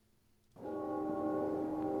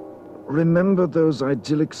Remember those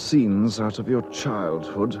idyllic scenes out of your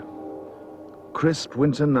childhood? Crisp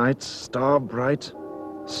winter nights, star bright,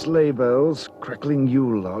 sleigh bells, crackling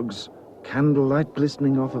Yule logs, candlelight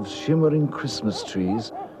glistening off of shimmering Christmas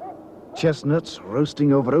trees, chestnuts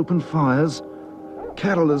roasting over open fires,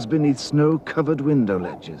 carolers beneath snow-covered window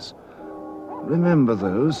ledges. Remember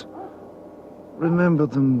those. Remember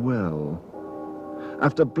them well.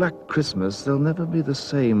 After Black Christmas, they'll never be the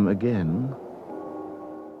same again.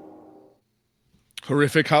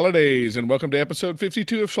 Horrific holidays, and welcome to episode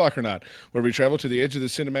 52 of Schlockernot, where we travel to the edge of the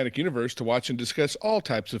cinematic universe to watch and discuss all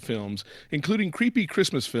types of films, including creepy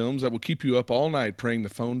Christmas films that will keep you up all night praying the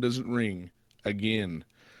phone doesn't ring again.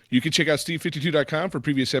 You can check out steve52.com for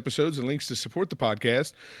previous episodes and links to support the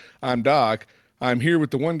podcast. I'm Doc. I'm here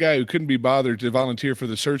with the one guy who couldn't be bothered to volunteer for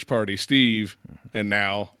the search party, Steve, and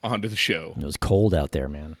now on to the show. It was cold out there,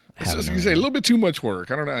 man. I was going to say, a little bit too much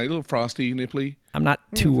work. I don't know, a little frosty, nipply. I'm not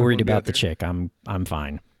too worried about the chick. I'm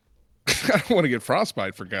fine. I don't want to get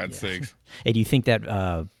frostbite, for God's sakes. Hey, do you think that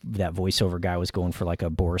that voiceover guy was going for like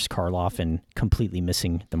a Boris Karloff and completely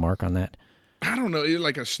missing the mark on that? I don't know.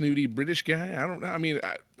 Like a snooty British guy? I don't know. I mean,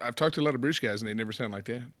 I've talked to a lot of British guys, and they never sound like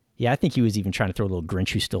that. Yeah, I think he was even trying to throw a little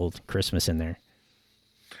Grinch Who Stole Christmas in there.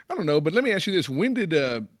 I don't know, but let me ask you this. When did,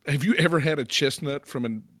 have you ever had a chestnut from a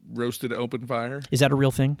roasted open fire? Is that a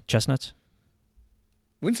real thing, chestnuts?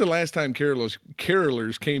 When's the last time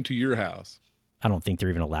carolers came to your house? I don't think they're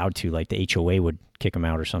even allowed to. Like the HOA would kick them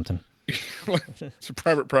out or something. It's a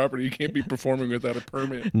private property. You can't be performing without a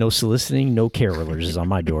permit. No soliciting, no carolers is on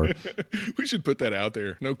my door. We should put that out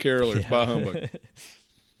there. No carolers, bah humbug.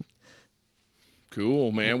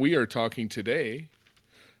 Cool, man. We are talking today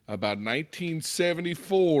about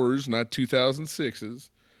 1974's, not 2006's,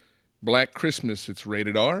 Black Christmas. It's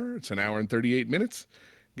rated R. It's an hour and 38 minutes.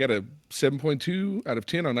 Got a 7.2 out of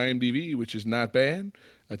 10 on IMDb, which is not bad.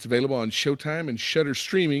 It's available on Showtime and Shudder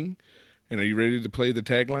Streaming. And are you ready to play the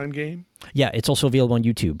tagline game? Yeah, it's also available on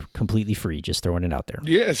YouTube, completely free. Just throwing it out there.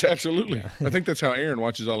 Yes, absolutely. Yeah. I think that's how Aaron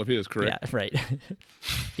watches all of his, correct? Yeah, right.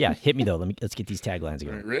 Yeah, hit me though. Let's get these taglines again.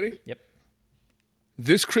 All right, ready? Yep.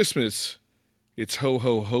 This Christmas, it's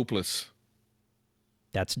ho-ho hopeless.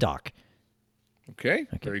 That's Doc. Okay,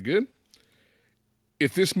 very good.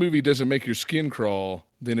 If this movie doesn't make your skin crawl,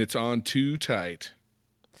 then it's on too tight.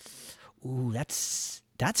 Ooh, that's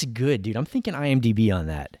good, dude. I'm thinking IMDb on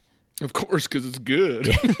that. Of course, because it's good.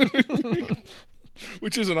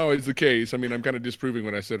 Which isn't always the case. I mean, I'm kind of disproving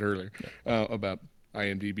what I said earlier about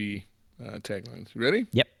IMDb taglines. You ready?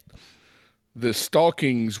 Yep. The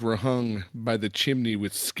stalkings were hung by the chimney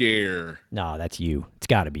with scare. No, that's you. It's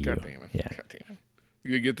got to be God you. Damn it. Yeah. God damn it.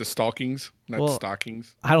 You get the stalkings, not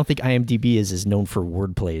stockings. I don't think IMDb is as known for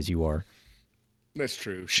wordplay as you are. That's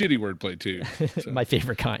true. Shitty wordplay, too. So. My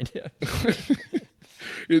favorite kind.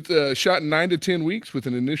 It's shot in 9 to 10 weeks with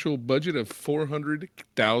an initial budget of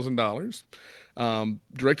 $400,000.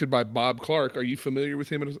 Directed by Bob Clark. Are you familiar with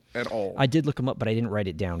him at all? I did look him up, but I didn't write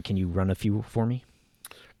it down. Can you run a few for me?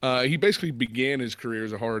 He basically began his career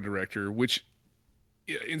as a horror director, which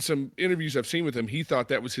in some interviews I've seen with him, he thought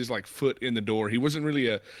that was his like foot in the door. He wasn't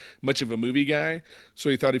really much of a movie guy, so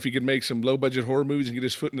he thought if he could make some low budget horror movies and get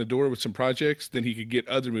his foot in the door with some projects, then he could get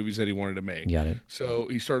other movies that he wanted to make. Got it. So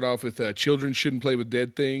he started off with Children Shouldn't Play with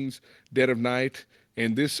Dead Things, Dead of Night,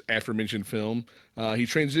 and this aforementioned film. He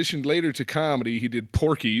transitioned later to comedy. He did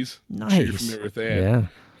Porky's. Nice. I'm sure you're familiar with that. Yeah.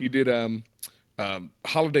 He did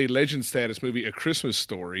holiday legend status movie, A Christmas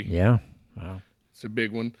Story. Yeah. Wow. It's a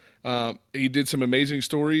big one. He did some amazing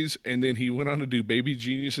stories, and then he went on to do Baby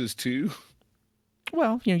Geniuses 2.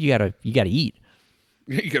 Well, you gotta eat.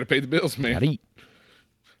 You gotta pay the bills, man. Gotta eat.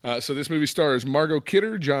 So this movie stars Margot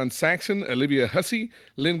Kidder, John Saxon, Olivia Hussey,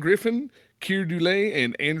 Lynn Griffin, Keir Dullea,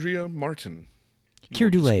 and Andrea Martin.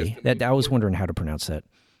 Keir Dullea. That I was wondering how to pronounce that.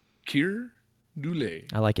 Keir Dullea.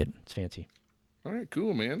 I like it. It's fancy. All right,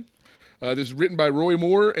 cool, man. This is written by Roy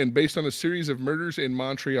Moore and based on a series of murders in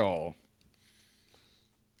Montreal.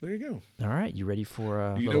 There you go. All right, you ready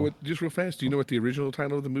for? Do you know what? Just real fast. Do you know what the original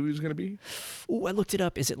title of the movie is going to be? Oh, I looked it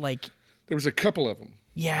up. Is it like? There was a couple of them.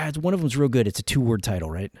 Yeah, one of them's real good. It's a 2-word title,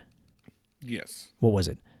 right? Yes. What was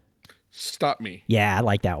it? Stop Me. Yeah, I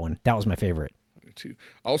like that one. That was my favorite.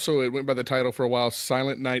 Also, it went by the title for a while,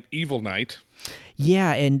 Silent Night, Evil Night.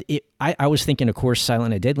 Yeah, and I was thinking, of course, Silent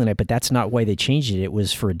Night, Deadly Night, but that's not why they changed it. It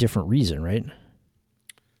was for a different reason, right?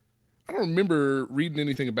 I don't remember reading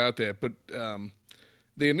anything about that, but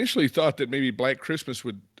they initially thought that maybe Black Christmas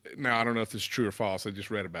would, now I don't know if this is true or false, I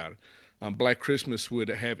just read about it. Black Christmas would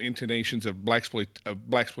have intonations of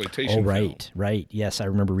blaxploitation. Oh, right, right. Yes, I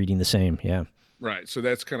remember reading the same, yeah. Right. So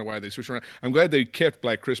that's kind of why they switched around. I'm glad they kept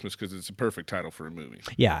Black Christmas because it's a perfect title for a movie.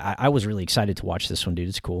 Yeah, I was really excited to watch this one, dude.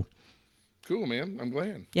 It's cool. Cool, man. I'm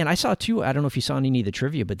glad. Yeah, and I saw too. I don't know if you saw any of the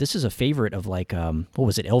trivia, but this is a favorite of like, what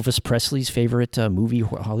was it? Elvis Presley's favorite movie,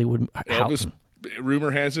 Hollywood. Elvis. Rumor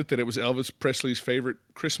has it that it was Elvis Presley's favorite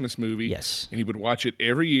Christmas movie. Yes. And he would watch it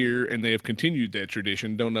every year, and they have continued that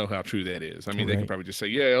tradition. Don't know how true that is. I mean, they can probably just say,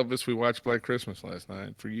 yeah, Elvis, we watched Black Christmas last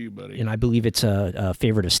night for you, buddy. And I believe it's a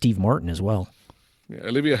favorite of Steve Martin as well. Yeah,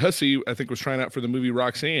 Olivia Hussey, I think, was trying out for the movie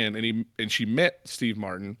Roxanne, and she met Steve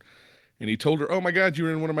Martin, and he told her, oh, my God, you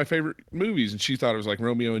were in one of my favorite movies. And she thought it was like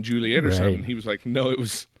Romeo and Juliet or something. He was like, no, it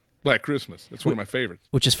was Black Christmas. That's one of my favorites.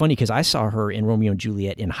 Which is funny because I saw her in Romeo and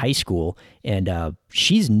Juliet in high school, and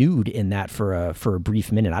she's nude in that for a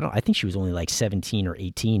brief minute. I think she was only like 17 or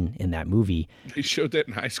 18 in that movie. They showed that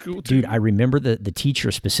in high school, too? Dude, I remember the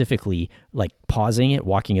teacher specifically like pausing it,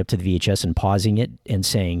 walking up to the VHS and pausing it and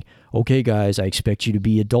saying, okay, guys, I expect you to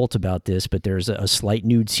be adult about this, but there's a slight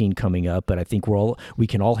nude scene coming up, but I think we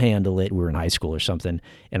can all handle it. We were in high school or something.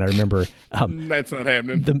 And I remember that's not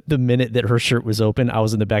happening. The minute that her shirt was open, I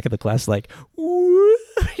was in the back of the class like, woo!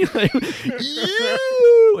 Like,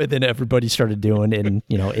 and then everybody started doing it, and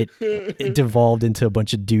it devolved into a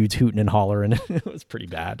bunch of dudes hooting and hollering. It was pretty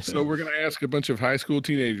bad. So we're going to ask a bunch of high school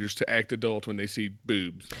teenagers to act adult when they see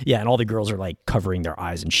boobs. Yeah, and all the girls are like covering their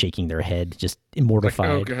eyes and shaking their head, just mortified.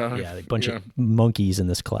 Like, oh, God. Yeah, a bunch of monkeys in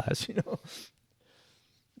this class.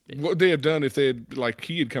 What would they have done if they had, like,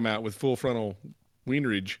 he had come out with full frontal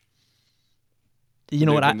wienerage? You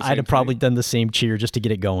know what? I'd have probably done the same cheer just to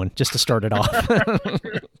get it going, just to start it off.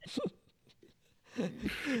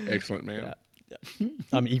 Excellent, man. Yeah.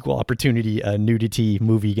 I'm equal opportunity nudity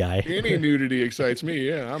movie guy. Any nudity excites me.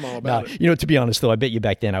 Yeah, I'm all about it. To be honest, though, I bet you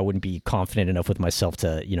back then I wouldn't be confident enough with myself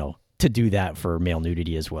to do that for male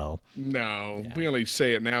nudity as well. No, we only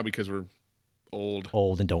say it now because we're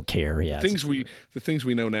old and don't care. Yeah, the things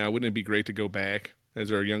we know now. Wouldn't it be great to go back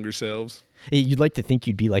as our younger selves? You'd like to think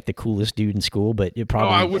you'd be like the coolest dude in school, but it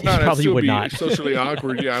probably I would not. You probably would be not. Socially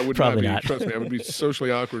awkward. Yeah, I would probably not not. be. Trust me, I would be socially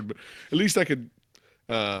awkward. But at least I could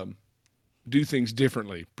do things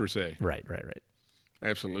differently, per se. Right.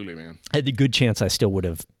 Absolutely, man. I had the good chance I still would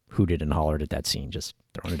have hooted and hollered at that scene. Just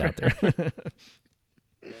throwing it out there.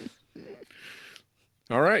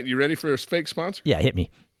 All right, you ready for a fake sponsor? Yeah, hit me.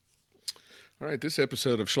 All right, this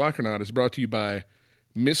episode of Schlockernaut is brought to you by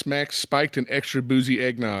Miss Mac's Spiked and Extra Boozy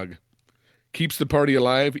Eggnog. Keeps the party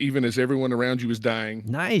alive even as everyone around you is dying.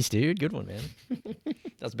 Nice, dude. Good one, man.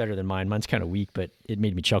 That's better than mine. Mine's kind of weak, but it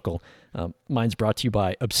made me chuckle. Mine's brought to you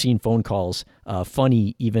by Obscene Phone Calls.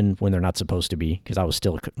 Funny even when they're not supposed to be, because I was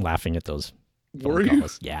still laughing at those. Were you?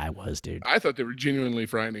 Yeah, I was, dude. I thought they were genuinely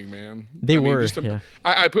frightening, man. They were, yeah.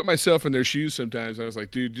 I put myself in their shoes sometimes. I was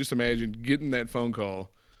like, dude, just imagine getting that phone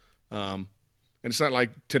call. And it's not like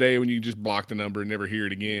today when you just block the number and never hear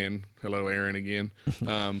it again. Hello, Aaron, again.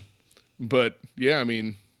 But, yeah, I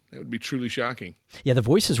mean, that would be truly shocking. Yeah, the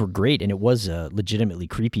voices were great, and it was legitimately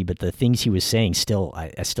creepy, but the things he was saying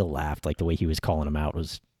I still laughed. Like, the way he was calling them out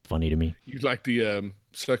was funny to me. You like the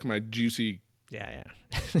suck my juicy... Yeah.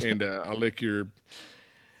 And I'll lick your...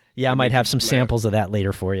 Yeah, I might have some samples of that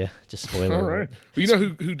later for you. Just spoiler. All right. Well, you know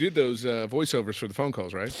who did those voiceovers for the phone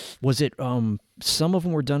calls, right? Was it, some of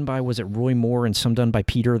them were done by, was it Roy Moore and some done by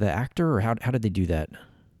Peter the actor, or how did they do that?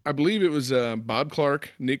 I believe it was Bob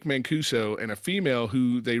Clark, Nick Mancuso, and a female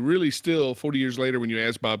who they really still, 40 years later, when you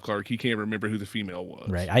ask Bob Clark, he can't remember who the female was.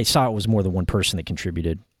 Right. I saw it was more than one person that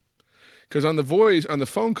contributed. Because on the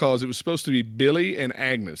phone calls, it was supposed to be Billy and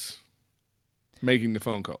Agnes making the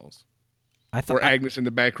phone calls. Or Agnes in the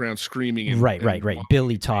background screaming. Right.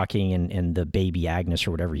 Billy talking and the baby Agnes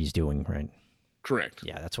or whatever he's doing, right? Correct.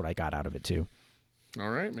 Yeah, that's what I got out of it, too. All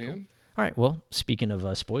right, man. All right, well, speaking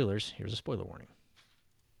of spoilers, here's a spoiler warning.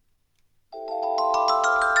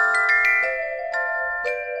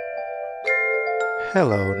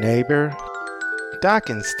 Hello, neighbor. Doc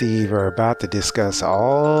and Steve are about to discuss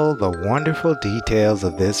all the wonderful details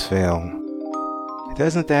of this film.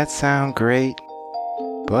 Doesn't that sound great?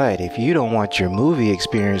 But if you don't want your movie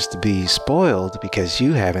experience to be spoiled because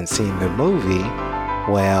you haven't seen the movie,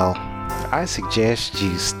 well, I suggest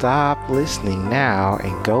you stop listening now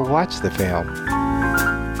and go watch the film.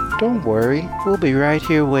 Don't worry, we'll be right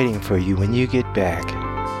here waiting for you when you get back.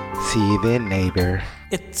 See you then, neighbor.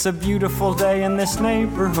 It's a beautiful day in this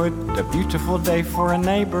neighborhood, a beautiful day for a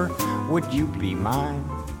neighbor. Would you be mine?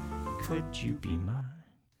 Could you be mine?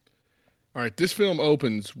 All right, this film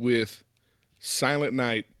opens with Silent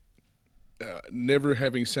Night never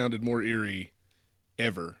having sounded more eerie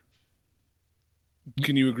ever.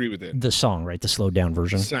 Can you agree with that? The song, right? The slowed down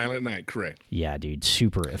version. Silent Night, correct. Yeah, dude,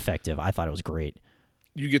 super effective. I thought it was great.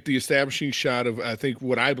 You get the establishing shot of, I think,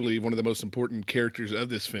 what I believe one of the most important characters of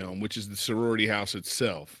this film, which is the sorority house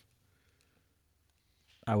itself.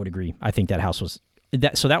 I would agree. I think that house was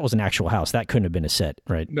that. So that was an actual house. That couldn't have been a set,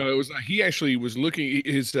 right? No, it was. He actually was looking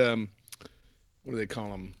his what do they call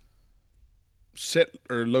them? Set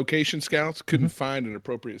or location scouts couldn't find an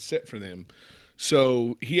appropriate set for them.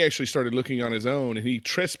 So he actually started looking on his own, and he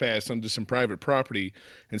trespassed onto some private property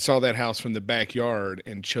and saw that house from the backyard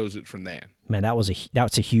and chose it from that. Man,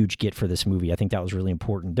 that's a huge get for this movie. I think that was really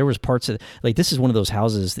important. There was parts of like this is one of those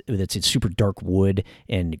houses that's it's super dark wood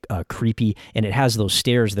and creepy, and it has those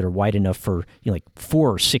stairs that are wide enough for like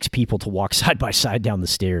 4 or 6 people to walk side by side down the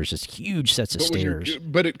stairs. It's huge sets of stairs.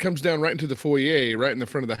 But it comes down right into the foyer, right in the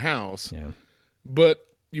front of the house. Yeah. But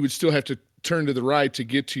you would still have to turn to the right to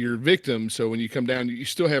get to your victim. So when you come down, you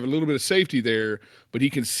still have a little bit of safety there, but he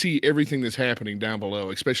can see everything that's happening down below,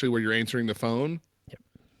 especially where you're answering the phone. Yep.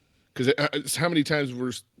 Because how many times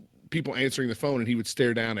were people answering the phone and he would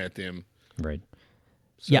stare down at them? Right.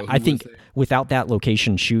 So yeah, I think without that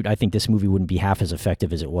location shoot, I think this movie wouldn't be half as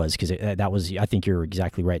effective as it was because that was. I think you're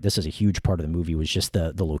exactly right. This is a huge part of the movie was just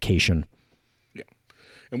the location. Yeah,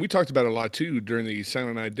 and we talked about it a lot too during the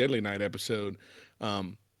Silent Night, Deadly Night episode.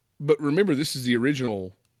 But remember, this is the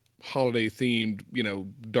original holiday-themed,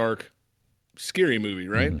 dark, scary movie,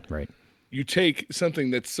 right? Right. You take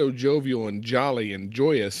something that's so jovial and jolly and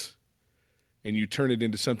joyous, and you turn it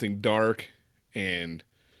into something dark and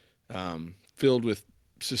filled with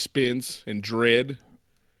suspense and dread.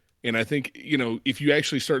 And I think, if you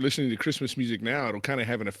actually start listening to Christmas music now, it'll kind of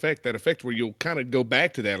have that effect where you'll kind of go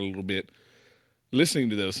back to that a little bit,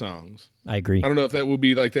 listening to those songs. I agree. I don't know if that will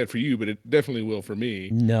be like that for you, but it definitely will for me.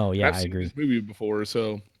 No, yeah, I've I seen agree. this movie before,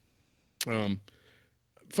 so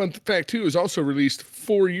fun fact too, is also released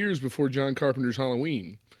 4 years before John Carpenter's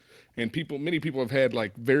Halloween, and many people have had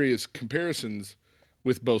like various comparisons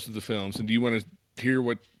with both of the films. And do you want to hear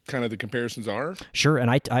what kind of the comparisons are? Sure. And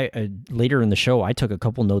I later in the show, I took a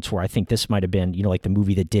couple notes where I think this might have been, like the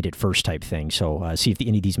movie that did it first type thing. So see if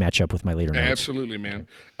any of these match up with my later notes. Absolutely, man.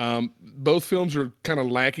 Both films are kind of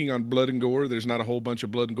lacking on blood and gore. There's not a whole bunch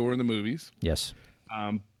of blood and gore in the movies. Yes.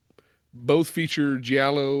 Both feature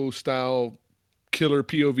Giallo-style killer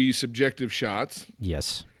POV subjective shots.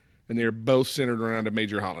 Yes. And they're both centered around a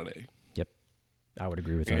major holiday. Yep. I would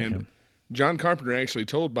agree with that. And John Carpenter actually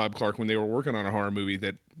told Bob Clark when they were working on a horror movie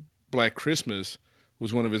that Black Christmas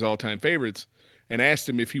was one of his all-time favorites, and asked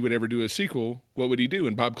him if he would ever do a sequel, what would he do?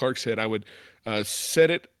 And Bob Clark said, I would set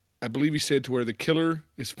it, I believe he said, to where the killer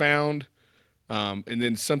is found, and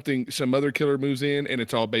then some other killer moves in, and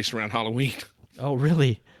it's all based around Halloween. Oh,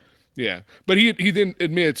 really? Yeah. But he then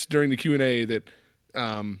admits during the Q&A that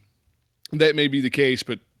that may be the case,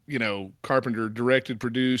 but, Carpenter directed,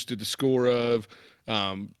 produced, did the score of,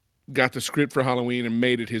 got the script for Halloween and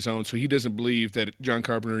made it his own. So he doesn't believe that John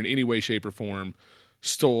Carpenter in any way, shape, or form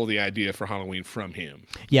stole the idea for Halloween from him.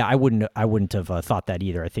 Yeah, I wouldn't have thought that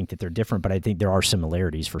either. I think that they're different, but I think there are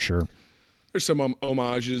similarities for sure. There's some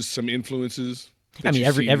homages, some influences. I mean,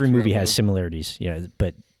 every movie has similarities,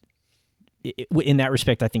 but in that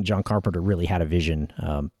respect, I think John Carpenter really had a vision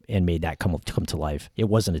and made that come to life. It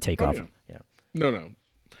wasn't a takeoff. Oh, yeah. No.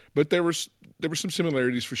 But there were some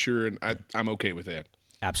similarities for sure, and I'm okay with that.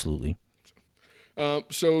 Absolutely.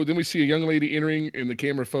 So then we see a young lady entering, and the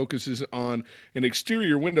camera focuses on an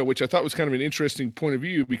exterior window, which I thought was kind of an interesting point of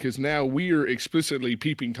view because now we are explicitly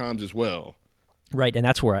peeping Toms as well. Right, and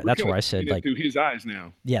that's where I said like through his eyes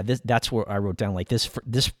now. Yeah, that's where I wrote down like this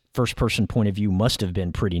first person point of view must have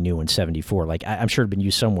been pretty new in '74. Like I'm sure it'd been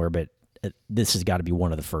used somewhere, but this has got to be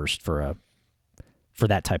one of the first for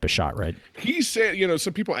that type of shot, right? He said,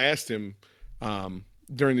 some people asked him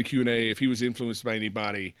during the Q&A if he was influenced by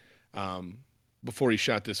anybody before he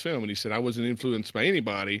shot this film, and he said, I wasn't influenced by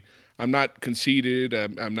anybody. I'm not conceited.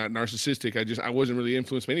 I'm not narcissistic. I wasn't really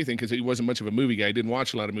influenced by anything because he wasn't much of a movie guy. He didn't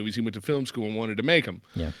watch a lot of movies. He went to film school and wanted to make them.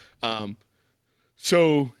 Yeah.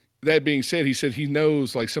 So that being said, he said he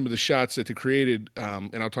knows like some of the shots that they created,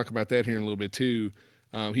 and I'll talk about that here in a little bit too.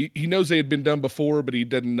 He knows they had been done before, but he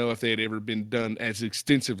doesn't know if they had ever been done as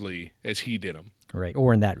extensively as he did them. Right,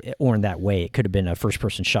 or in that way, it could have been a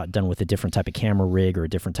first-person shot done with a different type of camera rig or a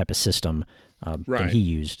different type of system than he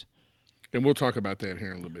used. And we'll talk about that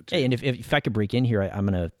here in a little bit too. Hey, and if I could break in here, I'm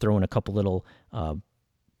going to throw in a couple little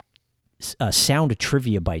sound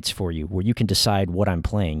trivia bites for you, where you can decide what I'm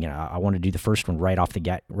playing. I want to do the first one right off the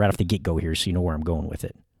get-go here, so you know where I'm going with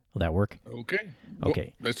it. Will that work? Okay.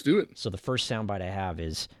 Okay. Well, let's do it. So the first soundbite I have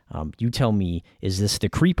is, you tell me, is this the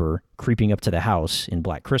creeper creeping up to the house in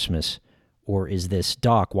Black Christmas, or is this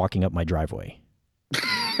Doc walking up my driveway?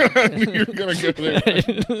 I knew you were going to go there. I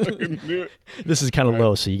fucking knew it. This is kind of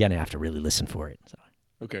low, so you're going to have to really listen for it. So.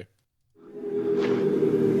 Okay.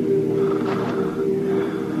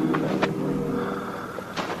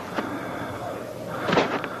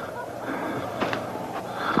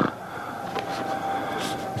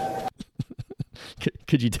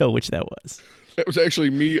 Could you tell which that was? That was actually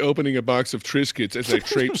me opening a box of Triscuits as I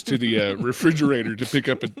traipsed to the refrigerator to pick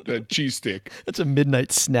up a cheese stick. That's a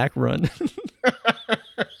midnight snack run.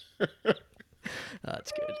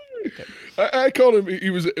 That's good. Okay. I called him, he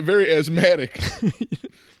was very asthmatic.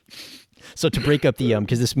 So to break up the,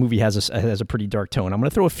 because this movie has a pretty dark tone, I'm going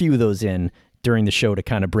to throw a few of those in during the show to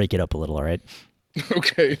kind of break it up a little, all right?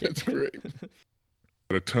 Okay, that's great.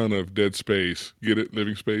 A ton of dead space. Get it?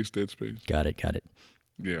 Living space, dead space. Got it.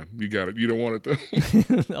 Yeah, you got it. You don't want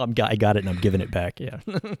it though. I got it, and I'm giving it back. Yeah.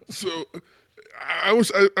 So, I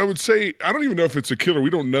would say I don't even know if it's a killer.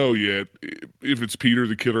 We don't know yet if it's Peter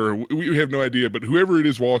the killer. We have no idea. But whoever it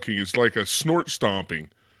is walking is like a snort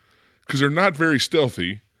stomping, because they're not very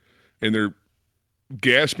stealthy, and they're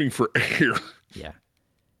gasping for air. Yeah.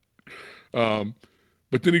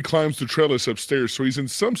 But then he climbs the trellis upstairs, so he's in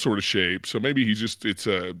some sort of shape. So maybe it's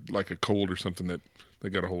like a cold or something that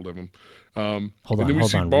got a hold of him. Hold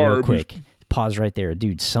on, real quick. Pause right there.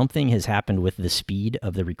 Dude, something has happened with the speed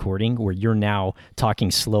of the recording where you're now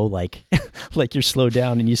talking slow like like you're slowed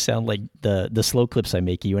down and you sound like the slow clips I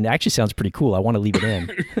make you. And it actually sounds pretty cool. I want to leave it in.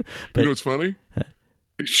 But, you know what's funny?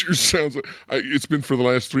 It sure sounds like it's been for the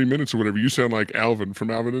last 3 minutes or whatever. You sound like Alvin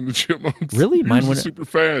from Alvin and the Chipmunks. Really? Mine went super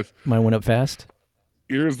fast. Mine went up fast?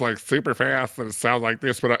 Yours like super fast and it sounds like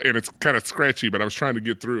this, and it's kind of scratchy, but I was trying to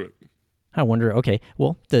get through it. I wonder, okay,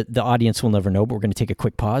 well, the audience will never know, but we're going to take a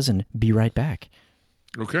quick pause and be right back.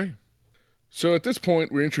 Okay. So at this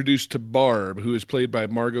point, we're introduced to Barb, who is played by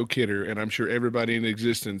Margot Kidder, and I'm sure everybody in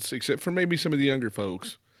existence, except for maybe some of the younger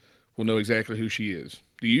folks, will know exactly who she is.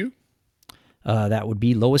 Do you? That would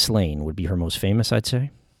be Lois Lane, would be her most famous, I'd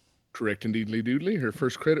say. Correct, indeedly doodly. Her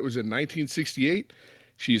first credit was in 1968.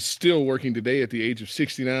 She is still working today at the age of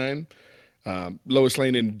 69. Lois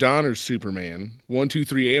Lane in Donner's Superman, 1, 2,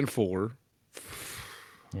 3, and 4.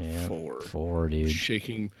 Yeah, 4. 4, dude.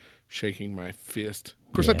 Shaking my fist.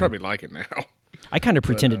 Of course, I'd probably like it now. I kind of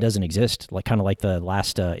pretend it doesn't exist, like kind of like the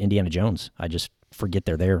last Indiana Jones. I just forget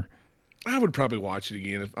they're there. I would probably watch it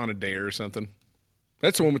again on a dare or something.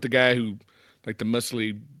 That's the one with the guy who, like the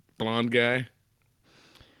muscly blonde guy.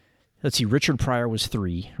 Let's see. Richard Pryor was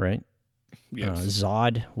 3, right? Yes.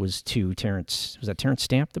 Zod was 2. Was that Terrence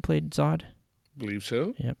Stamp that played Zod? Believe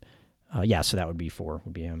so. Yep. Yeah, so that would be 4,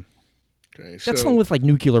 would be him. Okay, That's the one with like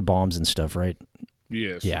nuclear bombs and stuff, right?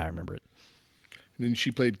 Yes. Yeah, I remember it. And then she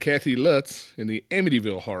played Kathy Lutz in the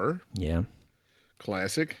Amityville Horror. Yeah.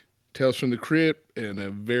 Classic. Tales from the Crypt, and a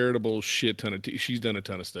veritable shit ton of she's done a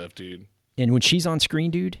ton of stuff, dude. And when she's on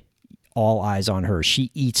screen, dude, all eyes on her. She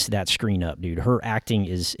eats that screen up, dude. Her acting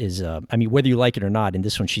is I mean, whether you like it or not, in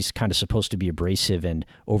this one she's kind of supposed to be abrasive and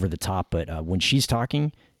over the top, but when she's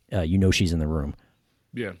talking, you know she's in the room.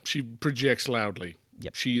 Yeah, she projects loudly.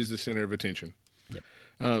 Yep. She is the center of attention.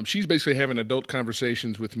 Yep. She's basically having adult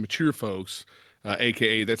conversations with mature folks,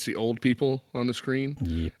 a.k.a. that's the old people on the screen.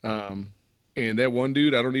 Yep. And that one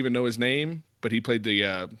dude, I don't even know his name, but he played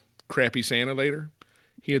the crappy Santa later.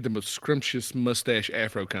 He had the most scrumptious mustache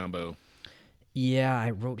afro combo. Yeah,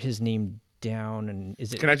 I wrote his name down, and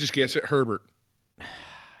is it... Can I just guess it? Herbert.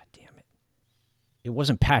 Damn it. It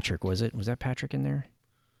wasn't Patrick, was it? Was that Patrick in there?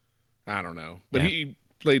 I don't know. But Yeah. he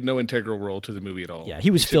played no integral role to the movie at all. Yeah,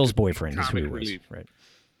 he was Except Phil's the boyfriend, is who he comic was. relief. Right.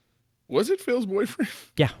 Was it Phil's boyfriend?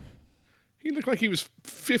 Yeah, He looked like he was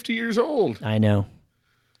 50 years old. I know.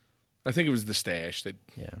 I think it was the stash that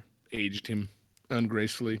Yeah. aged him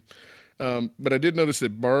ungracefully. But I did notice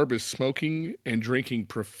that Barb is smoking and drinking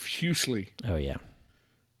profusely, Oh, yeah.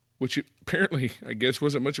 which apparently, I guess,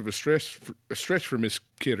 wasn't much of a stretch for Miss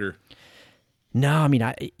Kidder. No, I mean,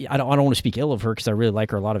 I don't want to speak ill of her because I really like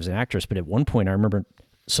her a lot as an actress, but at one point I remember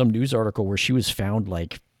some news article where she was found,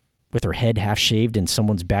 like, with her head half shaved in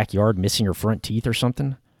someone's backyard, missing her front teeth or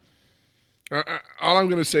something. All I'm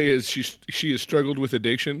going to say is she has struggled with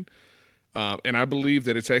addiction, and I believe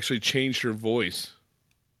that it's actually changed her voice.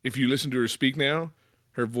 If you listen to her speak now,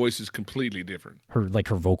 her voice is completely different. Her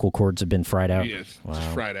vocal cords have been fried out. Yes, Wow.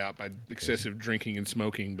 it's fried out by excessive drinking and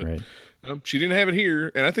smoking. But Right. she didn't have it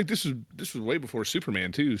here, and I think this was way before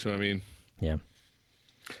Superman too. So I mean, Yeah.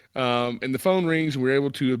 and the phone rings, and we're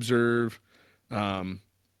able to observe,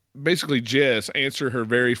 basically Jess answer her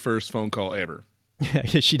very first phone call ever.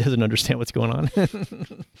 She doesn't understand what's going on.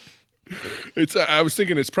 It's. I was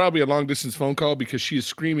thinking it's probably a long distance phone call because she is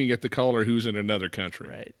screaming at the caller who's in another country.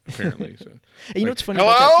 Right. Apparently. So. And you know what's funny?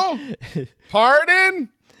 Hello? About that? Pardon?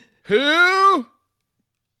 Who?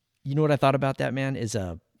 You know what I thought about that, man? Is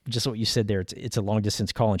just what you said there. It's a long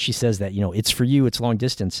distance call, and she says that, it's for you. It's long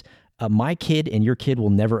distance. My kid and your kid will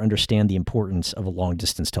never understand the importance of a long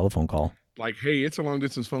distance telephone call. Like, hey, it's a long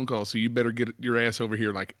distance phone call, so you better get your ass over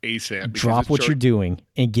here like ASAP. Drop what you're doing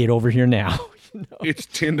and get over here now. It's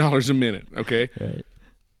 $10 a minute, okay? Right.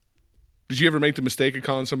 Did you ever make the mistake of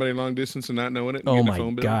calling somebody long distance and not knowing it? And Oh getting a my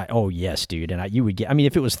phone bill? God. Oh yes, dude. And you would get,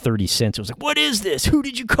 if it was 30 cents, it was like, what is this? Who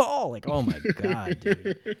did you call? Like, oh my God,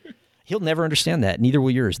 dude. He'll never understand that. Neither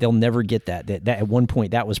will yours. They'll never get that. That at one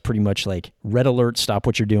point, that was pretty much like red alert, stop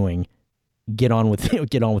what you're doing. Get on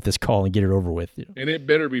with this call and get it over with. And it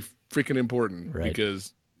better be freaking important, Right.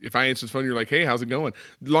 because if I answer the phone, you're like, hey, how's it going?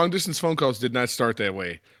 Long distance phone calls did not start that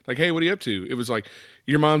way. Like, hey, what are you up to? It was like,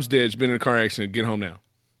 your mom's dead, she's been in a car accident, get home now.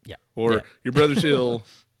 Yeah. Or Yeah. your brother's ill,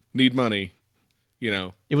 need money,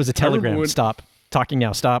 It was a telegram. when- Stop. Talking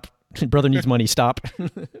now. Stop. Brother needs money. Stop.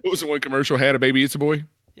 What was the one commercial? Had a baby, it's a boy.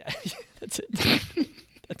 Yeah. That's it.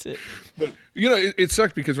 That's it. But it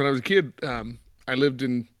sucked because when I was a kid, I lived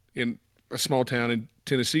in a small town in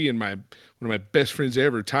Tennessee, and one of my best friends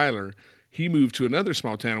ever, Tyler, he moved to another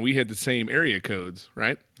small town, and we had the same area codes,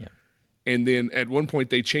 right? Yeah. And then at one point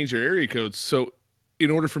they changed their area codes, so in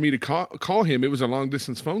order for me to call him, it was a long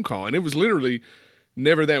distance phone call, and it was literally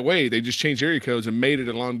never that way. They just changed area codes and made it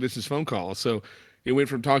a long distance phone call. So it went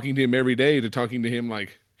from talking to him every day to talking to him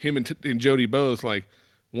like him and Jody both like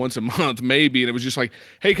once a month maybe, and it was just like,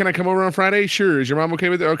 hey, can I come over on Friday? Sure. Is your mom okay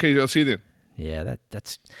with it? Okay, I'll see you then. Yeah.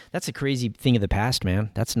 That's a crazy thing of the past, man.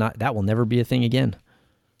 That will never be a thing again.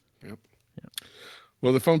 Yep.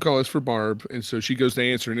 Well, the phone call is for Barb, and so she goes to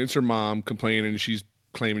answer, and it's her mom complaining, and she's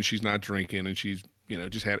claiming she's not drinking, and she's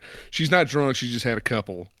she's not drunk, she just had a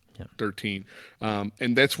couple. Yeah. 13.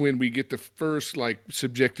 And that's when we get the first like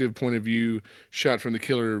subjective point of view shot from the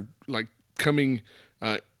killer, like coming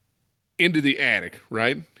into the attic,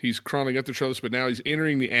 right? He's crawling up the trellis, but now he's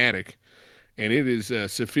entering the attic, and it is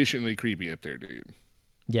sufficiently creepy up there, dude.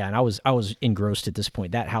 Yeah, and I was engrossed at this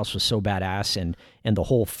point. That house was so badass, and the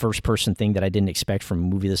whole first person thing that I didn't expect from a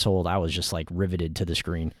movie this old, I was just like riveted to the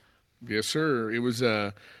screen. Yes, sir. It was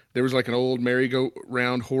there was like an old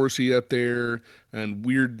merry-go-round horsey up there and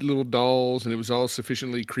weird little dolls, and it was all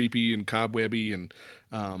sufficiently creepy and cobwebby, and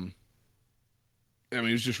it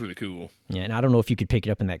was just really cool. Yeah, and I don't know if you could pick it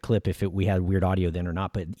up in that clip if we had weird audio then or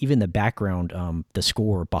not, but even the background, the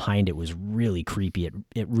score behind it was really creepy.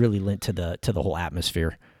 It really lent to the whole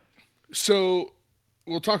atmosphere. So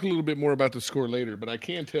we'll talk a little bit more about the score later, but I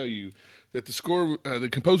can tell you that the score, the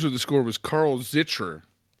composer of the score was Carl Zittrer,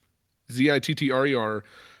 Zittrer.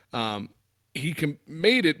 He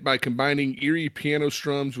made it by combining eerie piano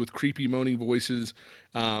strums with creepy moaning voices,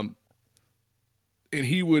 and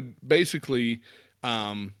he would basically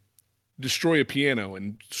destroy a piano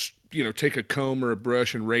and take a comb or a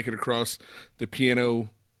brush and rake it across the piano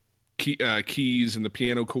keys and the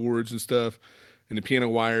piano chords and stuff and the piano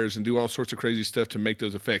wires and do all sorts of crazy stuff to make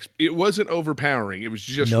those effects. It wasn't overpowering. It was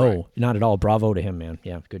just right. Not at all. Bravo to him, man.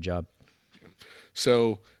 Yeah, good job.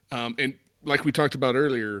 So, and like we talked about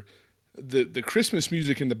earlier, the Christmas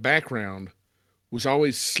music in the background was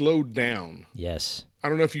always slowed down. Yes. I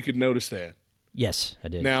don't know if you could notice that. Yes, I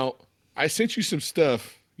did. Now, I sent you some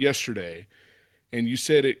stuff yesterday, and you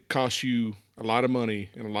said it cost you a lot of money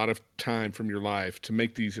and a lot of time from your life to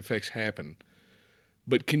make these effects happen.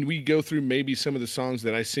 But can we go through maybe some of the songs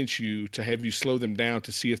that I sent you to have you slow them down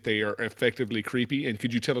to see if they are effectively creepy? And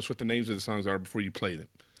could you tell us what the names of the songs are before you play them?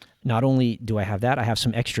 Not only do I have that, I have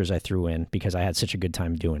some extras I threw in because I had such a good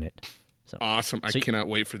time doing it. So Awesome. I cannot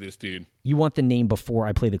wait for this, dude. You want the name before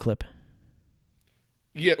I play the clip?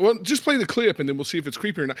 Yeah, well, just play the clip, and then we'll see if it's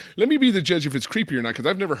creepy or not. Let me be the judge if it's creepy or not, because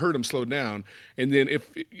I've never heard them slow down. And then if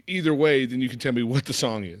either way, then you can tell me what the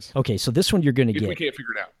song is. Okay, so this one you're going to If get. we can't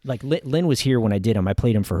figure it out. Like Lynn was here when I did him. I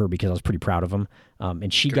played him for her because I was pretty proud of him.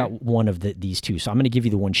 And she got one of these two. So I'm going to give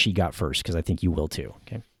you the one she got first because I think you will too.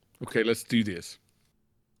 Okay. Okay, let's do this.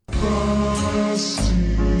 Frosty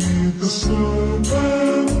the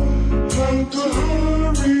snowman had to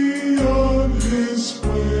hurry on his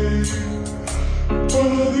way,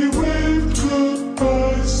 but he waved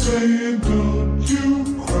goodbye, saying, "Don't you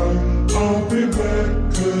cry, I'll be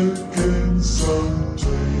back again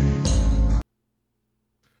someday."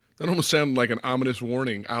 That almost sounded like an ominous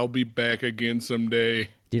warning. I'll be back again someday.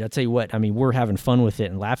 Dude, I'll tell you what, I mean, we're having fun with it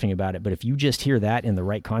and laughing about it, but if you just hear that in the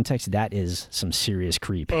right context, that is some serious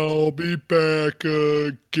creep. I'll be back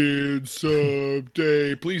again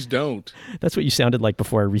someday. Please don't. That's what you sounded like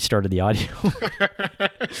before I restarted the audio.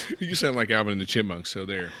 You sound like Alvin and the Chipmunks, so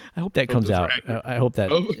there. I hope that comes those out. are I hope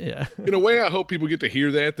that, Oh. yeah. In a way, I hope people get to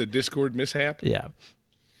hear that, the Discord mishap, Yeah.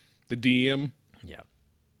 the DM. Yeah.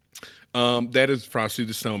 That is Frosty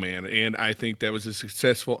the Snowman, and I think that was a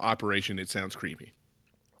successful operation. It sounds creepy.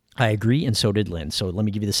 I agree, and so did Lynn. So let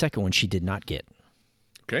me give you the second one she did not get.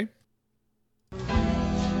 Okay?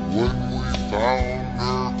 When we found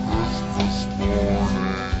her Christmas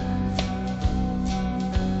morning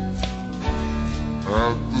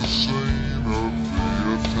at the scene of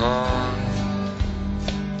the attack,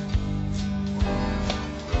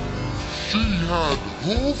 she had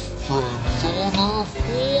hoof prints on her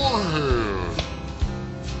forehead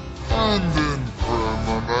and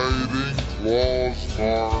incriminating claws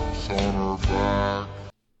marks on her back.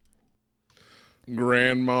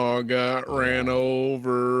 Grandma got ran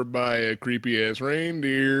over by a creepy ass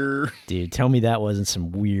reindeer. Dude, tell me that wasn't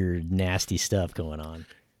some weird, nasty stuff going on.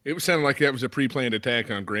 It sounded like that was a pre-planned attack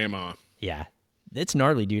on Grandma. Yeah. It's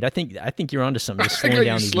gnarly, dude. I think you're onto something. Just I think slowing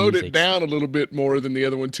you down these slowed it musics. down a little bit more than the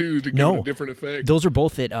other one too to give it a different effect. Those are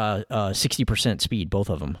both at 60% speed, both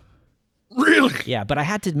of them. Really? Yeah, but I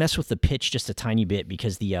had to mess with the pitch just a tiny bit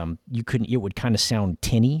because the you couldn't. It would kind of sound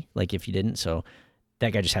tinny, like if you didn't. So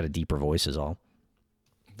that guy just had a deeper voice, is all.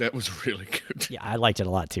 That was really good. Yeah, I liked it a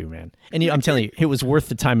lot too, man. And I'm telling you, it was worth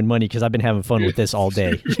the time and money because I've been having fun with this all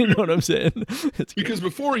day. You know what I'm saying? It's Because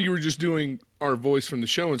before you were just doing our voice from the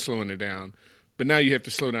show and slowing it down, but now you have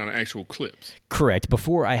to slow down actual clips. correct.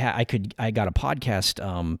 Before I got a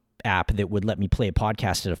podcast app that would let me play a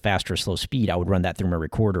podcast at a faster or slow speed. I would run that through my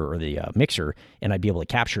recorder or the mixer, and I'd be able to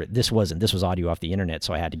capture it. This wasn't. This was audio off the internet,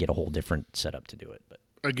 so I had to get a whole different setup to do it. But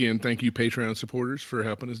Again, thank you, Patreon supporters, for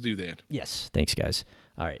helping us do that. yes, thanks, guys.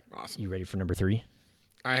 All right, Awesome. You ready for number 3?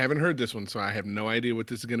 I haven't heard this one, so I have no idea what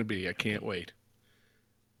this is going to be. I can't wait.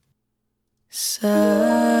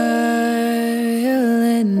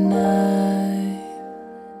 Silent night,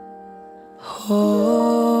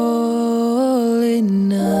 holy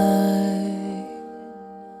night,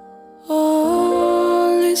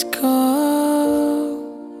 all is calm,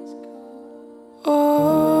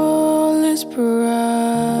 all is bright.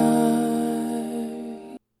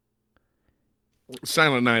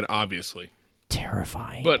 Silent Night, obviously.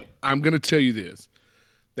 Terrifying. But I'm going to tell you this.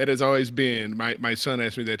 That has always been, my son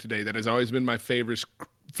asked me that today, that has always been my favorite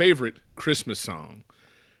Christmas song.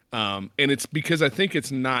 And it's because I think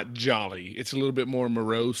it's not jolly. It's a little bit more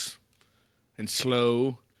morose and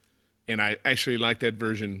slow. And I actually like that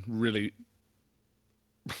version really.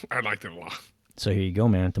 I liked it a lot. So here you go,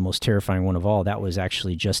 man. The most terrifying one of all. That was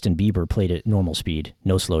actually Justin Bieber played at normal speed,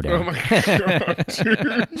 no Oh slowdown. my God,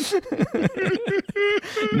 dude.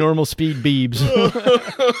 Normal speed Biebs.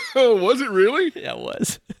 Was it really? Yeah, it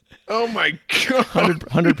was. Oh my God.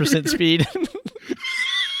 100% speed.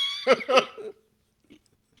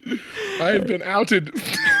 I have been outed. All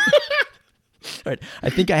right. I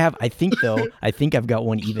think I've got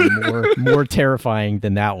one even more terrifying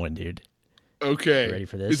than that one, dude. Okay. You ready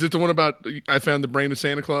for this? Is it the one about I Found the Brain of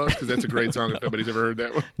Santa Claus? Because that's a great song if nobody's ever heard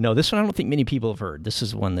that one. No, this one I don't think many people have heard. This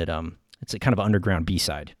is one that it's a kind of underground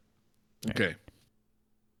B-side. Okay.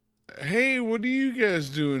 Hey, what are you guys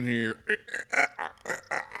doing here?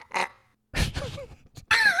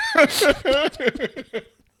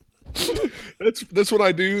 That's what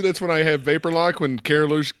I do. That's when I have vapor lock when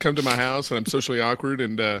carolers come to my house and I'm socially awkward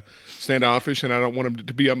and standoffish and I don't want them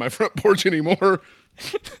to be on my front porch anymore.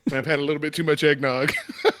 I've had a little bit too much eggnog.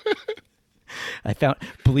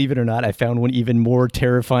 Believe it or not, I found one even more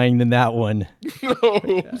terrifying than that one.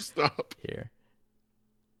 No, stop. Here.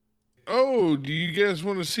 Oh, do you guys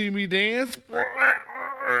want to see me dance?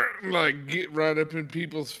 Like get right up in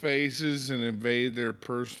people's faces and invade their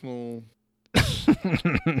personal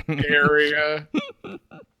area.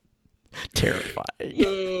 Terrifying.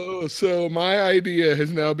 Oh, so my idea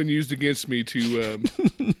has now been used against me to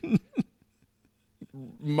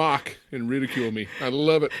mock and ridicule me. I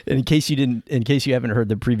love it. In case you haven't heard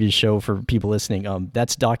the previous show for people listening,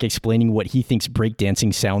 that's Doc explaining what he thinks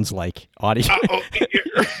breakdancing sounds like. Audio.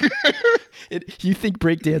 You think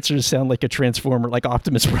breakdancers sound like a transformer, like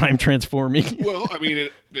Optimus Prime transforming? Well, I mean,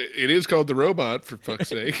 it is called the robot, for fuck's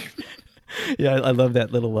sake. Yeah, I love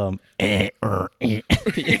that little Told you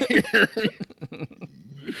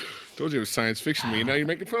it was science fiction me. Now you're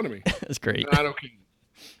making fun of me. That's great. Not okay.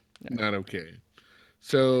 Not okay.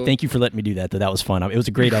 So Thank you for letting me do that, though. That was fun. It was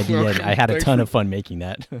a great idea. And I had a Thanks ton for- of fun making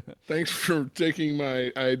that. thanks for taking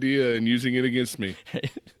my idea and using it against me.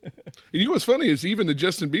 You know what's funny is even the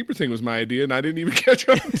Justin Bieber thing was my idea, and I didn't even catch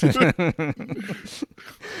on to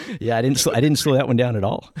it. Yeah, I didn't slow that one down at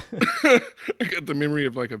all. I got the memory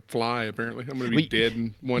of like a fly. Apparently, I'm going to be dead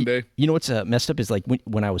in one day. You know what's messed up is like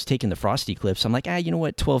when I was taking the Frosty clips, I'm like, you know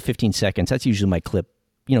what, 12, 15 seconds. That's usually my clip.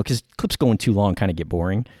 You know, because clips going too long kind of get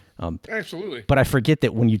boring. Absolutely. But I forget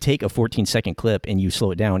that when you take a 14-second clip and you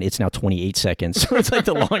slow it down, it's now 28 seconds. So it's like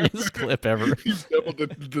the longest clip ever. He's doubled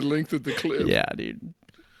the length of the clip. Yeah, dude.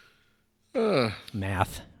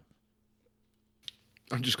 Math.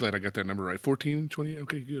 I'm just glad I got that number right. 14, 20.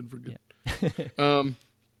 Okay, good. We're good.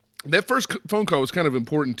 That first phone call was kind of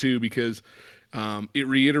important too because it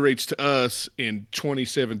reiterates to us in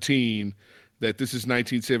 2017 that this is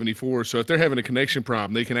 1974. So if they're having a connection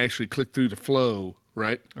problem, they can actually click through the flow,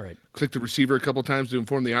 right? All right. Click the receiver a couple times to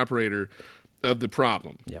inform the operator of the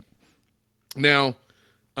problem. Yep. Now,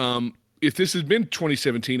 if this had been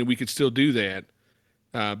 2017 and we could still do that,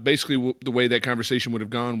 basically the way that conversation would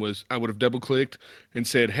have gone was I would have double clicked and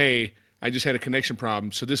said, hey, I just had a connection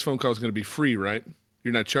problem. So this phone call is going to be free, right?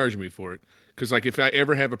 You're not charging me for it. Because like if I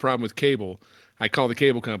ever have a problem with cable, I call the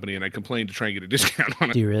cable company and I complain to try and get a discount on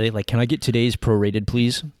it. Do you really? Like, can I get today's prorated,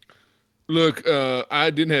 please? Look, I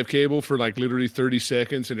didn't have cable for like literally 30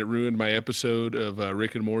 seconds and it ruined my episode of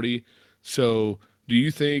Rick and Morty. So do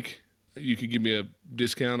you think you could give me a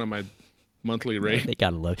discount on my monthly rate? They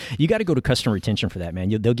gotta love you. Got to go to customer retention for that, man.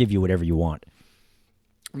 They'll give you whatever you want.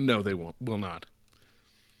 No, they won't. Will not.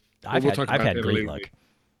 I've had great luck.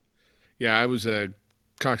 Yeah, I was a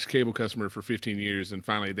Cox Cable customer for 15 years, and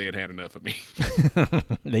finally they had enough of me.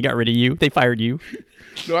 They got rid of you? They fired you?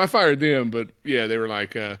 No, I fired them, but yeah, they were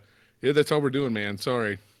like, yeah, that's all we're doing, man.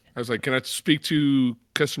 Sorry. I was like, can I speak to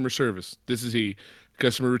customer service? This is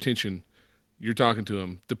customer retention. You're talking to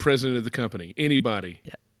him, the president of the company, anybody,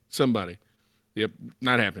 somebody. Yep,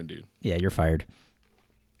 not happening, dude. Yeah, you're fired.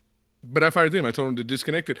 But I fired them. I told them to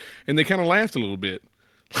disconnect it, and they kind of laughed a little bit.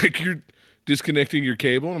 Like, you're disconnecting your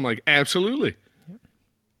cable? And I'm like, absolutely.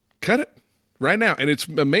 Cut it right now. And it's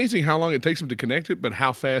amazing how long it takes them to connect it, but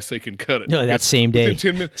how fast they can cut it. No, that's same day.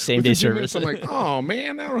 10 minutes, same day service. I'm like, oh,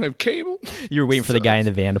 man, I don't have cable. You're waiting for the guy in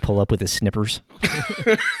the van to pull up with his snippers.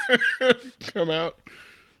 Come out.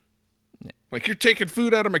 Like, you're taking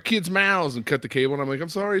food out of my kids' mouths and cut the cable. And I'm like, I'm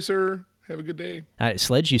sorry, sir. Have a good day.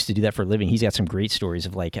 Sledge used to do that for a living. He's got some great stories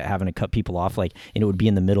of like having to cut people off, like, and it would be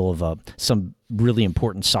in the middle of some really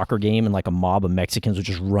important soccer game, and like a mob of Mexicans would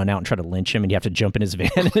just run out and try to lynch him, and you have to jump in his van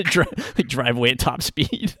and drive away at top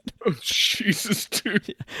speed. Oh, Jesus,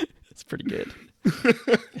 dude. It's pretty good.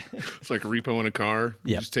 It's like a repo in a car.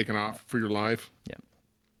 Yeah. Just taking off for your life. Yeah.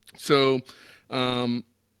 So then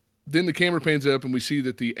the camera pans up and we see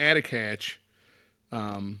that the attic hatch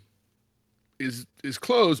is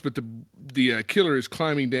closed, but the killer is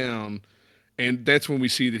climbing down, and that's when we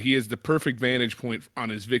see that he has the perfect vantage point on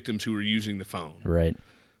his victims who are using the phone. Right.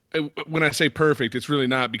 When I say perfect, it's really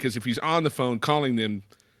not, because if he's on the phone calling them,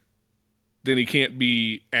 then he can't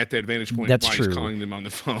be at that vantage point That's while true. he's calling them on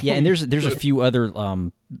the phone. Yeah, and there's a few other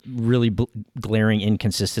really glaring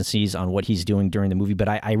inconsistencies on what he's doing during the movie, but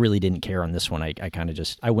I really didn't care on this one. I kind of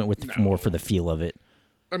just went with more for the feel of it.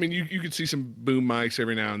 I mean, you could see some boom mics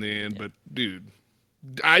every now and then, but dude,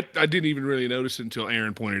 I didn't even really notice it until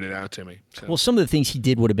Aaron pointed it out to me. So. Well, some of the things he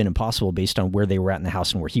did would have been impossible based on where they were at in the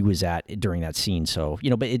house and where he was at during that scene. So,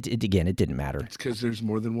 but it didn't matter. It's because there's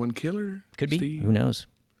more than one killer. Could be. Steve. Who knows?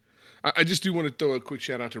 I just do want to throw a quick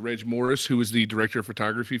shout out to Reg Morris, who was the director of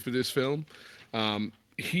photography for this film.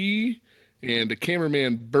 He and the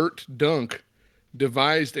cameraman Bert Dunk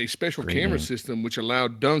devised a special camera system which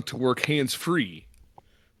allowed Dunk to work hands-free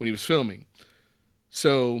when he was filming.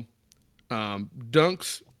 So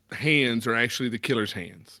Dunk's hands are actually the killer's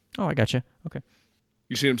hands. Oh, I gotcha. Okay.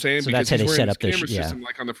 You see what I'm saying? So because that's how he's they wearing set this up the camera system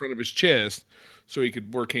like on the front of his chest, so he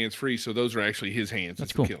could work hands free. So those are actually his hands. That's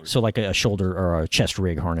as cool. The killer. So like a shoulder or a chest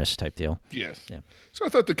rig harness type deal. Yes. Yeah. So I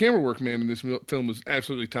thought the camera work, man, in this film was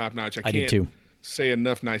absolutely top notch. I did can't too. say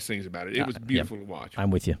enough nice things about it. It was beautiful to watch. I'm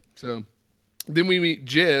with you. So then we meet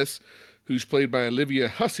Jess, who's played by Olivia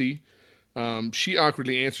Hussey. She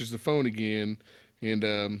awkwardly answers the phone again,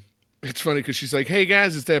 and it's funny because she's like, "Hey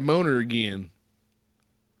guys, it's that moaner again."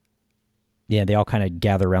 Yeah, they all kind of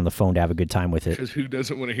gather around the phone to have a good time with it. Because who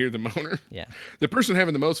doesn't want to hear the moaner? Yeah. The person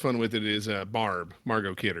having the most fun with it is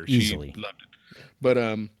Margot Kidder. Easily. She loved it. But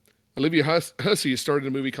Olivia Hussey has started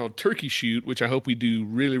a movie called Turkey Shoot, which I hope we do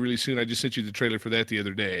really, really soon. I just sent you the trailer for that the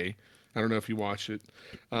other day. I don't know if you watched it.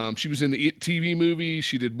 She was in the It TV movie.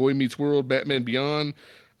 She did Boy Meets World, Batman Beyond.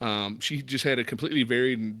 She just had a completely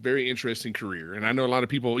varied and very interesting career. And I know a lot of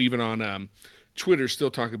people, even on Twitter still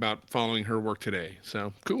talk about following her work today.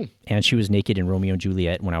 So cool. And she was naked in Romeo and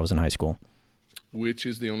Juliet when I was in high school. Which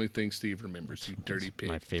is the only thing Steve remembers, you dirty pig.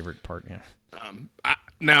 My favorite part, yeah.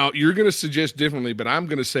 Now, you're going to suggest differently, but I'm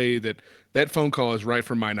going to say that phone call is right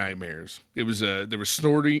from my nightmares. It was there was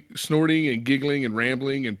snorting and giggling and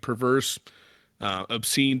rambling and perverse,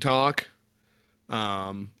 obscene talk.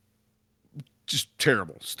 Just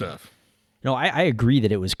terrible stuff. No, I agree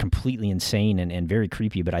that it was completely insane and very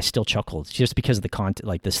creepy, but I still chuckled just because of the content,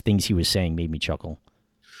 like the things he was saying made me chuckle.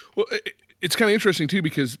 Well, it's kind of interesting too,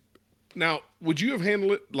 because now, would you have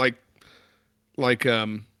handled it like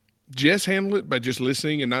Jess handled it by just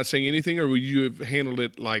listening and not saying anything, or would you have handled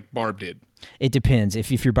it like Barb did? It depends.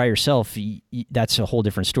 If you're by yourself, that's a whole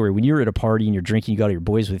different story. When you're at a party and you're drinking, you got all your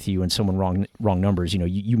boys with you, and someone wrong numbers,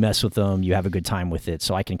 you mess with them, you have a good time with it.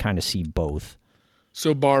 So I can kind of see both.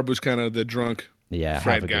 So Barb was kind of the drunk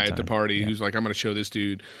frat guy at the party who's like, I'm going to show this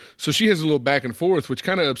dude. So she has a little back and forth, which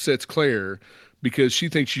kind of upsets Claire because she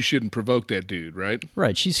thinks she shouldn't provoke that dude, right?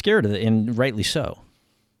 Right. She's scared of it, and rightly so.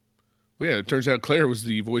 Well, yeah, it turns out Claire was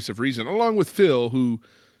the voice of reason, along with Phil, who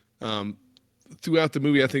throughout the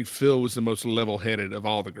movie, I think Phil was the most level-headed of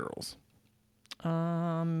all the girls.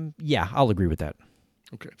 Yeah, I'll agree with that.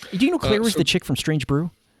 Okay. Do you know Claire was the chick from Strange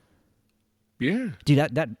Brew? Yeah. Dude,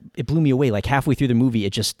 that it blew me away. Like halfway through the movie,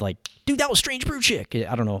 it just like, dude, that was Strange Brew chick.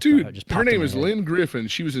 I don't know. Dude, just her name is Lynn Griffin.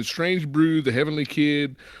 She was in Strange Brew, The Heavenly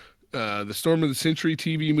Kid, the Storm of the Century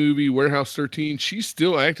TV movie, Warehouse 13. She's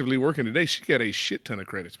still actively working today. She got a shit ton of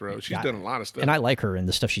credits, bro. She's done a lot of stuff. And I like her and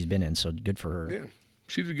the stuff she's been in, so good for her. Yeah,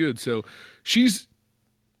 she did good. So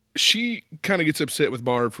she kind of gets upset with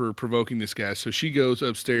Barb for provoking this guy. So she goes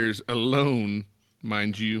upstairs alone,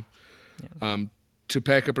 mind you, to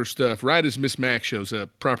pack up her stuff right as Miss Mac shows up,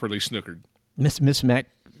 properly snookered. Miss Mac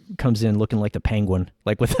comes in looking like the Penguin,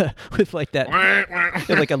 like with like that,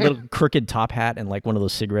 like a little crooked top hat and like one of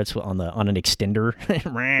those cigarettes on an extender,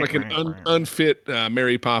 like an unfit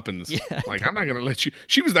Mary Poppins. Yeah. Like, I'm not gonna let you.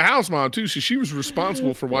 She was the house mom too, so she was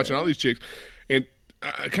responsible for watching all these chicks. And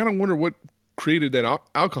I kind of wonder what created that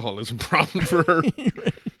alcoholism problem for her.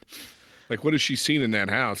 Like, what has she seen in that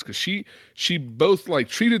house? Because she both like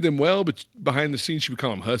treated them well, but behind the scenes she would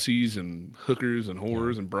call them hussies and hookers and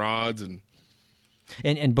whores and broads and.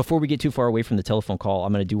 And before we get too far away from the telephone call,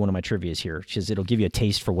 I'm going to do one of my trivias here, which is it'll give you a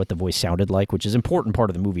taste for what the voice sounded like, which is an important part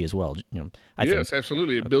of the movie as well. I think.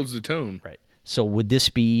 Absolutely. It builds the tone. Right. So would this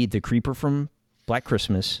be the creeper from Black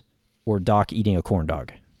Christmas or Doc eating a corn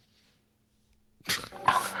dog?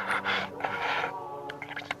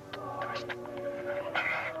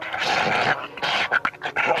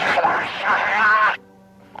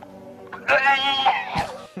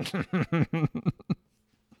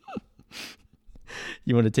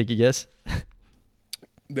 You want to take a guess?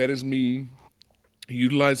 That is me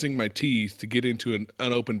utilizing my teeth to get into an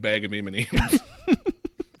unopened bag of M&Ms.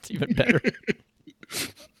 It's even better.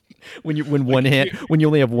 when you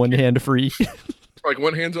only have one hand free. Like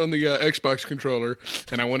one hand's on the Xbox controller,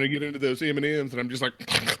 and I want to get into those M&Ms, and I'm just like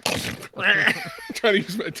trying to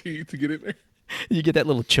use my teeth to get in there. You get that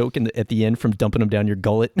little choke at the end from dumping them down your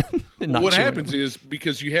gullet. What happens is,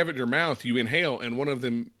 because you have it in your mouth, you inhale, and one of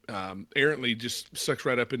them errantly just sucks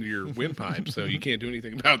right up into your windpipe, so you can't do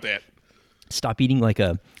anything about that. Stop eating like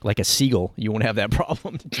a seagull. You won't have that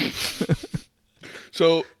problem.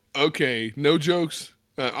 So, okay, no jokes.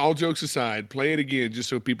 All jokes aside, play it again just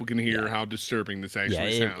so people can hear how disturbing this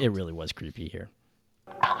actually sounds. It really was creepy here.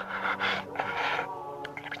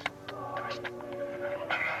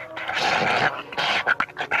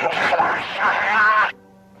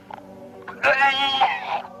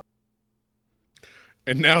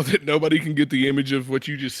 And now that nobody can get the image of what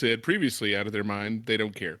you just said previously out of their mind, they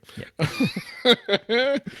don't care.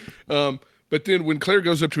 Yeah. But then when Claire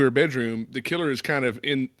goes up to her bedroom, the killer is kind of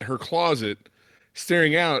in her closet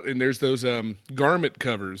staring out, and there's those garment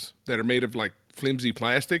covers that are made of like flimsy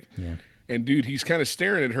plastic. Yeah. And dude, he's kind of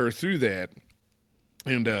staring at her through that.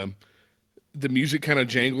 And the music kind of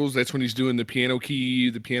jangles. That's when he's doing the piano key,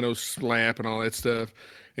 the piano slap, and all that stuff.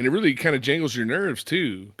 And it really kind of jangles your nerves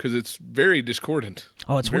too, because it's very discordant.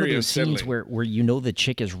 Oh, it's one of those unsettling scenes where the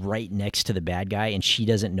chick is right next to the bad guy and she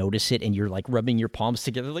doesn't notice it, and you're like rubbing your palms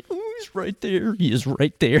together, like, oh, he's right there. He is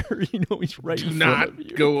right there. He's right. Do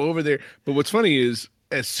not go over there. But what's funny is,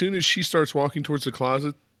 as soon as she starts walking towards the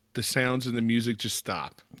closet, the sounds and the music just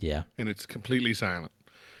stop. Yeah, and it's completely silent,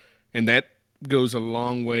 and that goes a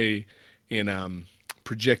long way in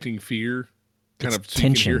projecting fear. Kind of so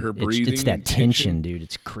tension. You can hear her breathing. It's that tension, dude.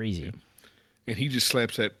 It's crazy. And he just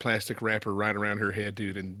slaps that plastic wrapper right around her head,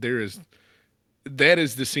 dude. And there is that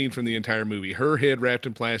is the scene from the entire movie. Her head wrapped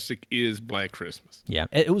in plastic is Black Christmas. Yeah,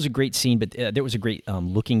 it was a great scene, but there was a great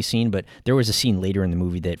looking scene, but there was a scene later in the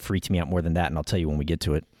movie that freaked me out more than that, and I'll tell you when we get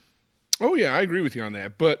to it. Oh, yeah, I agree with you on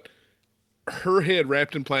that. But her head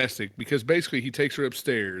wrapped in plastic, because basically he takes her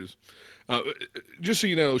upstairs. Just so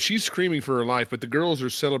you know, she's screaming for her life, but the girls are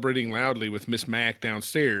celebrating loudly with Miss Mac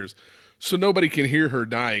downstairs, so nobody can hear her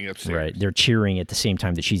dying upstairs. Right, they're cheering at the same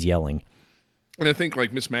time that she's yelling. And I think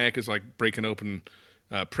like Miss Mac is like breaking open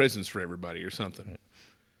presents for everybody or something,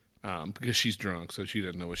 because she's drunk, so she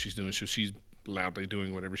doesn't know what she's doing. So she's loudly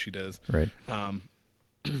doing whatever she does. Right.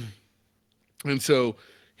 And so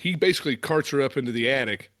he basically carts her up into the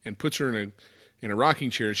attic and puts her in a rocking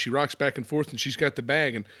chair. She rocks back and forth, and she's got the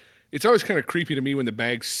bag. And it's always kind of creepy to me when the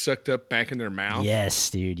bag's sucked up back in their mouth. Yes,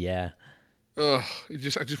 dude. Yeah. Ugh, I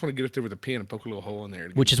just want to get up there with a pin and poke a little hole in there.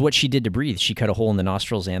 Which is what she did to breathe. She cut a hole in the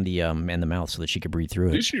nostrils and the mouth so that she could breathe through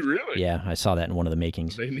it. Did she really? Yeah, I saw that in one of the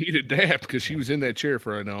makings. They needed that because she was in that chair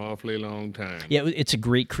for an awfully long time. Yeah, it's a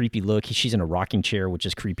great creepy look. She's in a rocking chair, which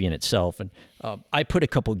is creepy in itself. And I put a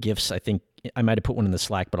couple GIFs. I think I might have put one in the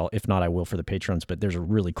Slack, but if not, I will for the patrons. But there's a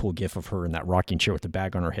really cool GIF of her in that rocking chair with the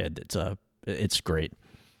bag on her head. It's great.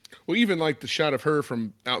 Well, even like the shot of her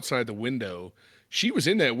from outside the window, she was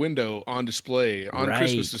in that window on display, on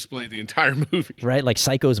Christmas display the entire movie. Right, like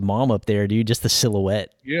Psycho's mom up there, dude, just the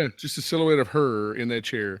silhouette. Yeah, just a silhouette of her in that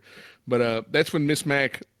chair. But that's when Miss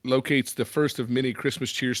Mac locates the first of many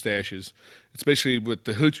Christmas cheer stashes. It's basically with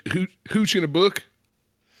the hooch in a book.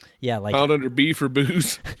 Yeah, like filed under B for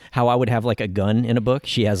booze. How I would have like a gun in a book.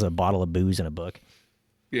 She has a bottle of booze in a book.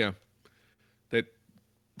 Yeah, that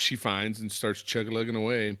she finds and starts chug-a-lugging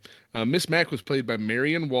away. Miss Mac was played by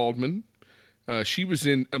Marion Waldman. She was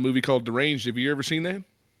in a movie called Deranged. Have you ever seen that?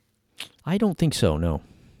 I don't think so, no.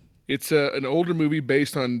 It's an older movie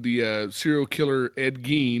based on the serial killer Ed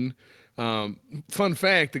Gein. Fun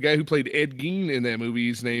fact, the guy who played Ed Gein in that movie,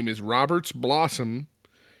 his name is Roberts Blossom.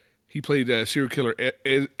 He played serial killer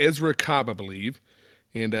Ezra Cobb, I believe.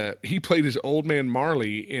 And he played his old man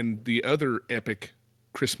Marley in the other epic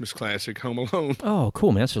Christmas classic, Home Alone. Oh,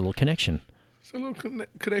 cool, man. That's a little connection. It's a little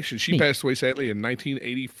connection. She passed away, sadly, in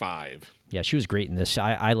 1985. Yeah, she was great in this.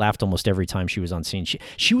 I laughed almost every time she was on scene.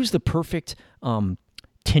 She was the perfect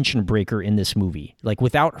tension breaker in this movie. Like,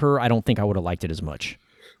 without her, I don't think I would have liked it as much.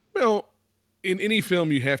 Well, in any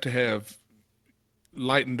film, you have to have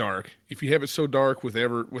light and dark. If you have it so dark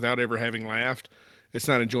without ever having laughed, it's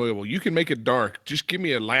not enjoyable. You can make it dark. Just give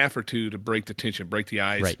me a laugh or two to break the tension, break the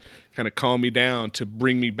ice, kind of calm me down to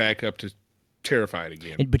bring me back up to terrified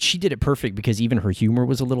again. But she did it perfect because even her humor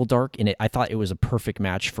was a little dark, and I thought it was a perfect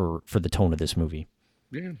match for the tone of this movie.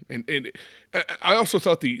 Yeah, and I also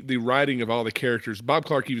thought the writing of all the characters, Bob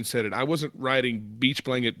Clark even said it, I wasn't writing beach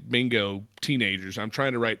blanket bingo teenagers. I'm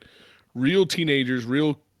trying to write real teenagers,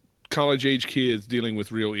 real college-age kids dealing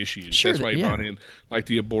with real issues. Sure, that's why he brought in like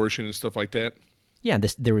the abortion and stuff like that. Yeah,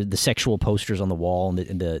 there were the sexual posters on the wall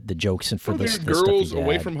and the jokes and for the girls stuff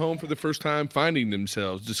away from home for the first time, finding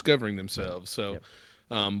themselves, discovering themselves. So,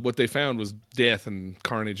 what they found was death and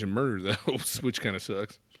carnage and murder, though, which kind of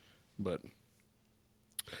sucks. But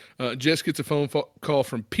Jess gets a phone call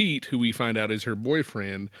from Pete, who we find out is her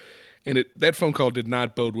boyfriend, and that phone call did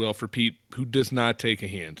not bode well for Pete, who does not take a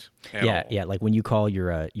hint. At all. Yeah, like when you call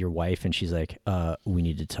your wife and she's like, "We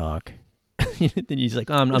need to talk." Then he's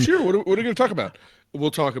like, I'm sure. What are we going to talk about?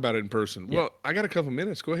 We'll talk about it in person. Yeah. Well, I got a couple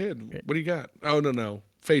minutes. Go ahead. What do you got? Oh, no.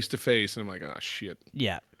 Face to face. And I'm like, oh, shit.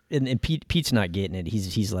 Yeah. And Pete's not getting it.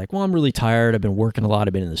 He's like, well, I'm really tired. I've been working a lot.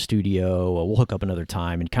 I've been in the studio. We'll hook up another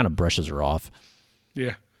time, and kind of brushes her off.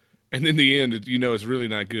 Yeah. And in the end, it's really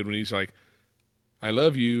not good when he's like, I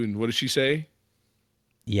love you. And what does she say?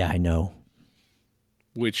 Yeah, I know.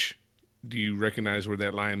 Which, do you recognize where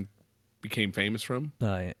that line became famous from?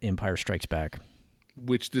 Empire Strikes Back.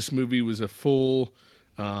 Which this movie was a full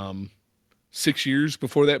 6 years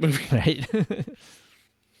before that movie. Right.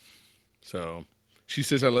 So she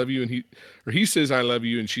says, I love you. And he says, I love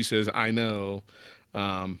you. And she says, I know.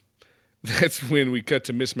 That's when we cut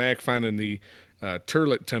to Miss Mac finding the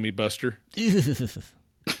turlet tummy buster.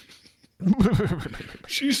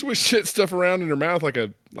 She switched that stuff around in her mouth like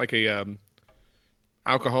a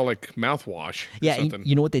alcoholic mouthwash. Yeah,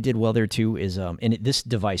 you know what they did well there too is this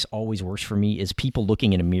device always works for me is people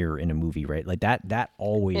looking in a mirror in a movie, right? Like that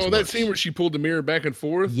always works. That scene where she pulled the mirror back and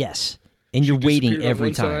forth? Yes. And you're waiting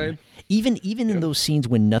every time. Even in those scenes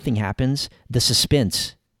when nothing happens, the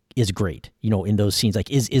suspense is great. In those scenes, like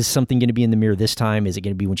is something going to be in the mirror this time? Is it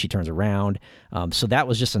going to be when she turns around? So that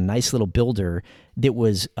was just a nice little builder that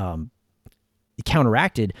was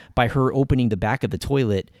counteracted by her opening the back of the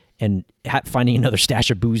toilet and finding another stash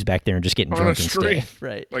of booze back there and just getting On a drunk string. instead.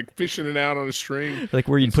 Right. Like fishing it out on a string. Like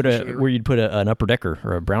where you'd put Fishing it- an upper decker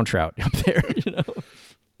or a brown trout up there, you know.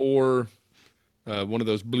 Or one of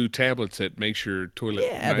those blue tablets that makes your toilet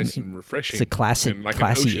Yeah, nice and refreshing. It's a classic, and like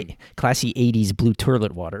an ocean. classy 80s blue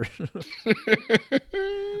toilet water.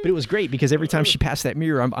 But it was great because every time she passed that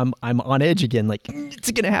mirror, I'm on edge again. Like, it's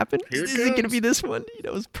it gonna happen? Here it Is it gonna comes. be this one? You know,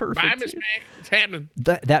 it was perfect. Bye, Miss Mac. It's happening.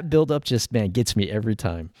 That build up just gets me every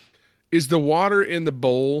time. Is the water in the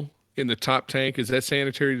bowl in the top tank, is that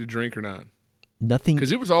sanitary to drink or not? Nothing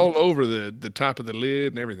Because it was all over the top of the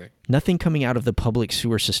lid and everything. nothing coming out of the public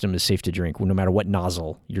sewer system is safe to drink, no matter what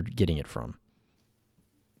nozzle you're getting it from.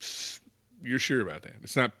 You're sure about that?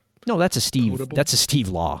 It's not No, that's a Steve. Potable? That's a Steve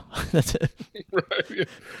law. That's a, right. Yeah.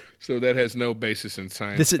 So that has no basis in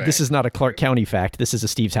science. this is not a Clark County fact. This is a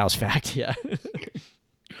Steve's House fact. Yeah.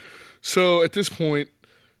 So at this point,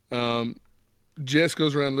 Jess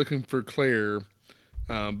goes around looking for Claire,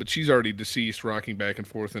 but she's already deceased, rocking back and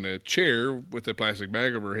forth in a chair with a plastic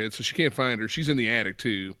bag over her head, so she can't find her. She's in the attic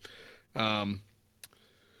too.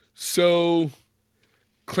 So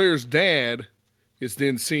Claire's dad is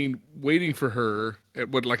then seen waiting for her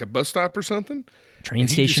at like a bus stop or something. Train And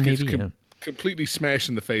he just station, gets maybe. Yeah. completely smashed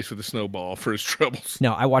in the face with a snowball for his troubles.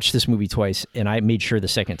 Now, I watched this movie twice, and I made sure the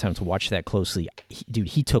second time to watch that closely.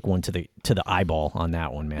 He took one to the eyeball on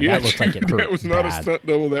that one, man. That looked like it hurt. That was not a bad. stunt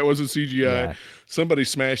double. That was a CGI. Yeah. Somebody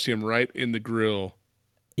smashed him right in the grill.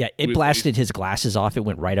 Yeah, it with- blasted his glasses off. It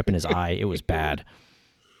went right up in his eye. It was bad.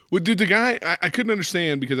 Well, did the guy? I couldn't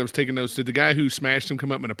understand because I was taking notes. Did the guy who smashed him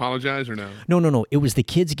come up and apologize or no? No. It was the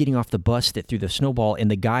kids getting off the bus that threw the snowball,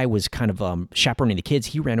 and the guy was kind of chaperoning the kids.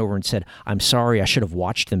 He ran over and said, "I'm sorry. I should have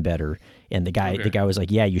watched them better." And the guy was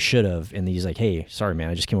like, "Yeah, you should have." And he's like, "Hey, sorry, man.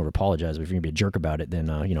 I just came over to apologize. But if you're gonna be a jerk about it, then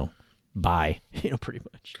bye." Pretty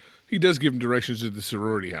much. He does give him directions to the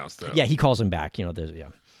sorority house, though. Yeah, he calls him back.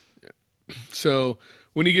 So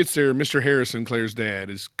when he gets there, Mr. Harrison, Claire's dad,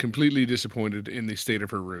 is completely disappointed in the state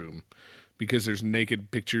of her room because there's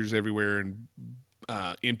naked pictures everywhere and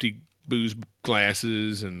empty booze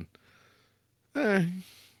glasses and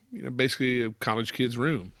basically a college kid's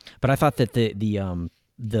room. But I thought that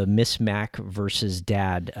the Miss Mac versus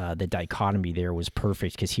dad, the dichotomy there was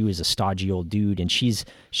perfect because he was a stodgy old dude, and she's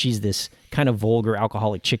this kind of vulgar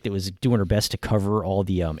alcoholic chick that was doing her best to cover all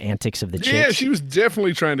the antics of the chicks. Yeah, she was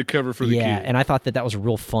definitely trying to cover for the kid. And I thought that was a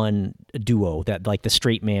real fun duo, that like the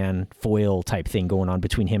straight man foil type thing going on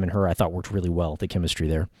between him and her. I thought worked really well, the chemistry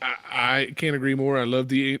there. I can't agree more. I love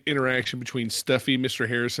the interaction between stuffy Mr.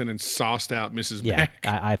 Harrison and sauced out Mrs. Yeah, Mac.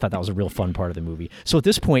 I thought that was a real fun part of the movie. So at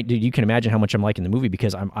this point, dude, you can imagine how much I'm liking the movie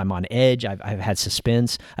because I'm on edge. I've had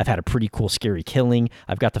suspense. I've had a pretty cool, scary killing.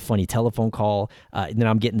 I've got the funny telephone call. And then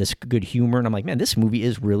I'm getting this good humor. And I'm like, man, this movie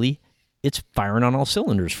is it's firing on all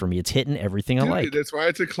cylinders for me. It's hitting everything I like. That's why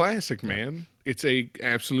it's a classic, man. It's a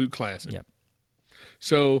absolute classic. Yep.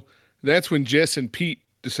 So that's when Jess and Pete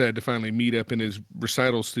decided to finally meet up in his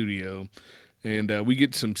recital studio. And we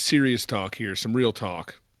get some serious talk here, some real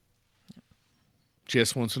talk.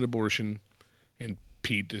 Jess wants an abortion, and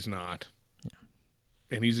Pete does not.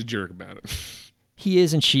 And he's a jerk about it. He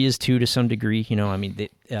is, and she is too, to some degree. I mean,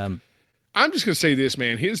 I'm just gonna say this,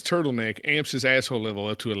 man. His turtleneck amps his asshole level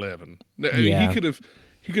up to 11. Yeah.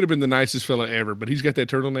 He could have been the nicest fella ever, but he's got that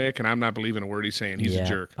turtleneck, and I'm not believing a word he's saying. He's a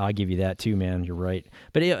jerk. I'll give you that too, man. You're right.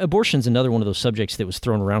 But abortion's another one of those subjects that was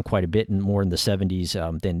thrown around quite a bit and more in the 70s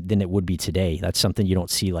than it would be today. That's something you don't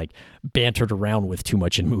see like bantered around with too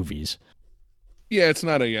much in movies. Yeah, it's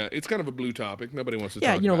not it's kind of a blue topic. Nobody wants to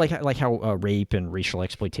talk about it. like how rape and racial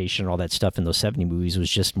exploitation and all that stuff in those 70 movies was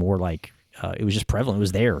just more like, it was just prevalent. It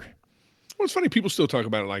was there. Well, it's funny. People still talk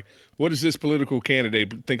about it like, what does this political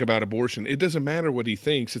candidate think about abortion? It doesn't matter what he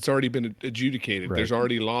thinks. It's already been adjudicated. Right. There's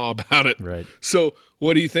already law about it. Right. So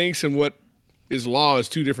what he thinks and what is law is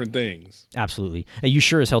two different things. Absolutely. You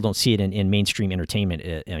sure as hell don't see it in mainstream entertainment.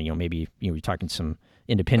 Maybe you're talking some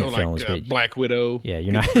independent films, but Black Widow. Yeah,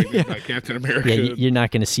 you're not. Like Captain America. Yeah, you're not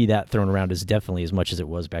going to see that thrown around as as much as it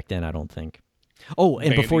was back then, I don't think. Oh,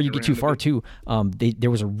 and before you get too far, too, there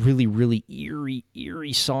was a really, really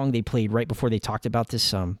eerie song they played right before they talked about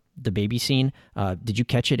this, the baby scene. Did you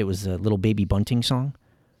catch it? It was a Little Baby Bunting song.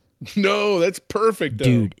 No, that's perfect, though.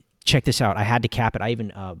 Dude, check this out. I had to cap it. I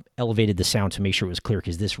even elevated the sound to make sure it was clear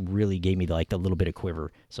because this really gave me like a little bit of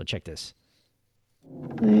quiver. So check this.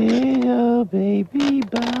 Little baby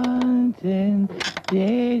bunting,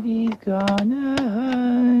 daddy's gone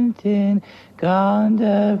a-hunting, gone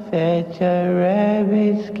to fetch a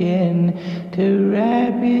rabbit skin to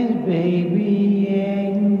wrap his baby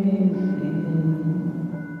Agnes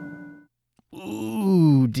in.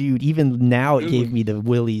 Ooh, dude, even now it gave me the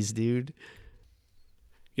willies, dude.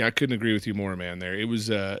 Yeah, I couldn't agree with you more, man. There, it was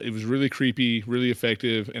really creepy, really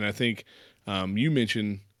effective, and I think you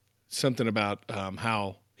mentioned something about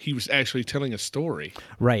how he was actually telling a story.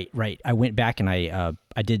 Right. I went back and I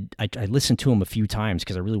listened to him a few times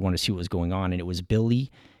because I really wanted to see what was going on, and it was Billy,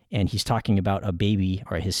 and he's talking about a baby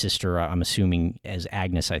or his sister. I'm assuming as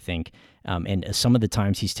Agnes, I think, and some of the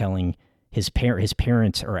times he's telling. His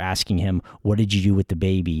parents are asking him, "What did you do with the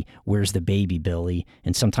baby? Where's the baby, Billy?"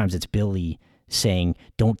 And sometimes it's Billy saying,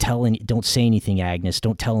 don't say anything, Agnes.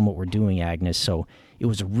 Don't tell him what we're doing, Agnes. So it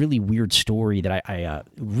was a really weird story that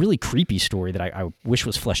really creepy story that I wish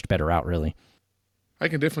was fleshed better out, really. I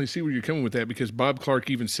can definitely see where you're coming with that, because Bob Clark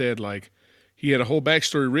even said, like, he had a whole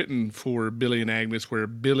backstory written for Billy and Agnes where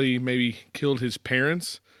Billy maybe killed his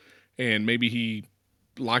parents and maybe he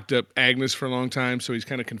locked up Agnes for a long time. So he's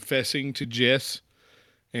kind of confessing to Jess.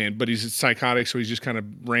 But he's psychotic, so he's just kind of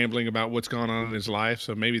rambling about what's going on in his life.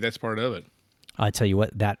 So maybe that's part of it. I tell you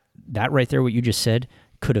what, that right there, what you just said,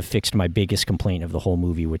 could have fixed my biggest complaint of the whole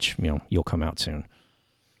movie, which you'll come out soon.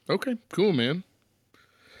 Okay, cool, man.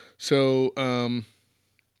 So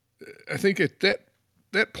I think at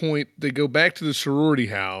that point they go back to the sorority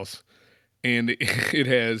house, and it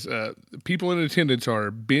has people in attendance are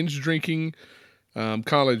binge drinking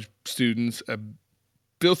college students, a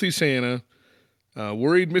filthy Santa.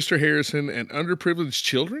 Worried Mr. Harrison, and underprivileged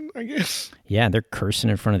children, I guess. Yeah, they're cursing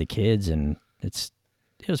in front of the kids, and it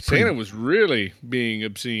was pretty... Santa was really being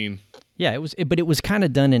obscene. Yeah, but it was kind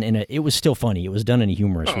of done it was still funny. It was done in a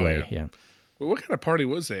humorous way. Yeah. Well, what kind of party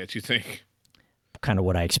was that, you think? Kind of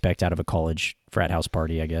what I expect out of a college frat house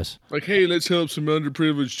party, I guess. Like, hey, let's help some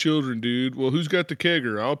underprivileged children, dude. Well, who's got the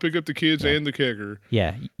kegger? I'll pick up the kids and the kegger.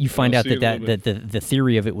 Yeah, you find out that the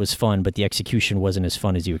theory of it was fun, but the execution wasn't as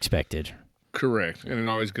fun as you expected. Correct, and it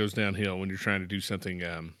always goes downhill when you're trying to do something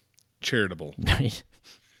charitable. Right.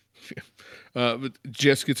 But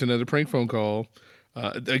Jess gets another prank phone call.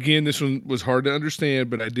 Again, this one was hard to understand,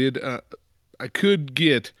 but I could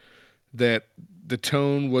get that the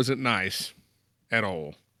tone wasn't nice at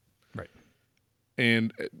all. Right.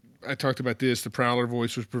 And I talked about this. The Prowler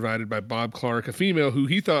voice was provided by Bob Clark, a female who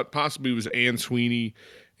he thought possibly was Anne Sweeney,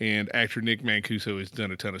 and actor Nick Mancuso has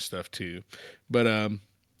done a ton of stuff too. But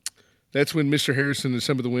that's when Mr. Harrison and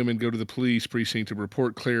some of the women go to the police precinct to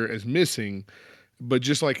report Claire as missing. But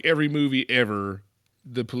just like every movie ever,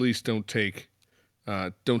 the police don't take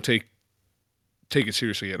it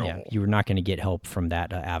seriously at all. You were not going to get help from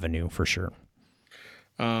that avenue for sure.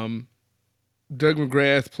 Doug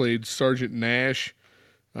McGrath played Sergeant Nash.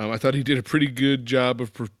 I thought he did a pretty good job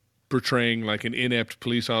of portraying like an inept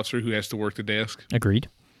police officer who has to work the desk. Agreed.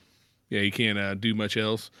 Yeah, he can't do much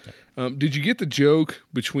else. Did you get the joke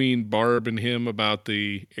between Barb and him about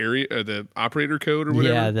the the operator code or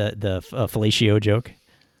whatever? Yeah, the fellatio joke.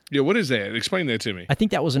 Yeah, what is that? Explain that to me. I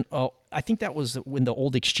think that was when the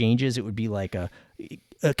old exchanges. It would be like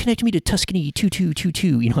connect me to Tuscany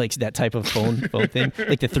 2222. Like that type of phone thing,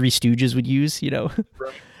 like the Three Stooges would use.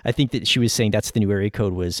 Right. I think that she was saying that's the new area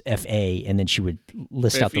code was FA, and then she would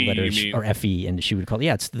list out the letters, or FE, and she would call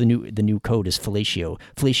it's the new code is fellatio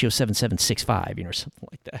 7765, or something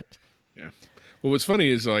like that. Yeah. Well, what's funny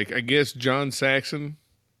is like I guess John Saxon,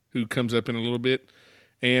 who comes up in a little bit,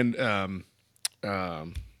 and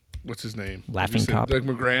what's his name? Laughing Cop. Doug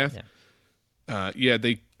McGrath. Yeah.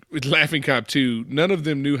 They with Laughing Cop too. None of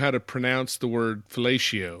them knew how to pronounce the word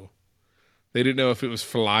fellatio. They didn't know if it was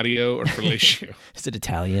fellatio or fellatio. Is it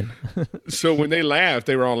Italian? So when they laughed,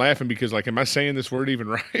 they were all laughing because, like, am I saying this word even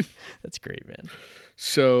right? That's great, man.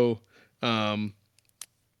 So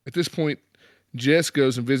at this point, Jess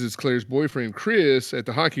goes and visits Claire's boyfriend, Chris, at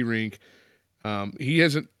the hockey rink. He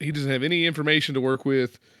doesn't have any information to work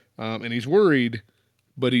with, and he's worried.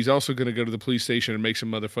 But he's also going to go to the police station and make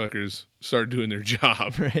some motherfuckers start doing their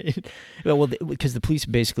job. Right. Well, because the police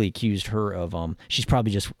basically accused her of she's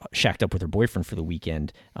probably just shacked up with her boyfriend for the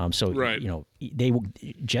weekend. Right.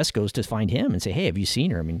 Jess goes to find him and say, "Hey, have you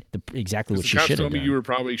seen her?" I mean, exactly what she should have done. The cops told me you were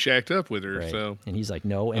probably shacked up with her. Right. So, and he's like,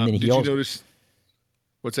 "No." And then did you notice?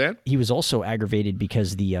 What's that? He was also aggravated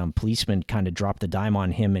because the policeman kind of dropped the dime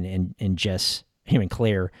on him and Jess, him and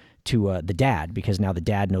Claire, to the dad, because now the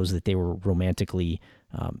dad knows that they were romantically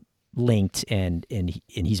linked, and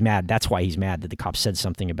he's mad. That's why he's mad that the cops said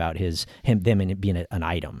something about them and it being an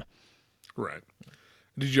item. Right.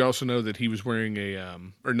 Did you also know that he was wearing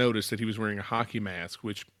or notice that he was wearing a hockey mask,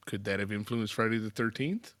 which could that have influenced Friday the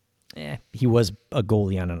 13th? He was a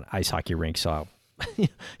goalie on an ice hockey rink, so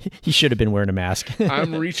he should have been wearing a mask.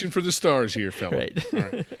 I'm reaching for the stars here, fella. Right.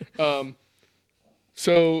 All right.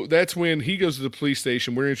 So that's when he goes to the police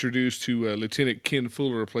station. We're introduced to Lieutenant Ken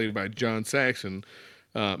Fuller, played by John Saxon.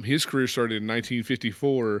 His career started in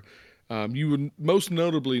 1954. You would most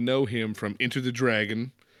notably know him from Enter the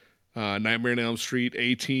Dragon, Nightmare on Elm Street,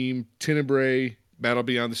 A-Team, Tenebrae, Battle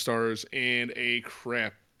Beyond the Stars, and a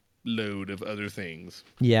crap load of other things.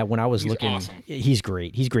 Yeah, when I was He's looking, awesome. he's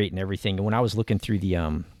great. He's great in everything. And when I was looking through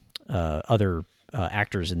the other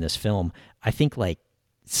actors in this film, I think like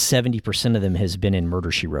 70% of them has been in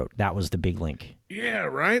Murder, She Wrote. That was the big link. Yeah,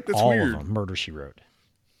 right? That's All weird. of them, Murder, She Wrote.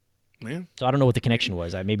 Man. So I don't know what the connection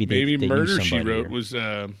was. Maybe they Murder, used She somebody Wrote or- was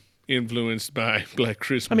influenced by Black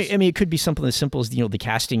Christmas. I mean, it could be something as simple as the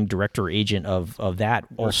casting director agent of that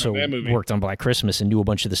also that movie. worked on Black Christmas and knew a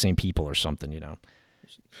bunch of the same people or something.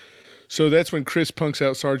 So that's when Chris punks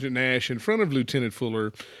out Sergeant Nash in front of Lieutenant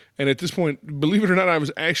Fuller. And at this point, believe it or not, I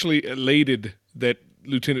was actually elated that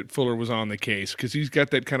Lieutenant Fuller was on the case because he's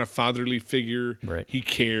got that kind of fatherly figure. Right. He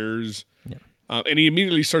cares. Yeah. And he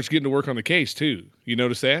immediately starts getting to work on the case, too. You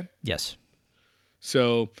notice that? Yes.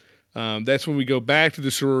 So that's when we go back to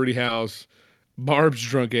the sorority house. Barb's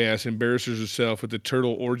drunk ass embarrasses herself with the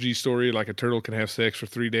turtle orgy story, like a turtle can have sex for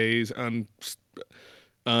 3 days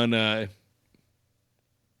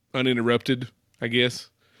uninterrupted, I guess.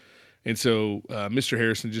 And so Mr.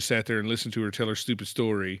 Harrison just sat there and listened to her tell her stupid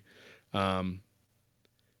story. And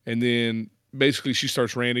then basically she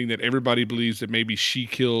starts ranting that everybody believes that maybe she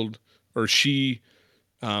killed or she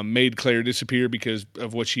made Claire disappear because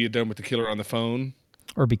of what she had done with the killer on the phone.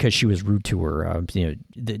 Or because she was rude to her.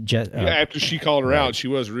 After she called her out, she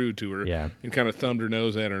was rude to her. Yeah. And kind of thumbed her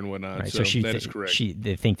nose at her and whatnot. Right, So, that is correct.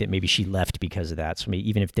 They think that maybe she left because of that. So maybe,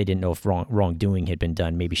 even if they didn't know if wrongdoing had been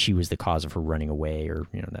done, maybe she was the cause of her running away, or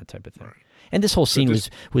that type of thing. Right. And this whole scene was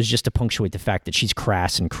just to punctuate the fact that she's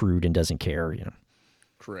crass and crude and doesn't care.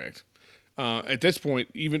 Correct. At this point,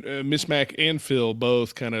 even Miss Mac and Phil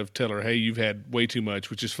both kind of tell her, "Hey, you've had way too much,"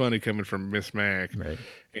 which is funny coming from Miss Mac. Right.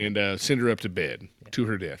 And send her up to bed, to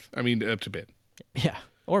her death. I mean, up to bed. Yeah,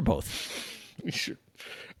 or both. Sure.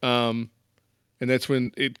 And that's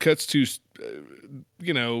when it cuts to,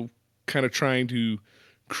 kind of trying to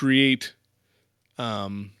create, a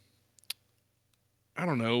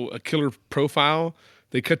killer profile.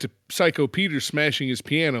 They cut to Psycho Peter smashing his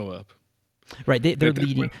piano up. Right,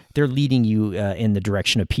 they're leading you in the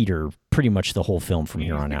direction of Peter pretty much the whole film from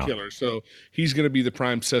here on out. Killer, so he's going to be the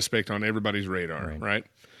prime suspect on everybody's radar, right?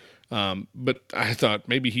 But I thought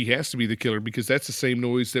maybe he has to be the killer because that's the same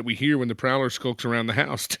noise that we hear when the Prowler skulks around the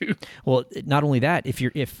house too. Well, not only that, if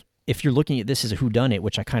you're looking at this as a whodunit,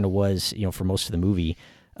 which I kind of was, for most of the movie,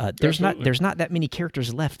 there's not that many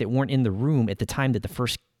characters left that weren't in the room at the time that the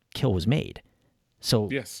first kill was made. So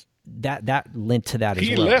yes. That lent to that as well.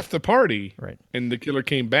 He left the party, right? And the killer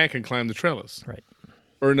came back and climbed the trellis, right?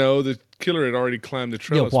 Or no, the killer had already climbed the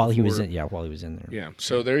trellis. While he was in there. Yeah.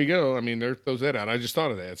 So there you go. I mean, there throws that out. I just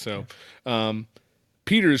thought of that. So,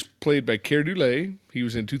 Peter is played by Keir Dullea. He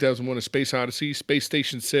was in 2001: A Space Odyssey, Space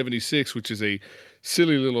Station 76, which is a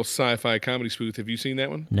silly little sci-fi comedy spoof. Have you seen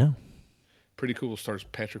that one? No. Pretty cool. Stars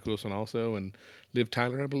Patrick Wilson also and Liv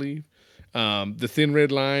Tyler, I believe. The Thin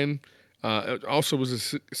Red Line. Also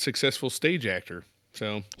was a successful stage actor.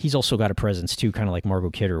 So he's also got a presence too, kind of like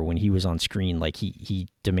Margot Kidder. When he was on screen, like he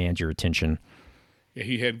demands your attention. Yeah,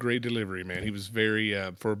 he had great delivery, man. He was very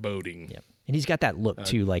foreboding. Yeah, and he's got that look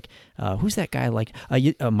too. Like who's that guy? Like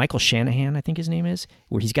Michael Shanahan, I think his name is.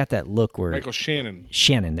 Where he's got that look where Michael Shannon.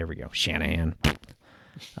 Shannon, there we go, Shanahan.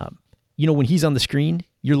 When he's on the screen,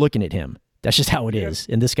 you're looking at him. That's just how it is.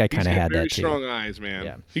 And this guy kind of had that too. Very strong eyes, man.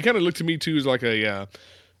 Yeah. He kind of looked to me too as like a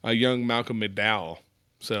young Malcolm McDowell.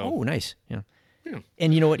 So oh, nice, yeah.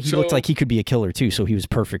 And you know what? He looked like he could be a killer too, so he was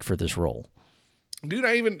perfect for this role.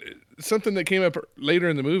 Dude, something that came up later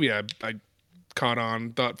in the movie, I caught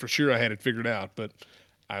on, thought for sure I had it figured out, but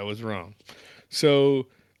I was wrong. So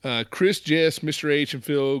Chris, Jess, Mr. H, and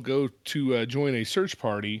Phil go to join a search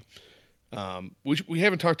party. Which we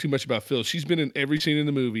haven't talked too much about Phil. She's been in every scene in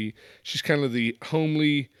the movie. She's kind of the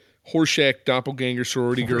homely Horseshack doppelganger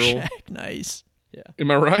sorority girl. Horseshack, nice. Yeah.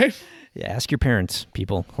 Am I right? Yeah, ask your parents,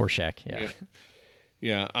 people. Horseshack,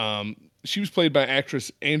 Yeah. She was played by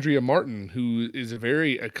actress Andrea Martin, who is a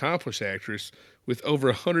very accomplished actress with over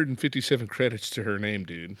 157 credits to her name,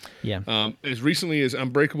 dude. Yeah. As recently as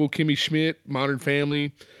Unbreakable Kimmy Schmidt, Modern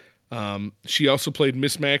Family. She also played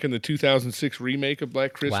Miss Mac in the 2006 remake of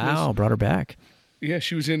Black Christmas. Wow, brought her back. Yeah,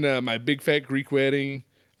 she was in My Big Fat Greek Wedding.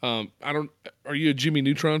 Are you a Jimmy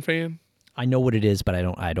Neutron fan? I know what it is, but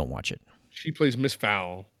I don't watch it. She plays Miss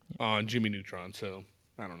Fowl on Jimmy Neutron, so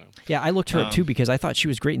I don't know. Yeah, I looked her up too because I thought she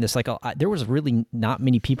was great in this. Like, there was really not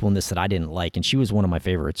many people in this that I didn't like, and she was one of my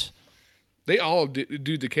favorites. They all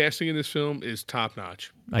dude. The casting in this film is top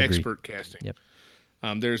notch, I agree. expert casting. Yep.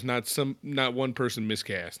 There's not one person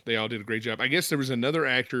miscast. They all did a great job. I guess there was another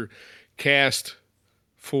actor cast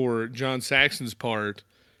for John Saxon's part,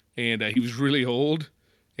 and he was really old.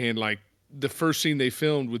 And like the first scene they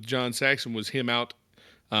filmed with John Saxon was him out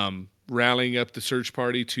rallying up the search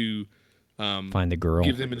party to Find the girl.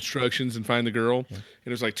 give them instructions and find the girl. Yeah. And it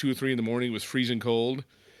was like 2 or 3 in the morning. It was freezing cold.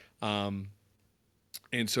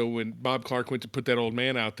 And so when Bob Clark went to put that old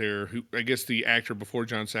man out there, who I guess the actor before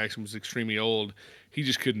John Saxon was extremely old, he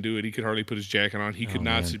just couldn't do it. He could hardly put his jacket on. He could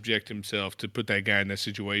not subject himself to put that guy in that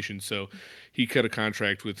situation. So he cut a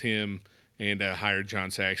contract with him and hired John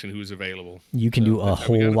Saxon, who was available. You can do a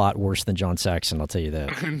whole lot worse than John Saxon, I'll tell you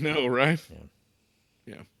that. I know, right?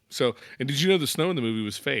 Yeah. So, and did you know the snow in the movie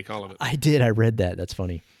was fake, all of it? I did. I read that. That's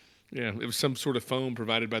funny. Yeah, it was some sort of foam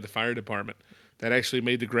provided by the fire department that actually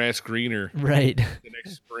made the grass greener right the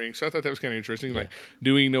next spring. So I thought that was kind of interesting, like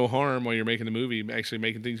doing no harm while you're making the movie, actually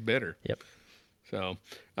making things better. Yep. So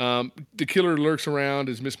the killer lurks around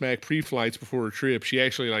as Miss Mac pre-flights before her trip. She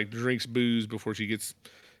actually like drinks booze before she gets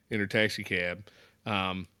in her taxi cab.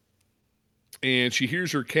 And she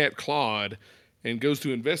hears her cat Claude and goes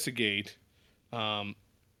to investigate.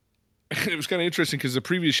 It was kind of interesting because the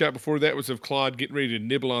previous shot before that was of Claude getting ready to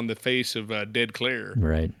nibble on the face of dead Claire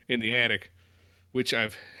in the attic, which I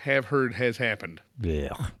have heard has happened.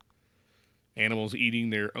 Yeah. Animals eating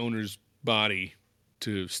their owner's body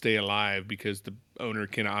to stay alive because the owner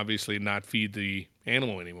can obviously not feed the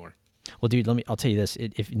animal anymore. Well, dude, I'll tell you this.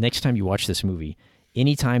 If next time you watch this movie,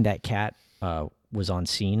 anytime that cat was on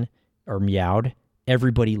scene or meowed,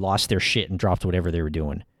 everybody lost their shit and dropped whatever they were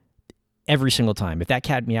doing. Every single time. If that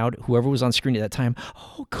cat meowed, whoever was on screen at that time,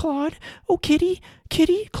 oh, Claude, oh, kitty,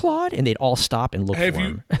 Claude, and they'd all stop and look for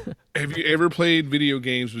him. Have you ever played video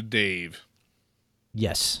games with Dave?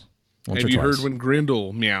 Yes. Have you heard when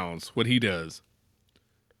Grindel meows, what he does?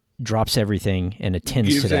 Drops everything and attends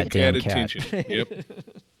Gives to that damn cat. Attention. Yep.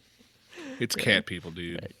 It's cat people,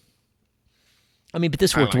 dude. Right. I mean, but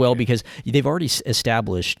this worked well because they've already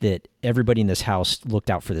established that everybody in this house looked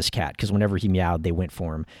out for this cat because whenever he meowed, they went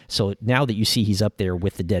for him. So now that you see he's up there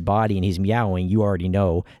with the dead body and he's meowing, you already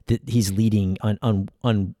know that he's leading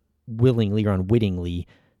unwillingly or unwittingly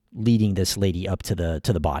leading this lady up to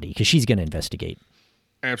the body because she's going to investigate.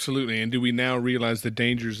 Absolutely. And do we now realize the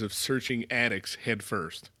dangers of searching attics head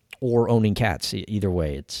first? Or owning cats. Either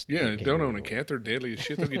way, it's... Yeah, don't own a cat. They're deadly as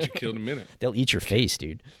shit. They'll get you killed in a minute. They'll eat your face,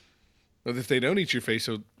 dude. Well, if they don't eat your face,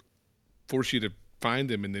 they'll force you to find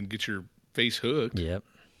them and then get your face hooked. Yep.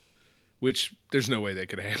 Which there's no way that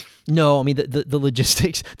could happen. No, I mean the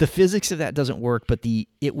logistics, the physics of that doesn't work, but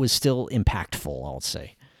it was still impactful, I'll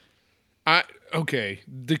say. Okay.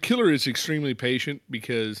 The killer is extremely patient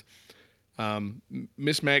because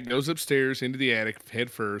Miss Mac goes upstairs into the attic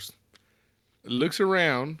head first, looks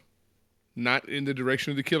around, not in the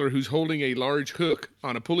direction of the killer, who's holding a large hook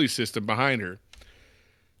on a pulley system behind her.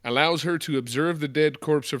 Allows her to observe the dead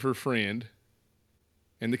corpse of her friend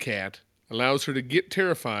and the cat, allows her to get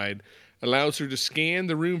terrified, allows her to scan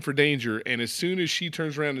the room for danger, and as soon as she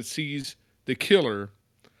turns around and sees the killer,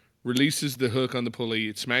 releases the hook on the pulley,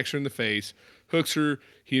 it smacks her in the face, hooks her,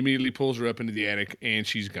 he immediately pulls her up into the attic, and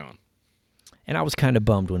she's gone. And I was kind of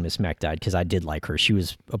bummed when Miss Mac died because I did like her. She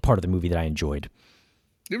was a part of the movie that I enjoyed.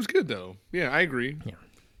 It was good, though. Yeah, I agree. Yeah.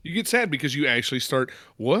 You get sad because you actually start,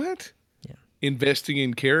 what? Investing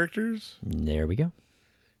in characters? There we go.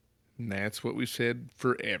 And that's what we've said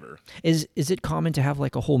forever. Is it common to have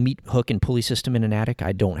like a whole meat hook and pulley system in an attic?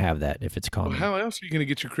 I don't have that if it's common. Well, how else are you going to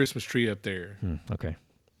get your Christmas tree up there? Okay.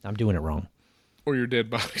 I'm doing it wrong. Or your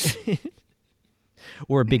dead bodies.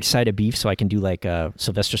 Or a big side of beef so I can do like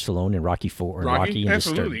Sylvester Stallone and Rocky IV or Rocky. And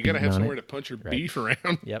absolutely. You got to have somewhere to punch your beef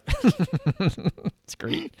around. Yep. It's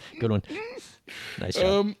great. Good one. Nice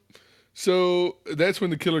job. So that's when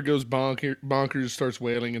the killer goes bonkers, starts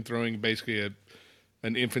wailing and throwing basically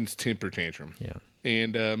an infant's temper tantrum. Yeah.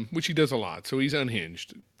 And which he does a lot. So he's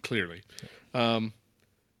unhinged, clearly. And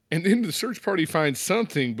then the search party finds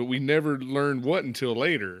something, but we never learn what until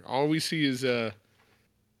later. All we see is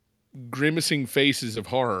grimacing faces of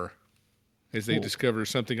horror as they discover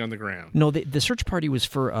something on the ground. No, the search party was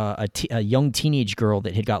for a young teenage girl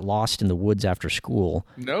that had got lost in the woods after school.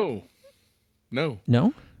 No?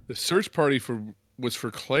 The search party was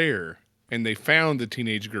for Claire, and they found the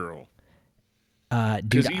teenage girl.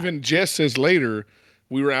 Because even Jess says later,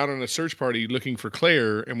 we were out on a search party looking for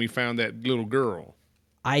Claire, and we found that little girl.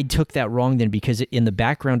 I took that wrong then because in the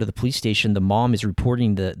background of the police station, the mom is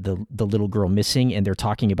reporting the little girl missing, and they're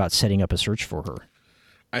talking about setting up a search for her.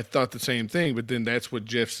 I thought the same thing, but then that's what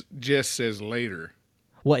Jess says later.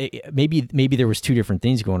 Well, maybe there was two different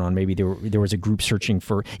things going on. Maybe there was a group searching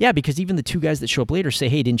for because even the two guys that show up later say,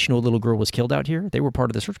 "Hey, didn't you know a little girl was killed out here?" They were part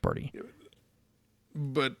of the search party.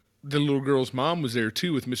 But the little girl's mom was there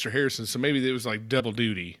too with Mr. Harrison, so maybe it was like double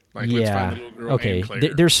duty. Like, let's find the little girl okay. and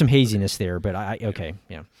Claire. There's some haziness there, but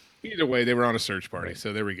yeah. Either way, they were on a search party,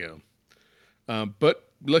 so there we go. But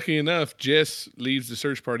lucky enough, Jess leaves the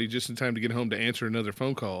search party just in time to get home to answer another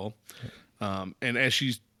phone call. And as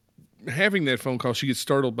she's having that phone call, she gets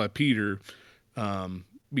startled by Peter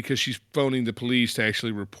because she's phoning the police to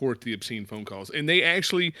actually report the obscene phone calls. And they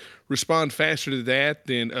actually respond faster to that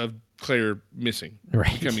than of Claire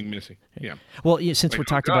becoming missing. Yeah. Well, since we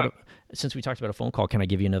talked about a phone call, can I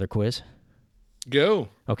give you another quiz? Go.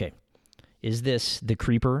 Okay. Is this the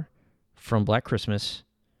creeper from Black Christmas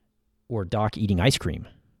or Doc eating ice cream?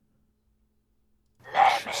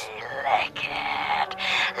 Let me lick it.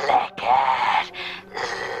 Lick it.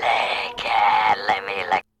 Lick it. Let me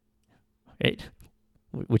lick it. Right.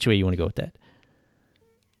 Which way you want to go with that?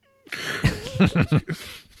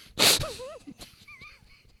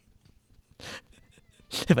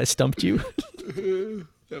 Have I stumped you?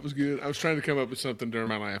 That was good. I was trying to come up with something during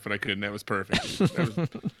my laugh, and I couldn't. That was perfect.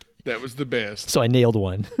 That was the best. So I nailed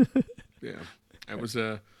one. Yeah. That was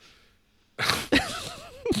Let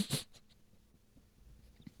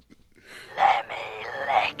me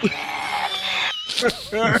lick it.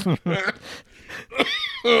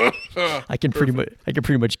 I can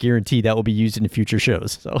pretty much guarantee that will be used in future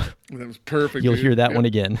shows. So that was perfect. You'll dude. hear that one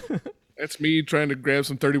again. That's me trying to grab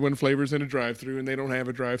some 31 flavors in a drive-thru, and they don't have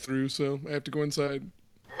a drive-thru, so I have to go inside.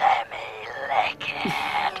 Let me lick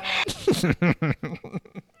it.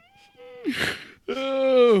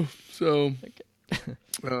 Oh, so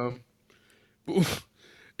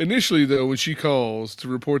initially though, when she calls to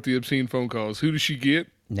report the obscene phone calls, who does she get?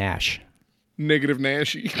 Nash. Negative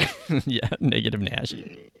Nashy. Yeah, negative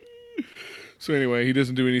Nashy. So anyway, he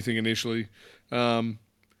doesn't do anything initially.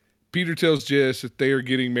 Peter tells Jess that they are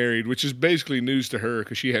getting married, which is basically news to her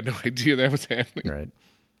because she had no idea that was happening.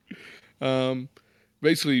 Right.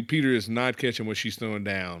 Basically, Peter is not catching what she's throwing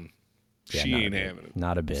down. Yeah, she ain't having it.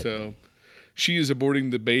 Not a bit. So she is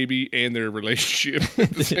aborting the baby and their relationship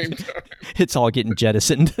at the same time. It's all getting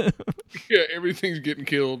jettisoned. Yeah, everything's getting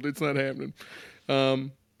killed. It's not happening.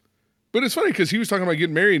 But it's funny because he was talking about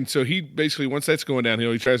getting married, and so he basically, once that's going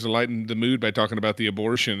downhill, he tries to lighten the mood by talking about the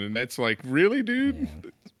abortion, and that's like, really, dude?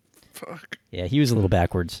 Yeah. Fuck. Yeah, he was a little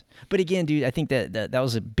backwards. But again, dude, I think that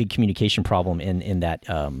was a big communication problem in that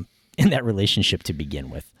relationship to begin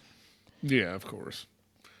with. Yeah, of course.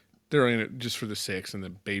 They're in it just for the sex and the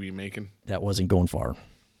baby making. That wasn't going far.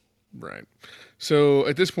 Right. So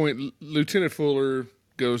at this point, Lieutenant Fuller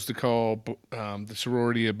goes to call the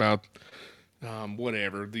sorority about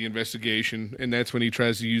the investigation, and that's when he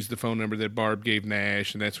tries to use the phone number that Barb gave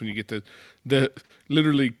Nash, and that's when you get the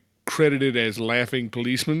literally credited as laughing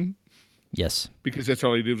policeman. Yes. Because that's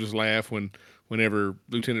all he did was laugh whenever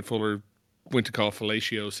Lieutenant Fuller went to call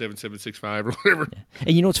Fellatio 7765 or whatever. Yeah.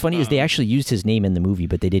 And you know what's funny is they actually used his name in the movie,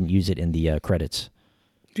 but they didn't use it in the credits.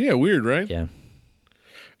 Yeah, weird, right? Yeah.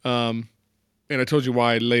 And I told you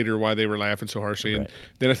why they were laughing so harshly. And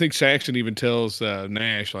then I think Saxon even tells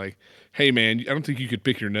Nash, like, hey, man, I don't think you could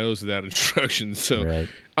pick your nose without instructions. So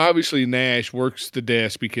obviously Nash works the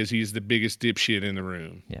desk because he's the biggest dipshit in the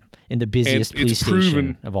room. Yeah. In the busiest police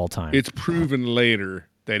station of all time. It's proven later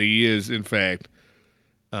that he is, in fact,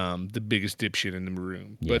 the biggest dipshit in the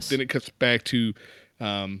room. Yes. But then it cuts back to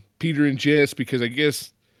Peter and Jess because I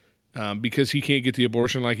guess because he can't get the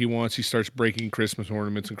abortion like he wants, he starts breaking Christmas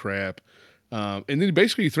ornaments and crap. And then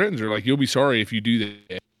basically he threatens her, like, you'll be sorry if you do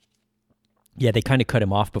that. Yeah, they kind of cut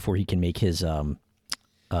him off before he can make his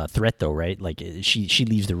threat, though, right? Like, she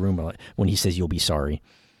leaves the room when he says, you'll be sorry.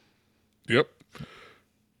 Yep.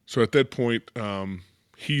 So at that point,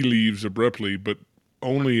 he leaves abruptly, but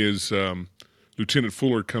only as Lieutenant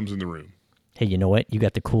Fuller comes in the room. Hey, you know what? You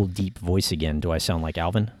got the cool, deep voice again. Do I sound like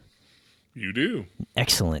Alvin? You do.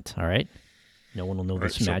 Excellent. All right. No one will know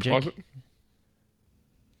this magic.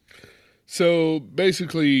 So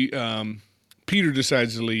basically, Peter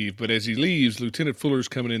decides to leave, but as he leaves, Lieutenant Fuller's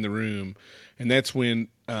coming in the room, and that's when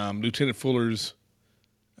Lieutenant Fuller's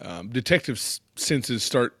detective senses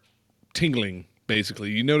start tingling,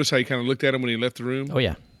 basically. You notice how he kind of looked at him when he left the room? Oh,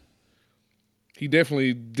 yeah. He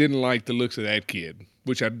definitely didn't like the looks of that kid,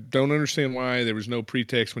 which I don't understand why. There was no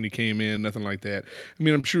pretext when he came in, nothing like that. I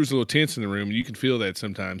mean, I'm sure it was a little tense in the room, and you can feel that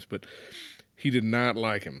sometimes, but he did not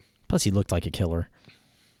like him. Plus, he looked like a killer.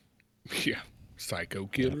 Yeah, psycho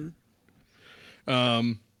killer.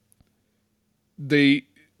 They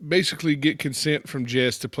basically get consent from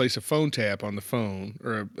Jess to place a phone tap on the phone,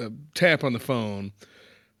 or a tap on the phone,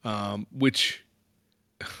 which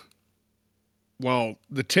while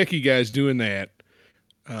the techie guy's doing that,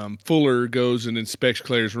 Fuller goes and inspects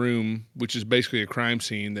Claire's room, which is basically a crime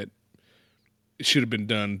scene that should have been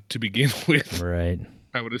done to begin with. Right.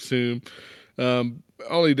 I would assume.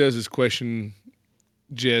 All he does is question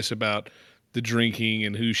Jess about the drinking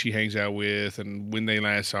and who she hangs out with and when they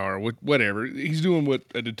last saw her, whatever. He's doing what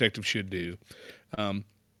a detective should do.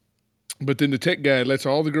 But then the tech guy lets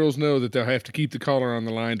all the girls know that they'll have to keep the caller on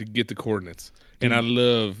the line to get the coordinates. And I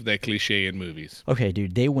love that cliche in movies. Okay,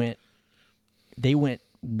 dude, they went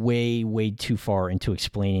way, way too far into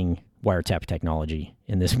explaining wiretap technology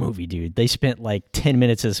in this movie, dude. They spent like 10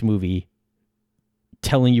 minutes of this movie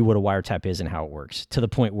telling you what a wiretap is and how it works, to the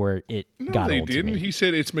point where it got old to me. He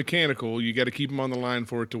said it's mechanical. You got to keep them on the line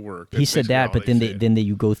for it to work. He said that, but then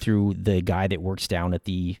you go through the guy that works down at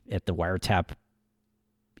the wiretap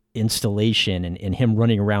installation and him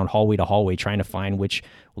running around hallway to hallway trying to find which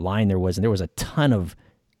line there was, and there was a ton of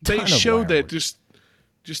they showed that just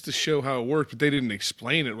to show how it worked, but they didn't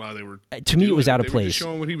explain it while they were to me it was out of They were place. just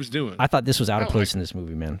showing what he was doing. I thought this was out of place in this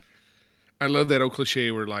movie, man. I love that old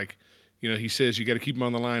cliche where, like, he says you got to keep him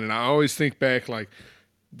on the line, and I always think back, like,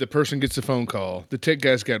 the person gets a phone call. The tech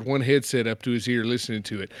guy's got one headset up to his ear listening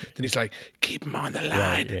to it. Then he's like, keep him on the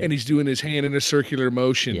line. Right. And he's doing his hand in a circular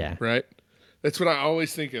motion, right? That's what I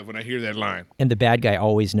always think of when I hear that line. And the bad guy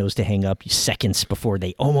always knows to hang up seconds before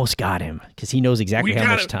they almost got him, because he knows exactly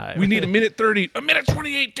how much time. We need a minute 30, a minute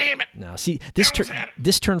 28, damn it. No, see,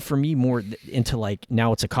 this turned for me more into, like,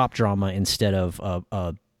 now it's a cop drama instead of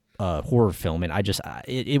a horror film, and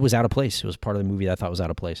it was out of place. It was part of the movie that I thought was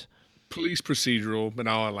out of place. Police procedural, but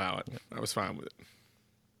I'll allow it. I was fine with it.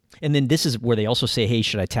 And then this is where they also say, hey,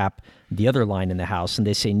 should I tap the other line in the house? And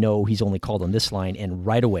they say, no, he's only called on this line. And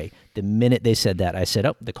right away, the minute they said that, I said,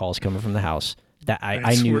 oh, the call's coming from the house. That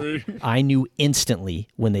I knew instantly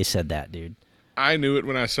when they said that, dude. I knew it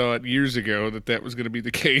when I saw it years ago that was going to be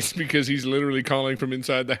the case, because he's literally calling from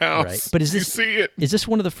inside the house. Right. But you see it. Is this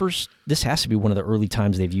one of the first? This has to be one of the early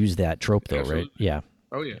times they've used that trope, though, Absolutely. right? Yeah.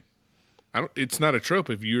 Oh yeah. It's not a trope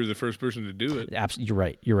if you're the first person to do it. Absolutely, you're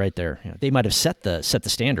right. You're right there. Yeah. They might have set the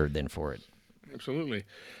standard then for it. Absolutely.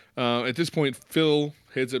 At this point, Phil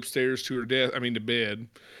heads upstairs to bed,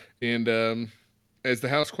 and as the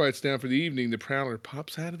house quiets down for the evening, the prowler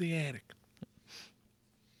pops out of the attic,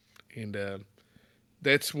 and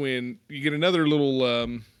that's when you get another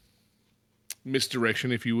little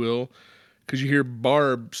misdirection, if you will, because you hear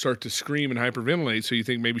Barb start to scream and hyperventilate, so you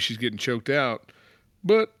think maybe she's getting choked out,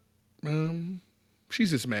 but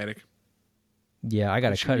she's asthmatic. Yeah, I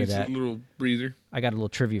got to cut to that. A little breather. I got a little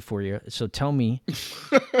trivia for you. So tell me,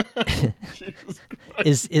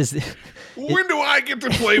 is when do I get to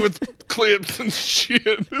play with clips and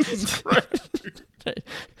shit? This is great.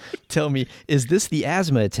 Tell me, is this the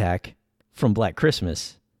asthma attack from Black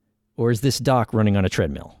Christmas, or is this Doc running on a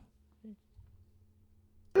treadmill?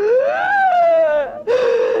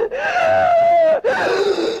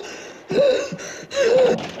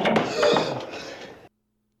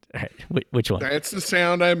 All right, which one? That's the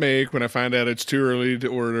sound I make when I find out it's too early to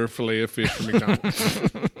order a filet of fish from McDonald's.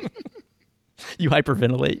 You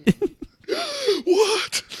hyperventilate.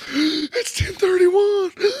 What? It's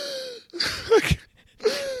 10:31.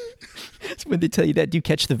 It's when they tell you that. Do you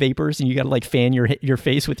catch the vapors and you got to like fan your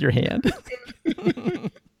face with your hand?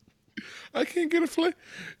 I can't get a filet.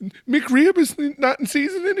 McRib is not in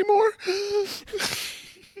season anymore.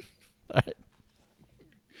 All right.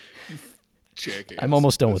 Jackass. I'm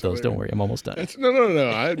almost done with those. Don't worry. I'm almost done.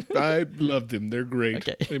 No. I love them. They're great.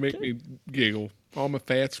 Okay. They make me giggle. All my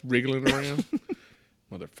fat's wriggling around.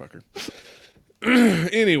 Motherfucker.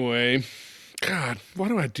 Anyway, God, why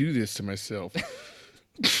do I do this to myself?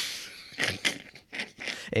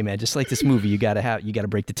 Hey man, just like this movie, you gotta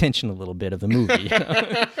break the tension a little bit of the movie.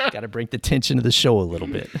 Gotta break the tension of the show a little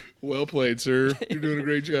bit. Well played, sir. You're doing a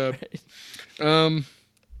great job.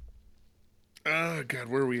 Oh, God,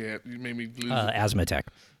 where are we at? You made me lose it. Asthma attack.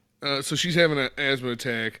 So she's having an asthma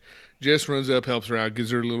attack. Jess runs up, helps her out,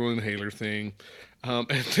 gives her a little inhaler thing. At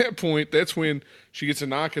that point, that's when she gets a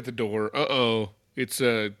knock at the door. Uh-oh. It's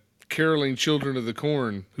caroling children of the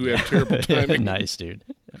corn who have terrible timing. Nice, dude.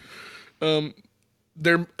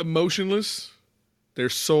 They're emotionless. They're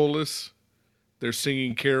soulless. They're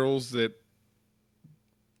singing carols that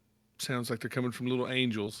sounds like they're coming from little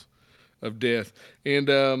angels of death. And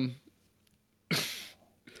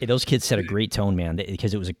hey, those kids set a great tone, man,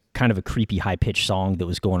 because it was a kind of a creepy, high-pitched song that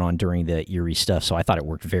was going on during the eerie stuff, so I thought it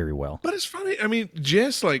worked very well. But it's funny. I mean,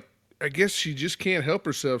 Jess, like, I guess she just can't help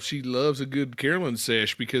herself. She loves a good caroling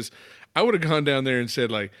sesh, because I would have gone down there and said,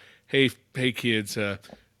 like, hey kids,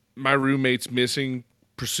 my roommate's missing.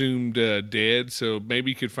 presumed dead, so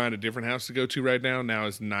maybe you could find a different house to go to right now. Now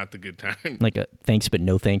is not the good time. Like a thanks but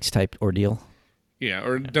no thanks type ordeal. Yeah,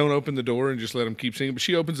 or don't open the door and just let him keep singing. But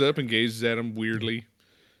she opens up and gazes at him weirdly.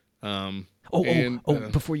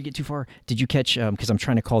 Before you get too far, did you catch, because I'm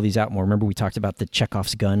trying to call these out more, remember we talked about the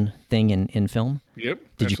Chekhov's gun thing in film? Yep.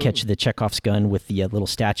 Did you catch the Chekhov's gun with the little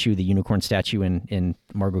statue, the unicorn statue in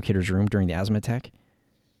Margot Kidder's room during the asthma attack?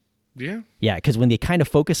 Yeah. Yeah, because when they kind of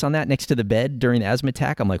focus on that next to the bed during the asthma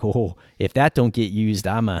attack, I'm like, oh, if that don't get used,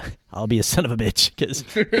 I'll be a son of a bitch, because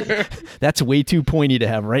that's way too pointy to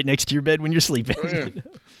have right next to your bed when you're sleeping. Oh, yeah.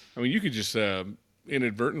 I mean, you could just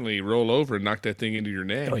inadvertently roll over and knock that thing into your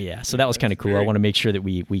neck. Oh, yeah. So that was kind of cool. I want to make sure that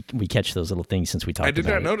we catch those little things since we talked about it. I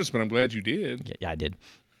did not notice, but I'm glad you did. Yeah, I did.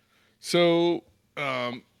 So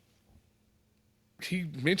he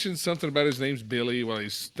mentioned something about his name's Billy while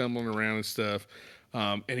he's stumbling around and stuff.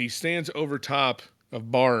 And he stands over top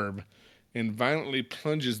of Barb and violently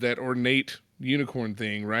plunges that ornate unicorn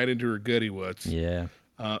thing right into her gutty wutz. Yeah.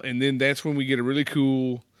 And then that's when we get a really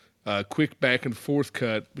cool, quick back and forth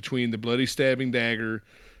cut between the bloody stabbing dagger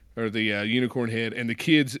or the unicorn head and the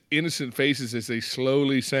kids' innocent faces as they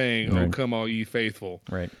slowly sang, "Oh, come all ye faithful."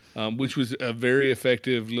 Right. Which was a very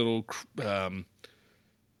effective little,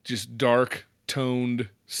 just dark toned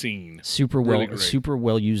scene. Super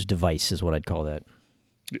well used device is what I'd call that.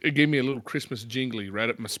 It gave me a little Christmas jingly right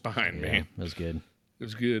up my spine, man. That was good. It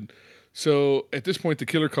was good. So at this point, the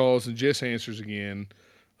killer calls and Jess answers again.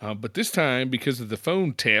 But this time, because of the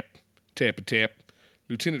phone tap,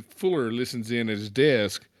 Lieutenant Fuller listens in at his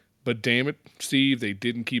desk. But damn it, Steve, they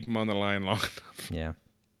didn't keep him on the line long enough. Yeah.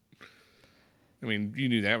 I mean, you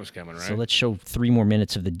knew that was coming, right? So let's show 3 more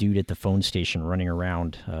minutes of the dude at the phone station running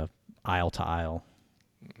around aisle to aisle.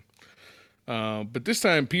 But this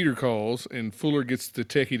time Peter calls, and Fuller gets the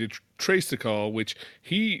techie to trace the call, which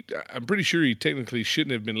I'm pretty sure he technically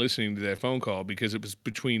shouldn't have been listening to that phone call because it was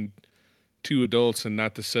between 2 adults and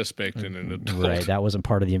not the suspect and an adult. Right, that wasn't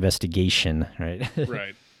part of the investigation, right?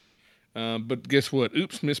 Right. But guess what?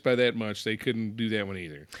 Oops, missed by that much. They couldn't do that one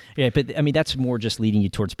either. Yeah, but I mean, that's more just leading you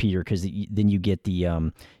towards Peter because then you get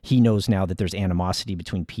the he knows now that there's animosity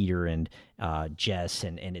between Peter and Jess,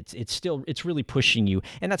 and it's really pushing you.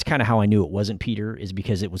 And that's kind of how I knew it wasn't Peter, is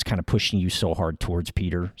because it was kind of pushing you so hard towards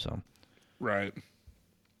Peter. So, right.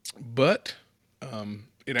 But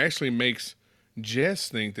it actually makes Jess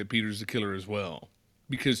think that Peter's the killer as well,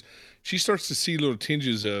 because she starts to see little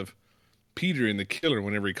tinges of Peter and the killer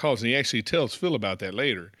whenever he calls, and he actually tells Phil about that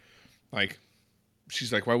later. Like,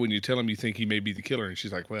 she's like, "Why wouldn't you tell him you think he may be the killer?" And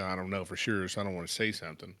she's like, "Well, I don't know for sure, so I don't want to say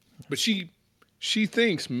something." But she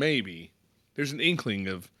thinks maybe there's an inkling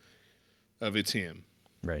of it's him.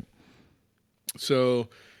 Right. So,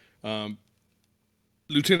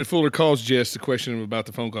 Lieutenant Fuller calls Jess to question him about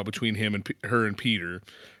the phone call between him and her and Peter,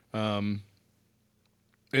 and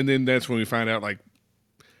then that's when we find out, like,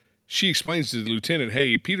 she explains to the lieutenant,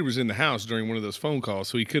 "Hey, Peter was in the house during one of those phone calls,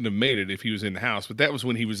 so he couldn't have made it if he was in the house. But that was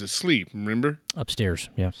when he was asleep, remember?" Upstairs,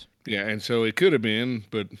 yes. Yeah, and so it could have been,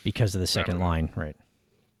 but... because of the second line, right.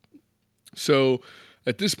 So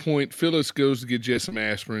at this point, Phyllis goes to get Jess some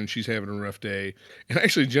aspirin. She's having a rough day. And I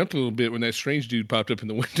actually jumped a little bit when that strange dude popped up in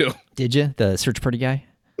the window. Did you? The search party guy?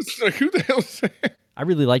 It's like, who the hell is that? I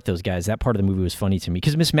really liked those guys. That part of the movie was funny to me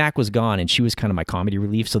because Miss Mac was gone, and she was kind of my comedy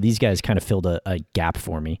relief, so these guys kind of filled a gap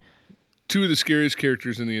for me. 2 of the scariest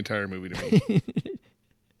characters in the entire movie to me.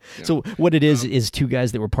 Yeah. So what it is 2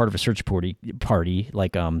 guys that were part of a search party,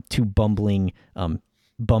 like 2 bumbling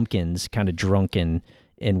bumpkins, kind of drunk and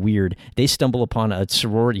weird. They stumble upon a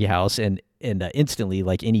sorority house and instantly,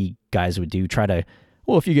 like any guys would do, try to,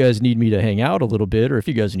 well, if you guys need me to hang out a little bit, or if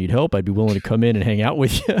you guys need help, I'd be willing to come in and hang out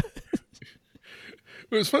with you.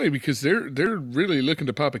 Well, it's funny because they're really looking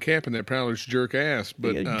to pop a cap in that Prowler's jerk ass,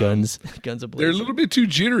 but guns ablazing. They're a little bit too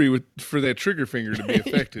jittery for that trigger finger to be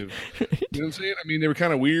effective. You know what I'm saying? I mean, they were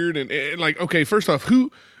kind of weird and like, okay, first off,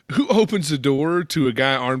 who opens the door to a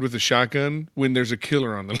guy armed with a shotgun when there's a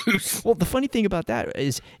killer on the loose? Well, the funny thing about that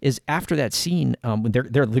is after that scene, when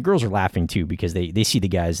the girls are laughing too because they see the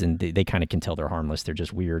guys and they kind of can tell they're harmless. They're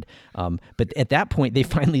just weird. But at that point, they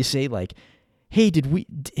finally say like, "Hey,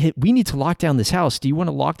 we need to lock down this house. Do you want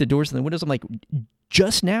to lock the doors and the windows?" I'm like,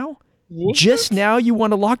 just now? What? Just now you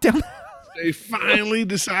want to lock down? They finally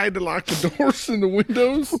decide to lock the doors and the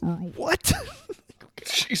windows? What?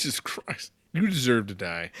 Jesus Christ. You deserve to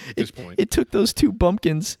die at this point. It took those 2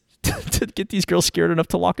 bumpkins to get these girls scared enough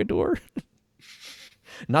to lock a door.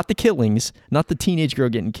 Not the killings, not the teenage girl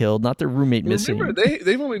getting killed, not their roommate missing. Remember,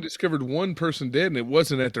 they've only discovered 1 person dead, and it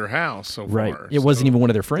wasn't at their house so far. Right. It wasn't even one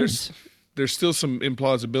of their friends. There's still some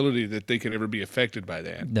implausibility that they could ever be affected by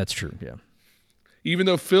that. That's true, yeah. even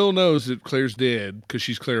though Phil knows that Claire's dead because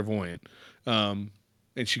she's clairvoyant, and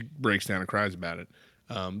she breaks down and cries about it.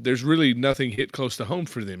 There's really nothing hit close to home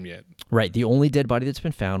for them yet. Right. The only dead body that's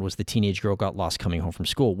been found was the teenage girl got lost coming home from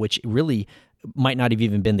school, which really might not have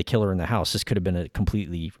even been the killer in the house. This could have been a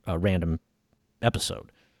completely random episode.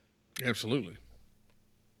 Absolutely.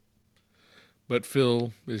 But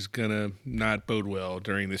Phil is going to not bode well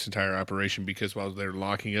during this entire operation because while they're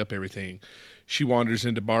locking up everything, she wanders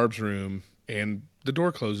into Barb's room and the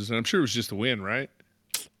door closes. And I'm sure it was just the wind, right?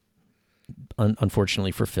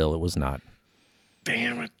 Unfortunately for Phil, it was not.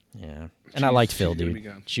 Damn it. Yeah. And I liked Phil, dude.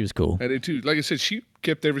 She was cool. I did too. Like I said, she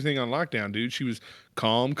kept everything on lockdown, dude. She was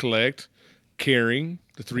calm, collect, caring,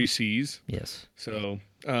 the 3 C's. Yes. So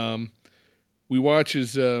we watch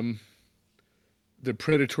as the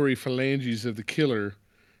predatory phalanges of the killer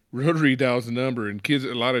rotary dials the number, and kids,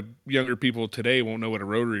 a lot of younger people today won't know what a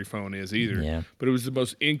rotary phone is either. Yeah. But it was the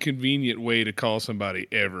most inconvenient way to call somebody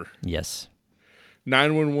ever. Yes.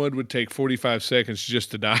 911 would take 45 seconds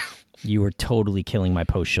just to dial. You were totally killing my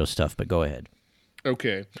post-show stuff, but go ahead.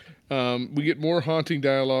 Okay. We get more haunting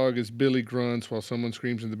dialogue as Billy grunts while someone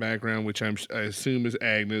screams in the background, which I assume is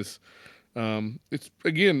Agnes.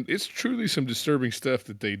 It's truly some disturbing stuff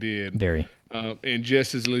that they did. Very. And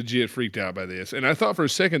Jess is legit freaked out by this. And I thought for a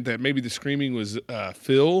second that maybe the screaming was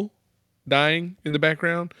Phil dying in the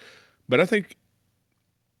background. But I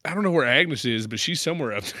don't know where Agnes is, but she's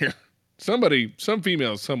somewhere up there. Some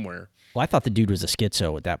female somewhere. Well, I thought the dude was a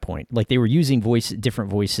schizo at that point. Like, they were using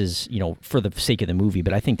different voices, for the sake of the movie,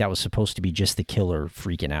 but I think that was supposed to be just the killer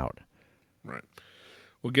freaking out. Right.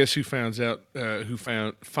 Well, guess who finds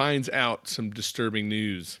out some disturbing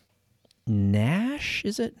news? Nash,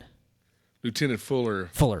 is it? Lieutenant Fuller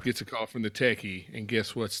gets a call from the techie, and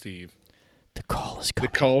guess what, Steve? The call is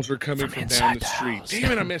coming. The calls are coming from down the street. House.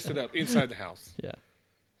 Damn it, I messed it up. Inside the house. Yeah.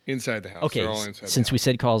 Inside the house. Okay, they're all inside since we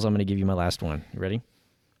said calls, I'm going to give you my last one. You ready?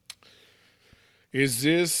 Is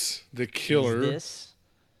this the killer? Is this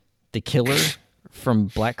the killer from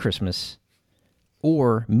Black Christmas,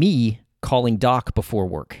 or me calling Doc before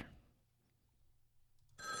work?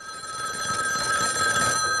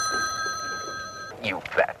 You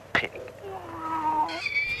fat pig.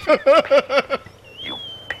 You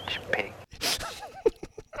bitch pig.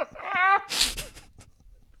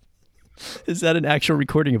 Is that an actual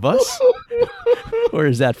recording of us? Or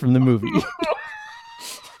is that from the movie?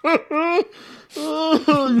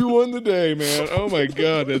 Oh, you won the day, man. Oh, my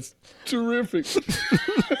God. That's terrific.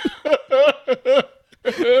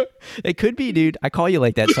 It could be, dude. I call you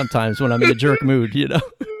like that sometimes when I'm in a jerk mood,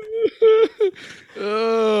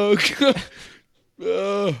 Oh, God.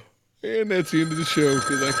 Oh, and that's the end of the show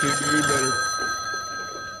because I can't do any better.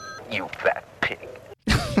 You fat pig.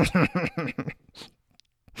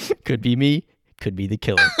 Could be me. Could be the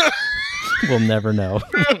killer. We'll never know.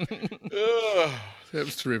 Oh, that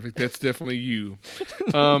was terrific. That's definitely you.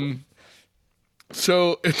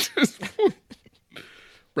 So at this point,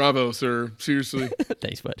 bravo, sir. Seriously.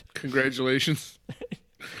 Thanks, bud. Congratulations.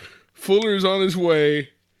 Fuller's on his way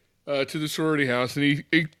to the sorority house, and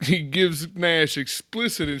he gives Nash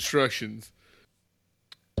explicit instructions.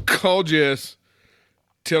 Call Jess.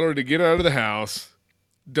 Tell her to get out of the house.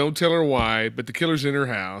 Don't tell her why, but the killer's in her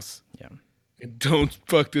house. Yeah. And don't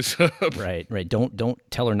fuck this up. Right. Don't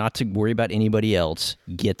tell her not to worry about anybody else.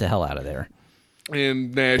 Get the hell out of there.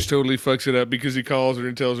 And Nash totally fucks it up because he calls her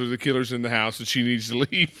and tells her the killer's in the house and she needs to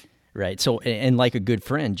leave. Right. So, and like a good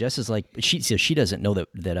friend, Jess is like, she doesn't know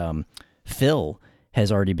that Phil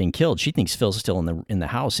has already been killed. She thinks Phil's still in the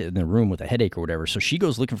house, in the room with a headache or whatever. So she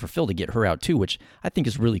goes looking for Phil to get her out too, which I think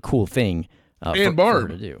is a really cool thing for her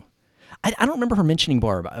to do. I don't remember her mentioning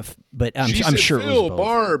Barb, but I'm sure Phil, it was both.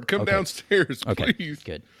 Barb, come downstairs, okay, please.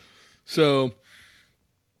 Good. So,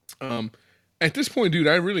 at this point, dude,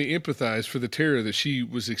 I really empathize for the terror that she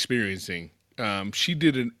was experiencing. She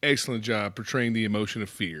did an excellent job portraying the emotion of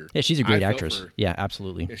fear. Yeah, she's a great actress. Yeah,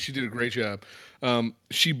 absolutely. Yeah, she did a great job.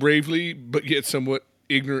 She bravely, but yet somewhat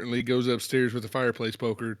ignorantly, goes upstairs with a fireplace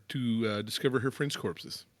poker to discover her friend's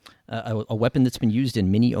corpses. A weapon that's been used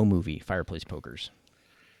in many movie, fireplace pokers.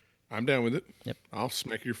 I'm down with it. Yep. I'll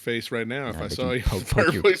smack your face right now if I saw you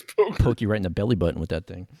fireplace poker. Poke you right in the belly button with that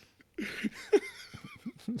thing.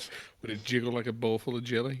 Would it jiggle like a bowl full of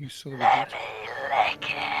jelly? You son of a bitch.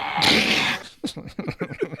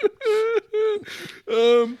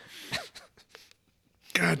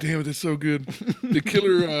 God damn it, that's so good. The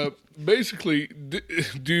killer, basically,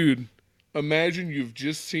 dude, imagine you've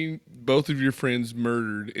just seen both of your friends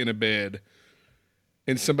murdered in a bed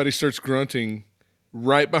and somebody starts grunting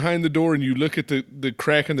right behind the door, and you look at the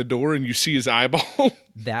crack in the door, and you see his eyeball.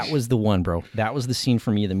 That was the one, bro. That was the scene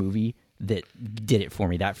for me of the movie that did it for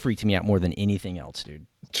me. That freaked me out more than anything else, dude.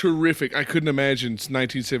 Terrific. I couldn't imagine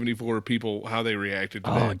 1974 people how they reacted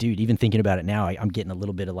to Oh, that. dude, even thinking about it now, I'm getting a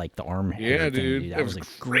little bit of like the arm hair Yeah, thing, dude. That was a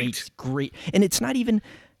great. And it's not even,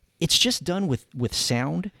 it's just done with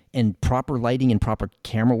sound and proper lighting and proper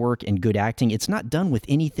camera work and good acting. It's not done with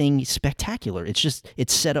anything spectacular.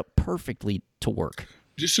 It's set up perfectly to work.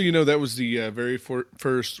 Just so you know, that was the very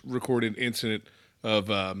first recorded incident of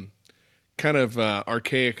kind of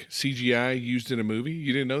archaic CGI used in a movie.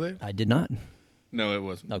 You didn't know that? I did not. No, it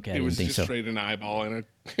wasn't. Okay, I it was didn't think just so. straight an eyeball and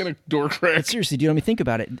a door crack. Seriously, dude, I mean, think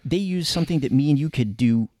about it. They use something that me and you could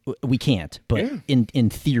do. We can't, but in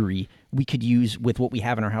theory, we could use with what we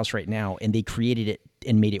have in our house right now, and they created it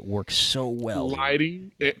and made it work so well.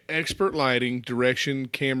 Lighting, expert lighting, direction,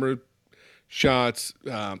 camera shots,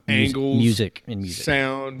 angles, music,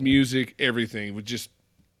 sound, music, everything. With just,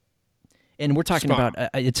 and we're talking spot. about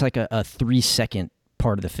it's like a 3-second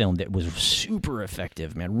part of the film that was super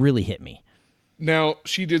effective. Man, really hit me. Now,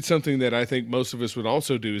 she did something that I think most of us would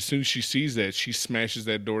also do. As soon as she sees that, she smashes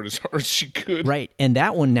that door as hard as she could. Right, and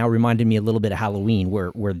that one now reminded me a little bit of Halloween,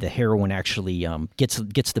 where the heroine actually gets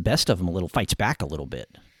the best of him a little, fights back a little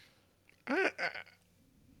bit.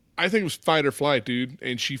 I think it was fight or flight, dude.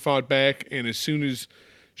 And she fought back, and as soon as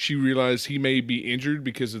she realized he may be injured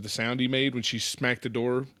because of the sound he made when she smacked the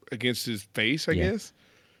door against his face, I guess,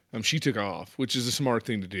 she took off, which is a smart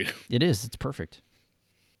thing to do. It is. It's perfect.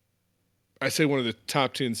 I say one of the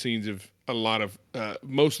top 10 scenes of a lot of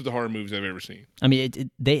most of the horror movies I've ever seen. I mean,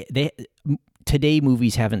 today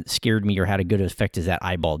movies haven't scared me or had a good effect as that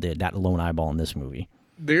eyeball did, that lone eyeball in this movie.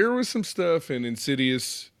 There was some stuff in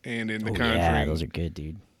Insidious and in The Conjuring. Yeah, those are good,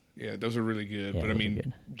 dude. Yeah, those are really good. Yeah, but I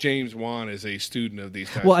mean, James Wan is a student of these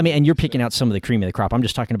types. Well, I mean, and you're picking out some of the cream of the crop. I'm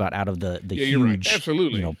just talking about out of the yeah, huge, you're right.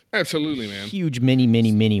 Absolutely, you know, absolutely, man. Huge,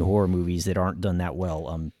 many horror movies that aren't done that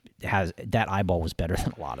well. Has that eyeball was better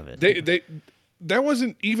than a lot of it. That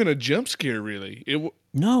wasn't even a jump scare, really.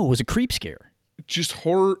 No, it was a creep scare. Just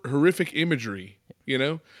horrific imagery. You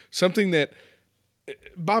know, something that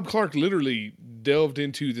Bob Clark literally delved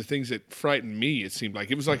into the things that frightened me. It seemed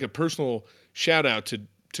like it was like a personal shout out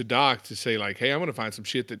to Doc to say like, hey, I'm going to find some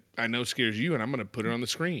shit that I know scares you, and I'm going to put it on the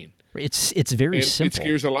screen. It's very simple. It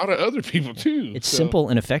scares a lot of other people too. It's simple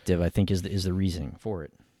and effective, I think, is the reasoning for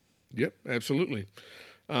it. Yep, absolutely.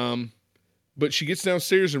 But she gets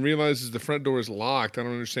downstairs and realizes the front door is locked. I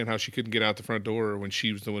don't understand how she couldn't get out the front door when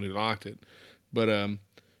she was the one who locked it. But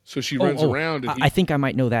so she runs around. And I think I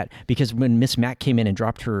might know that because when Miss Mac came in and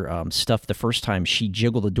dropped her stuff the first time, she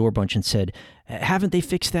jiggled the door a bunch and said, "Haven't they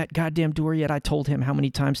fixed that goddamn door yet? I told him how many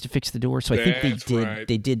times to fix the door." So I think they did. Right.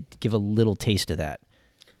 They did give a little taste of that,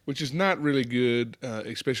 which is not really good,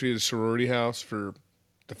 especially at a sorority house for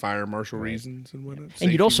the fire marshal reasons and whatnot.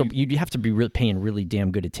 And you'd have to be paying really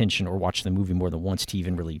damn good attention or watch the movie more than once to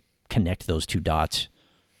even really connect those two dots.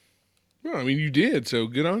 Well, I mean, you did, so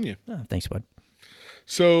good on you. Oh, thanks, bud.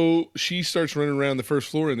 So she starts running around the first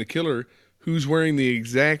floor, and the killer, who's wearing the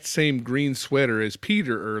exact same green sweater as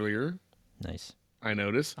Peter earlier. Nice. I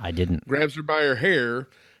noticed. I didn't. Grabs her by her hair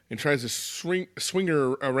and tries to swing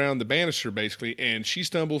her around the banister, basically, and she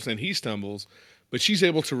stumbles and he stumbles, but she's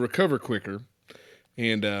able to recover quicker.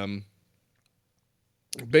 And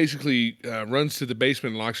basically runs to the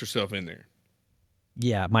basement and locks herself in there.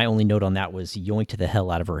 Yeah, my only note on that was yoinked the hell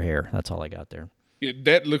out of her hair. That's all I got there.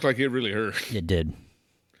 That looked like it really hurt. It did.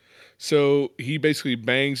 So he basically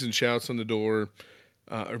bangs and shouts on the door,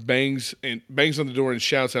 or bangs on the door and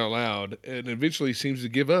shouts out loud, and eventually seems to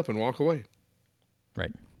give up and walk away.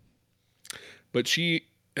 Right. But she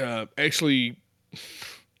actually...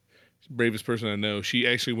 bravest person I know. She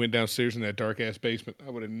actually went downstairs in that dark ass basement. I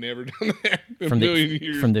would have never done that in a million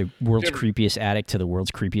years. From the world's creepiest attic to the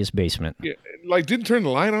world's creepiest basement. Yeah, like didn't turn the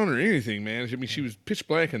light on or anything, man. I mean, she was pitch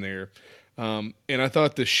black in there, and I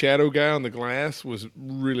thought the shadow guy on the glass was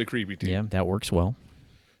really creepy too. Yeah, that works well.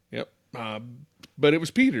 Yep, but it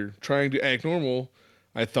was Peter trying to act normal.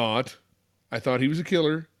 I thought he was a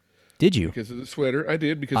killer. Did you? Because of the sweater. I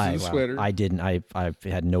did because of the sweater. I didn't. I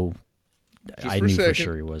had no. I knew for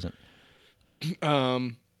sure he wasn't.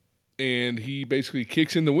 And he basically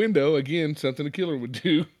kicks in the window again, something a killer would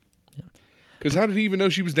do. Because how did he even know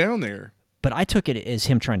she was down there? But I took it as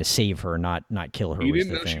him trying to save her, not kill her. He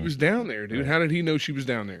didn't know she was down there, dude. Right. How did he know she was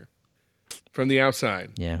down there? From the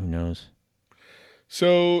outside. Yeah, who knows?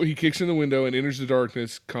 So he kicks in the window and enters the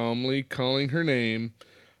darkness, calmly calling her name.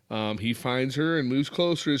 He finds her and moves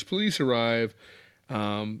closer as police arrive.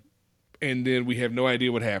 And then we have no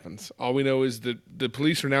idea what happens. All we know is that the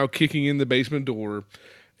police are now kicking in the basement door,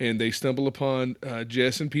 and they stumble upon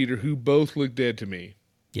Jess and Peter, who both look dead to me.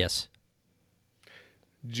 Yes.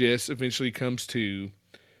 Jess eventually comes to.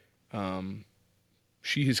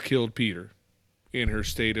 She has killed Peter in her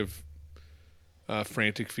state of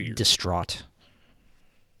frantic fear. Distraught.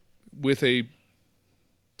 With a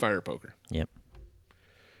fire poker. Yep.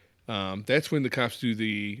 That's when the cops do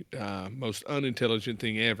the most unintelligent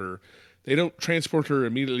thing ever. They don't transport her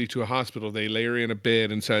immediately to a hospital. They lay her in a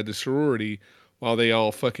bed inside the sorority while they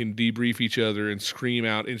all fucking debrief each other and scream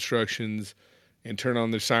out instructions and turn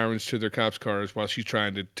on their sirens to their cops' cars while she's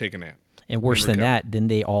trying to take a nap. And worse than that, then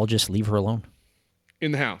they all just leave her alone.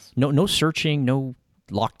 In the house. No searching, no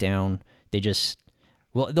lockdown. They just,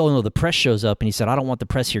 no, the press shows up and he said, I don't want the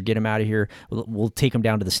press here. Get him out of here. We'll take him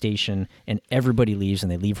down to the station. And everybody leaves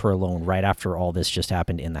and they leave her alone right after all this just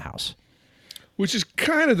happened in the house. Which is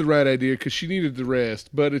kind of the right idea because she needed the rest,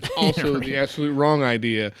 but it's also the absolute wrong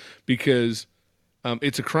idea because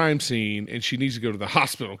it's a crime scene and she needs to go to the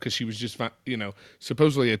hospital because she was just,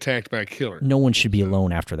 supposedly attacked by a killer. No one should be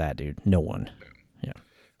alone after that, dude. No one.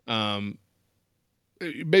 Yeah.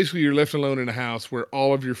 Basically, you're left alone in a house where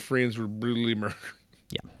all of your friends were brutally murdered.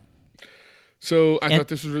 Yeah. So I thought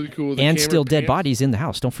this was really cool. And still dead bodies in the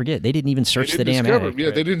house. Don't forget, they didn't even search the damn attic. Yeah,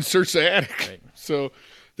 right? They didn't search the attic. Right. So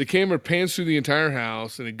the camera pans through the entire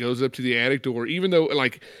house and it goes up to the attic door. Even though,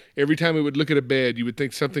 like, every time it would look at a bed, you would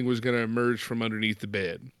think something was going to emerge from underneath the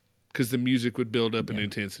bed because the music would build up in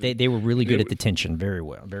intensity. They were really good at the tension. Very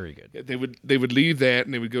well. Very good. Yeah, they would leave that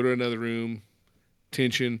and they would go to another room.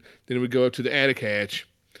 Tension. Then it would go up to the attic hatch,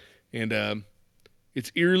 and it's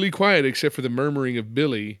eerily quiet except for the murmuring of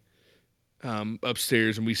Billy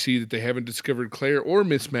upstairs, and we see that they haven't discovered Claire or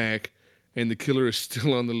Miss Mac, and the killer is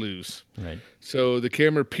still on the loose. Right. So the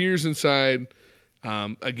camera peers inside.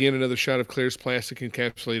 Again, another shot of Claire's plastic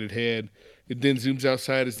encapsulated head. It then zooms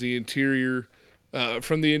outside as the interior,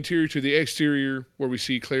 from the interior to the exterior, where we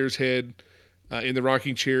see Claire's head in the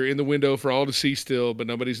rocking chair in the window for all to see still, but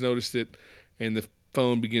nobody's noticed it, and the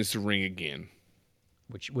phone begins to ring again.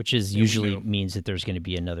 Which is usually means that there's going to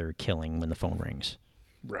be another killing when the phone rings.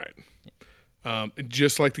 Right.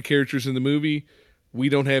 Just like the characters in the movie, we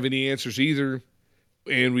don't have any answers either,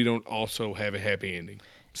 and we don't also have a happy ending.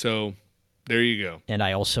 So there you go. And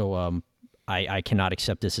I also, I cannot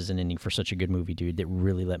accept this as an ending for such a good movie, dude. That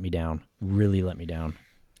really let me down. Really let me down.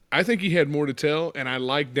 I think he had more to tell, and I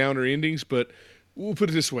like downer endings, but we'll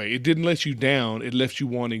put it this way. It didn't let you down. It left you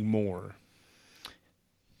wanting more.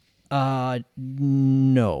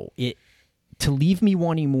 No. To leave me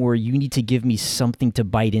wanting more, you need to give me something to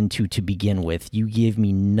bite into to begin with. You give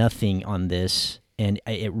me nothing on this, and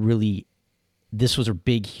this was a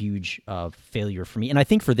big, huge failure for me. And I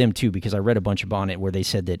think for them, too, because I read a bunch on it where they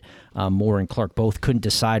said that Moore and Clark both couldn't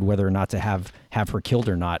decide whether or not to have her killed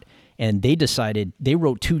or not. And they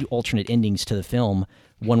wrote two alternate endings to the film,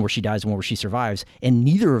 one where she dies and one where she survives, and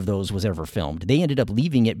neither of those was ever filmed. They ended up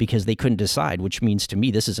leaving it because they couldn't decide, which means to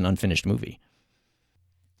me this is an unfinished movie.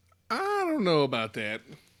 I don't know about that.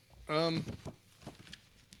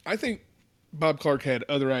 I think Bob Clark had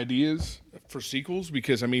other ideas for sequels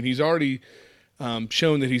because, I mean, he's already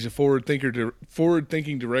shown that he's a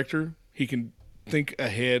forward-thinking director. He can think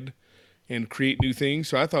ahead and create new things.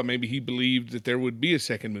 So I thought maybe he believed that there would be a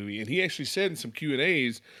second movie. And he actually said in some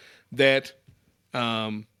Q&As that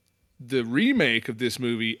the remake of this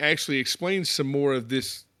movie actually explains some more of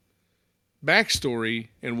this backstory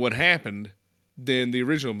and what happened than the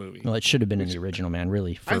original movie. Well, it should have been in the original, man,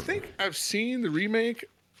 really. I think I've seen the remake.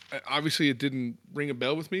 Obviously, it didn't ring a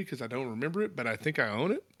bell with me because I don't remember it, but I think I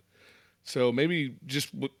own it. So maybe just,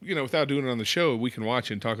 without doing it on the show, we can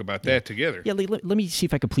watch and talk about that together. Yeah, let me see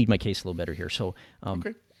if I could plead my case a little better here. So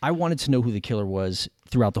Okay. I wanted to know who the killer was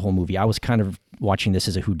throughout the whole movie. I was kind of watching this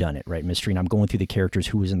as a whodunit, right, mystery, and I'm going through the characters,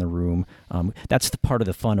 who was in the room. That's the part of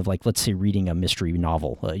the fun of, like, let's say reading a mystery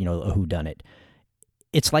novel, a whodunit.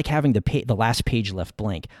 It's like having the last page left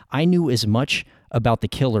blank. I knew as much about the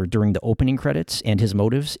killer during the opening credits and his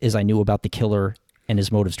motives as I knew about the killer and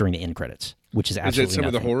his motives during the end credits, which is absolutely Is that some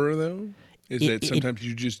nothing. of the horror, though? Is that sometimes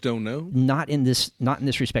you just don't know? Not in this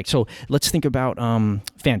respect. So let's think about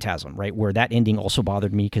Phantasm, right, where that ending also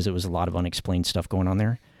bothered me because it was a lot of unexplained stuff going on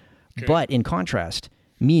there. Okay. But in contrast,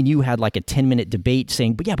 me and you had like a 10-minute debate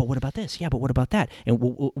saying, but what about this? Yeah, but what about that? And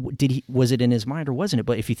was it in his mind or wasn't it?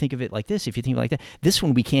 But if you think of it like this, if you think like that, this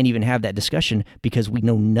one we can't even have that discussion because we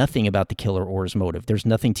know nothing about the killer or his motive. There's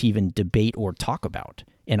nothing to even debate or talk about.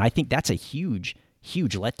 And I think that's a huge,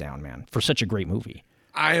 huge letdown, man, for such a great movie.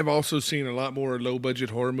 I have also seen a lot more low-budget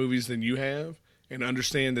horror movies than you have and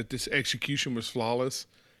understand that this execution was flawless,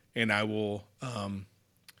 and I will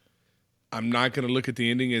I'm not going to look at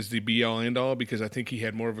the ending as the be-all, end-all because I think he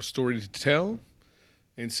had more of a story to tell,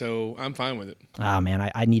 And so I'm fine with it. Ah,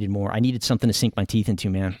 man, I needed more. I needed something to sink my teeth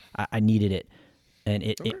into, man. I needed it. And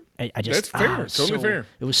I just... That's fair. Totally fair.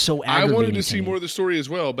 It was so I aggravating wanted to see me. more of the story as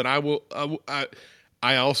well, but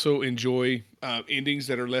I also enjoy endings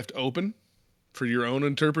that are left open for your own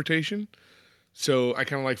interpretation. So I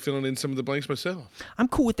kind of like filling in some of the blanks myself. I'm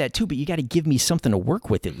cool with that too, but you got to give me something to work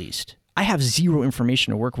with at least. I have zero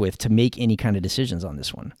information to work with to make any kind of decisions on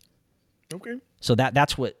this one. Okay. So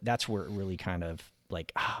that's where it really kind of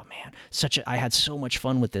like, oh man, I had so much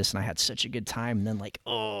fun with this and I had such a good time. And then like,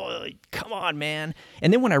 oh, come on, man.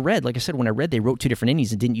 And then when I read, like I said, they wrote two different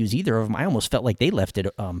endings and didn't use either of them, I almost felt like they left it,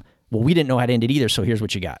 well, we didn't know how to end it either, so here's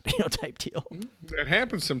what you got, type deal. That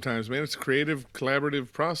happens sometimes, man. It's a creative,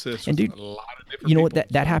 collaborative process. And dude, a lot of different you know what, people.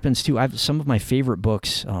 that happens too. Some of my favorite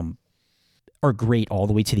books are great all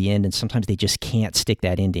the way to the end, and sometimes they just can't stick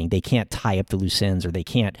that ending. They can't tie up the loose ends, or they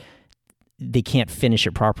can't finish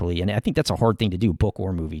it properly. And I think that's a hard thing to do, book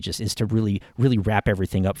or movie, just is to really, really wrap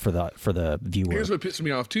everything up for the viewer. Here's what pisses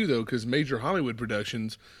me off too, though, because major Hollywood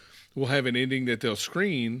productions will have an ending that they'll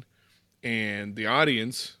screen, and the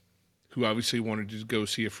audience, who obviously wanted to go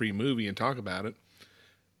see a free movie and talk about it,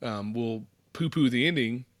 will poo-poo the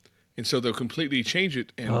ending, and so they'll completely change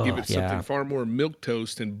it and give it something far more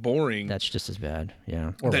milquetoast and boring. That's just as bad,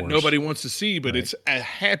 yeah. Or that worse. Nobody wants to see, but it's a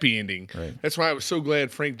happy ending. Right. That's why I was so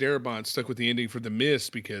glad Frank Darabont stuck with the ending for The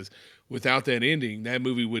Mist, because without that ending, that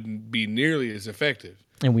movie wouldn't be nearly as effective.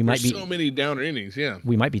 And we might There's be so many downer endings, yeah.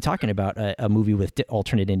 We might be talking about a movie with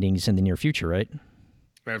alternate endings in the near future, right?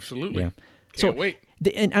 Absolutely. Yeah. Can't wait.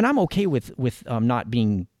 And I'm okay with not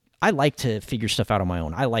being. I like to figure stuff out on my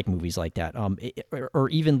own. I like movies like that, or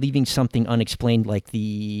even leaving something unexplained, like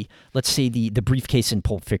let's say the briefcase in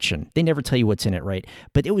Pulp Fiction. They never tell you what's in it, right?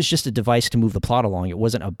 But it was just a device to move the plot along. It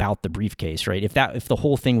wasn't about the briefcase, right? If the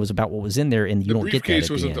whole thing was about what was in there, and you don't get that at the end. The briefcase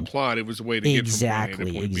wasn't the plot; it was a way to get from point A to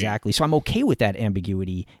point B. Exactly. So I'm okay with that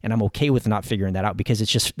ambiguity, and I'm okay with not figuring that out, because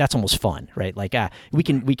that's almost fun, right? Like we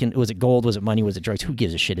can. Was it gold? Was it money? Was it drugs? Who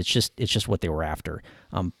gives a shit? It's just what they were after.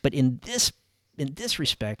 But in this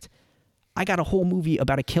respect, I got a whole movie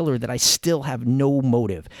about a killer that I still have no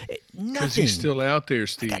motive. Nothing. Because he's still out there,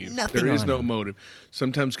 Steve. There is no motive.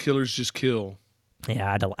 Sometimes killers just kill.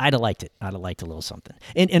 Yeah, I'd have liked it. I'd have liked a little something.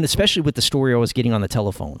 And especially with the story I was getting on the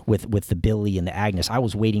telephone with the Billy and the Agnes, I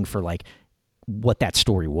was waiting for like what that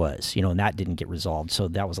story was, and that didn't get resolved. So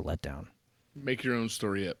that was a letdown. Make your own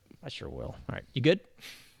story up. I sure will. All right. You good?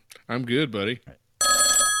 I'm good, buddy. Right.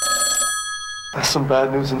 That's some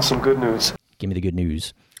bad news and some good news. Give me the good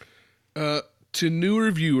news. To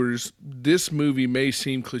newer viewers, this movie may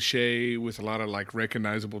seem cliche with a lot of like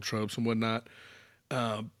recognizable tropes and whatnot,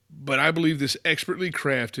 but I believe this expertly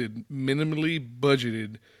crafted, minimally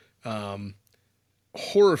budgeted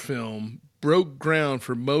horror film broke ground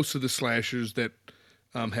for most of the slashers that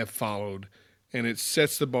have followed, and it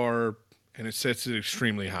sets the bar and it sets it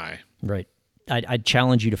extremely high. Right. I'd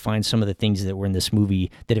challenge you to find some of the things that were in this movie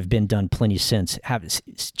that have been done plenty since.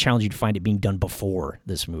 Challenge you to find it being done before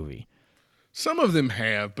this movie. Some of them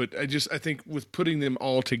have, but I think with putting them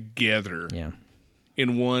all together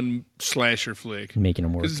in one slasher flick. Making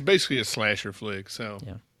them work. Because it's basically a slasher flick, so.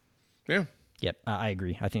 Yeah. Yep, I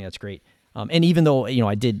agree. I think that's great. And even though,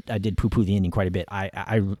 I did poo-poo the ending quite a bit,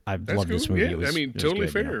 I loved this movie. Yeah, totally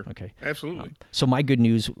good, fair. Okay. Absolutely. So my good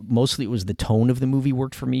news, mostly it was the tone of the movie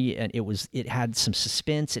worked for me, and it had some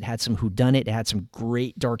suspense, it had some whodunit, it had some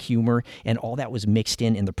great dark humor, and all that was mixed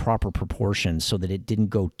in the proper proportions so that it didn't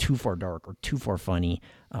go too far dark or too far funny.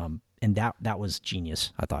 And that was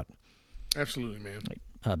genius, I thought. Absolutely, man.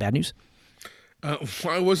 Bad news?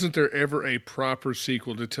 Why wasn't there ever a proper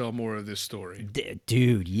sequel to tell more of this story?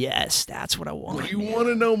 Dude, yes, that's what I want. You want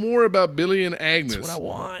to know more about Billy and Agnes. That's what I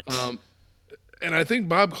want. And I think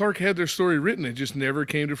Bob Clark had their story written. It just never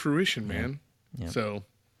came to fruition, man. Yeah. So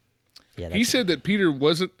he said that Peter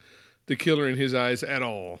wasn't the killer in his eyes at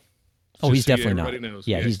all. Oh, he's definitely not. Knows.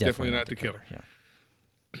 Yeah, he's definitely not the killer. Yeah.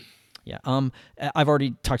 Yeah. I've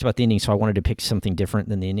already talked about the ending, so I wanted to pick something different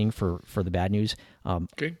than the ending for the bad news.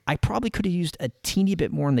 Okay. I probably could have used a teeny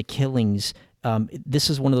bit more in the killings. This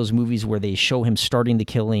is one of those movies where they show him starting the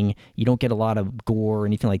killing. You don't get a lot of gore or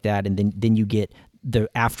anything like that, and then you get the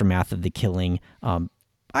aftermath of the killing.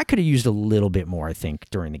 I could have used a little bit more, I think,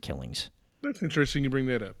 during the killings. That's interesting you bring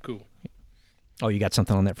that up. Cool. Oh, you got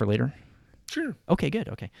something on that for later? Sure. Okay, good.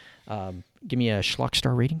 Okay. Give me a Schlock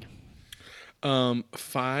star rating.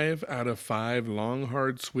 5 out of 5 long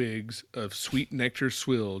hard swigs of sweet nectar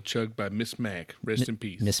swill chugged by Miss Mac. Rest in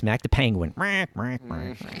peace. Miss Mac the penguin.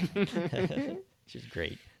 She's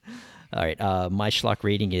great. All right. My Schlock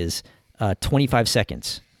rating is 25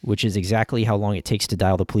 seconds, which is exactly how long it takes to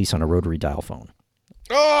dial the police on a rotary dial phone.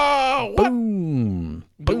 Oh, what? Boom.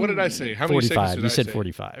 But what did I say? How many 45. seconds did You I said say?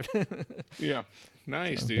 45. Yeah.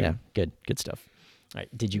 Nice, dude. Yeah, good stuff. All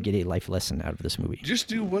right, did you get a life lesson out of this movie? Just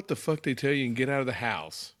do what the fuck they tell you and get out of the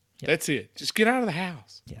house. Yep. That's it. Just get out of the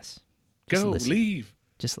house. Yes. Just Go, listen. leave.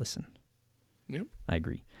 Just listen. Yep. I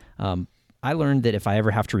agree. I learned that if I ever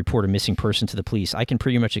have to report a missing person to the police, I can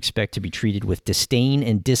pretty much expect to be treated with disdain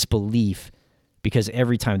and disbelief because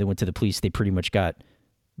every time they went to the police, they pretty much got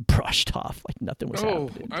brushed off like nothing was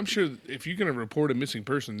happening. I'm sure if you're going to report a missing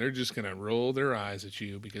person, they're just going to roll their eyes at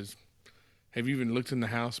you because have you even looked in the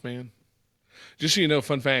house, man? Just so you know,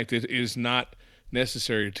 fun fact, it is not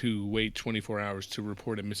necessary to wait 24 hours to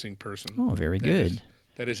report a missing person. Oh, very good.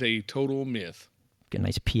 That is a total myth. A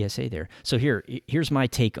nice PSA there. So here's my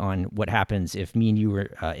take on what happens if me and you were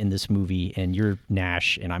in this movie and you're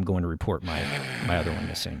Nash and I'm going to report my other one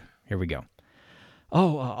missing. Here we go.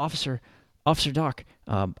 Oh, Officer Doc,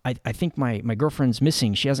 I think my girlfriend's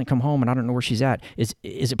missing. She hasn't come home and I don't know where she's at. Is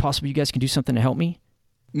it possible you guys can do something to help me?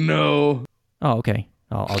 No. Oh, okay.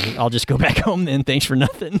 I'll just go back home then. Thanks for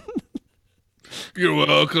nothing. You're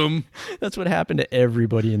welcome. That's what happened to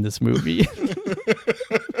everybody in this movie.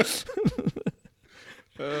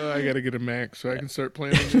 I got to get a Mac so I can start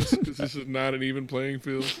playing this because this is not an even playing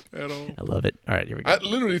field at all. I love it. All right, here we go. I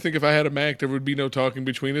literally think if I had a Mac, there would be no talking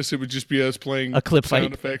between us. It would just be us playing a clip sound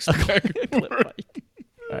fight. effects. Back and clip forth. fight.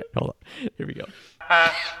 All right, hold on. Here we go.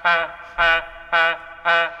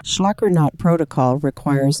 Schlockernaut protocol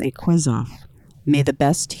requires a quiz-off. May the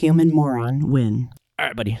best human moron win. All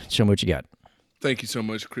right, buddy. Show me what you got. Thank you so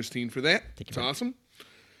much, Christine, for that. It's awesome.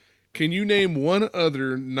 Can you name one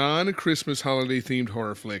other non-Christmas holiday-themed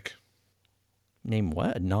horror flick? Name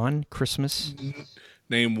what? Non-Christmas?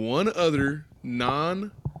 Name one other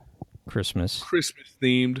Christmas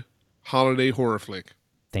Christmas-themed holiday horror flick.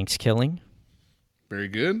 Thanksgiving. Very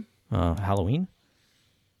good. Halloween.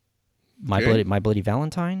 My Bloody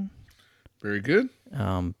Valentine. Very good.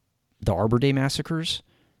 The Arbor Day Massacres.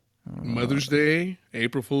 Mother's Day,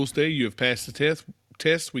 April Fool's Day. You have passed the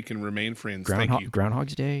test. We can remain friends. Thank you.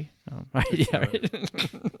 Groundhog's Day. Yeah, right.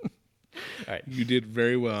 All right. You did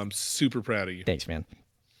very well. I'm super proud of you. Thanks, man.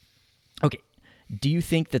 Okay. Do you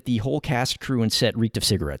think that the whole cast, crew, and set reeked of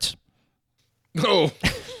cigarettes? Oh,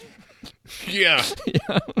 yeah.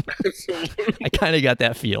 Absolutely. I kind of got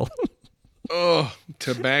that feel. Oh,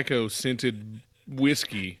 tobacco scented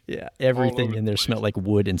whiskey. Yeah, everything in there smelled like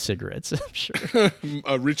wood and cigarettes. I'm sure.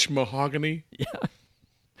 A rich mahogany. Yeah. All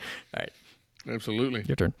right. Absolutely.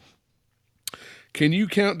 Your turn. Can you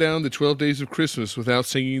count down the 12 days of Christmas without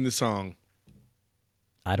singing the song?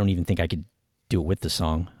 I don't even think I could do it with the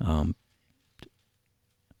song.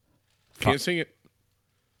 Can't sing it.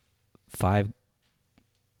 5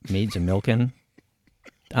 Maids of Milken.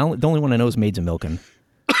 The only one I know is Maids of Milken.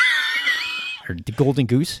 Or the Golden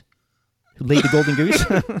Goose. Who laid the Golden Goose?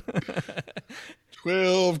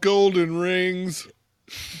 12 golden rings.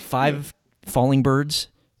 5 falling birds.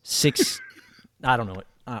 6. I don't know it.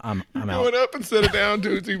 I'm out. Going up instead of down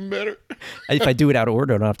to it's even better. If I do it out of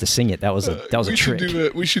order, I don't have to sing it. That was a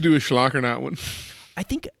trick. We should do a Schlockernaut one. I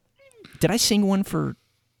think. Did I sing one for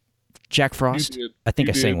Jack Frost? You did. I think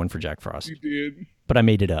You I sang did. one for Jack Frost. You did. But I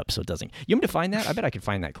made it up, so it doesn't. You want me to find that? I bet I could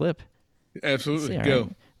find that clip. Absolutely. See, Go.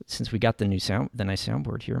 right. Since we got the nice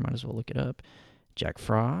soundboard here, I might as well look it up. Jack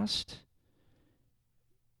Frost.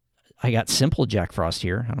 I got simple Jack Frost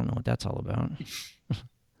here. I don't know what that's all about.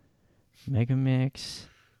 Mega Mix.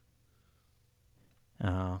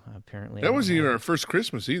 Oh, apparently That wasn't even our first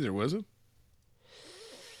Christmas either, was it?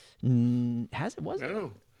 Has it? Was it?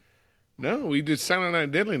 No, we did Silent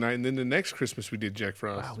Night, Deadly Night, and then the next Christmas we did Jack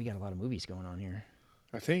Frost. Wow, we got a lot of movies going on here.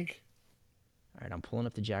 I think. All right, I'm pulling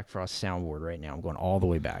up the Jack Frost soundboard right now. I'm going all the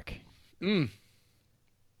way back.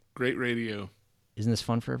 Great radio. Isn't this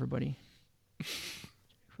fun for everybody?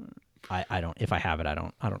 I don't. If I have it, I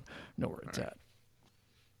don't know where it's at.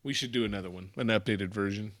 We should do another one, an updated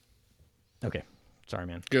version. Okay. Sorry,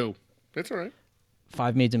 man. Go. That's all right.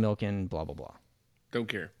 5 Maids of Milk and blah blah blah. Don't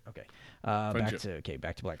care. Okay.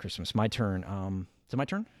 Back to Black Christmas. My turn. Is it my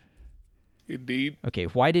turn? Indeed. Okay.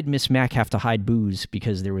 Why did Miss Mac have to hide booze?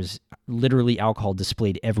 Because there was literally alcohol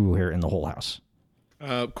displayed everywhere in the whole house.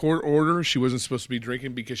 Court order. She wasn't supposed to be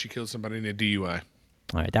drinking because she killed somebody in a DUI.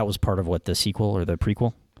 All right. That was part of what, the sequel or the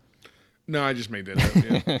prequel? No, I just made that up.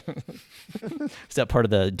 Yeah. Is that part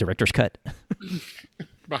of the director's cut?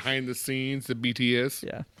 Behind the scenes, the BTS.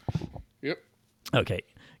 Yeah. Yep. Okay.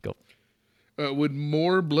 Go. Would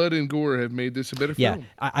more blood and gore have made this a better Yeah, film?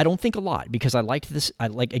 I don't think a lot because I liked this.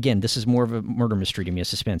 Again, this is more of a murder mystery to me, a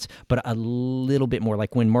suspense, but a little bit more.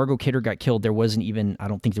 Like when Margot Kidder got killed, there wasn't even. I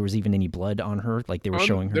don't think there was even any blood on her. Like they were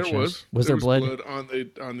showing her. There was. There blood? on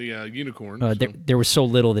the unicorn. There was so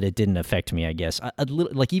little that it didn't affect me. I guess a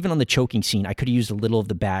little, like even on the choking scene, I could have used a little of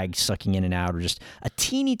the bag sucking in and out, or just a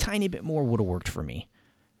teeny tiny bit more would have worked for me.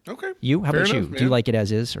 Okay. You? How Fair about enough, you? man. Do you like it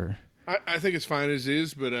as is, or? I think it's fine as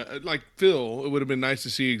is, but like Phil, it would have been nice to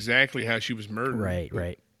see exactly how she was murdered.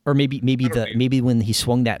 Right. Or maybe when he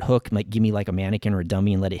swung that hook, like give me like a mannequin or a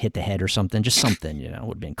dummy and let it hit the head or something, just something, would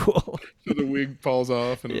have been cool. So the wig falls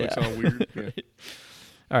off and it looks all weird. Yeah.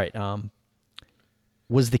 All right.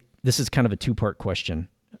 This is kind of a three-part question.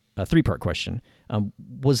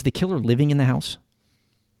 Was the killer living in the house?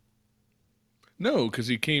 No, because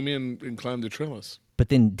he came in and climbed the trellis. But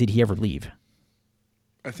then did he ever leave?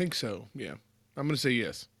 I think so. Yeah, I'm going to say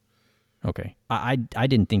yes. Okay, I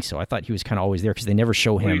didn't think so. I thought he was kind of always there because they never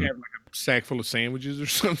show Well, him. he had like a sack full of sandwiches or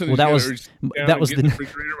something. Well, that was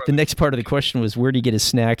the next part of the question was where do you get his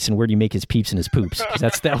snacks and where do you make his peeps and his poops?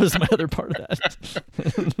 'Cause that was my other part of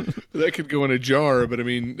that. That could go in a jar, but I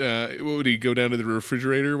mean, what would he go down to the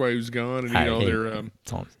refrigerator while he was gone and eat all their?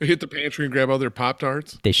 Hit the pantry and grab all their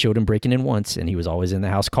Pop-Tarts. They showed him breaking in once, and he was always in the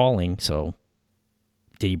house calling. So,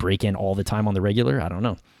 did he break in all the time on the regular? I don't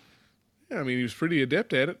know. Yeah, I mean, he was pretty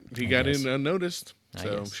adept at it. He got in unnoticed,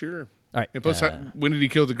 so sure. All right. And plus, when did he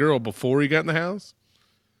kill the girl? Before he got in the house?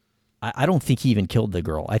 I don't think he even killed the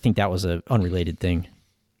girl. I think that was an unrelated thing.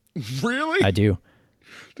 Really? I do.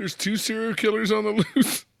 There's 2 serial killers on the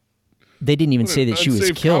loose. They didn't even say that she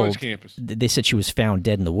was killed. Campus. They said she was found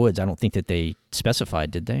dead in the woods. I don't think that they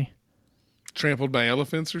specified, did they? Trampled by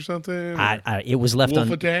elephants or something? It was left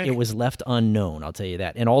attack? It was left unknown. I'll tell you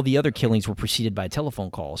that. And all the other killings were preceded by a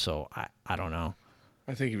telephone call. So I don't know.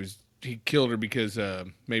 I think he killed her because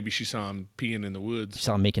maybe she saw him peeing in the woods. She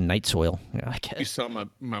saw him making night soil. Yeah, I guess. He saw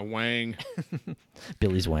my wang.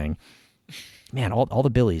 Billy's wang. Man, all the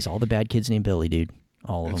Billies, all the bad kids named Billy, dude.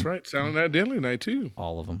 All of them. That's right. Silent Night, Deadly Night too.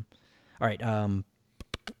 All of them. All right.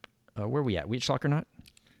 Where are we at? We at Schlock or Not?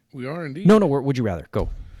 We are indeed. No. Would you rather go?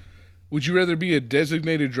 Would you rather be a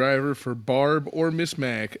designated driver for Barb or Miss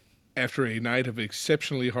Mac after a night of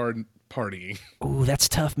exceptionally hard partying? Ooh, that's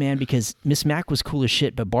tough, man, because Miss Mac was cool as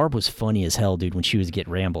shit, but Barb was funny as hell, dude, when she was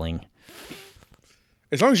rambling.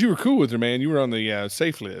 As long as you were cool with her, man, you were on the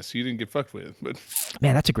safe list. You didn't get fucked with. But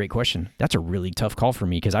man, that's a great question. That's a really tough call for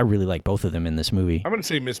me because I really like both of them in this movie. I'm going to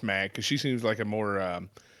say Miss Mac because she seems like a more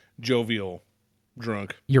jovial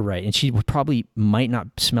drunk. You're right, and she might not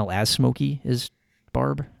smell as smoky as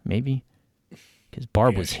Barb, maybe, because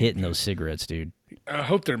Barb was hitting those cigarettes, dude. I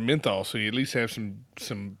hope they're menthol, so you at least have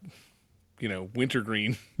some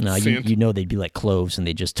wintergreen. No, scent. you know they'd be like cloves, and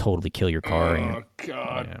they just totally kill your car. Oh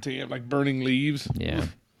God damn! Like burning leaves. Yeah,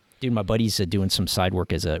 dude, my buddy's doing some side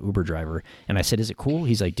work as a Uber driver, and I said, "Is it cool?"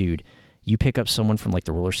 He's like, "Dude, you pick up someone from like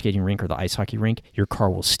the roller skating rink or the ice hockey rink, your car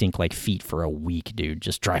will stink like feet for a week, dude.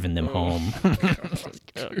 Just driving them home."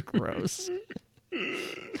 Oh, gross.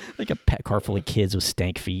 Like a pet car full of kids with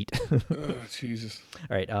stank feet. Oh, Jesus.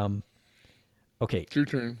 All right. Okay. It's your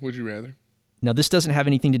turn. Would you rather? Now, this doesn't have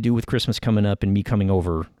anything to do with Christmas coming up and me coming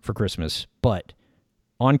over for Christmas, but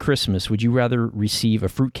on Christmas, would you rather receive a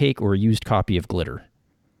fruitcake or a used copy of Glitter?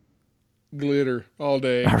 Glitter all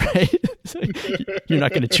day. All right. You're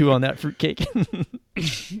not going to chew on that fruitcake?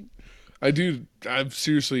 I do. I've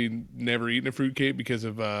seriously never eaten a fruitcake because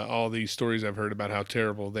of all these stories I've heard about how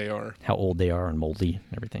terrible they are. How old they are and moldy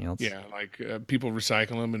and everything else. Yeah, like people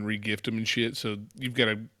recycle them and re-gift them and shit. So you've got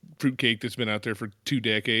a fruitcake that's been out there for 2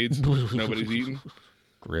 decades. Nobody's eaten.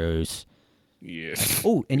 Gross. Yes.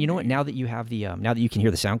 Oh, and you know what? Now that you have the, now that you can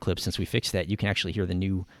hear the sound clip since we fixed that, you can actually hear the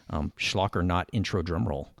new Schlock or Not intro drum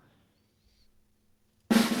roll.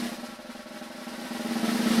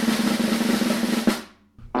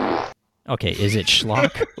 Okay, is it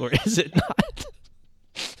schlock or is it not?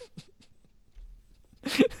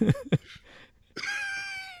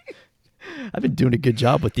 I've been doing a good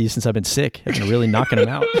job with these since I've been sick. I've been really knocking them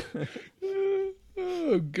out.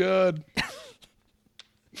 Oh, God.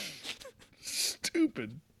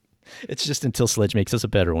 Stupid. It's just until Sledge makes us a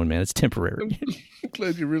better one, man. It's temporary. I'm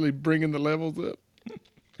glad you're really bringing the levels up.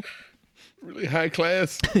 Really high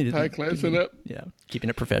class. High class and up. Yeah, keeping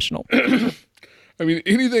it professional. I mean,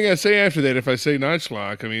 anything I say after that, if I say not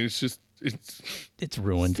schlock, I mean, it's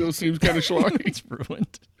ruined. Still seems kind of schlocky. It's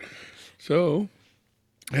ruined. So,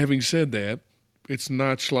 having said that, it's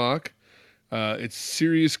not schlock. It's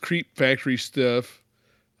serious creep factory stuff.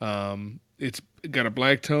 it's got a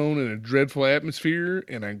black tone and a dreadful atmosphere,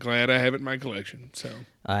 and I'm glad I have it in my collection. So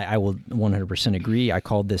I will 100% agree. I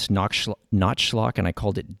called this not schlock, and I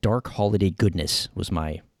called it dark holiday goodness. Was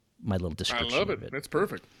my little description. I love of it. That's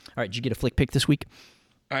perfect. All right, did you get a flick pick this week?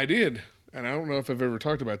 I did, and I don't know if I've ever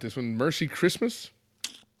talked about this one. Mercy Christmas.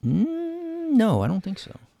 No, I don't think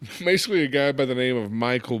so. Basically, a guy by the name of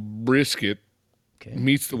Michael Brisket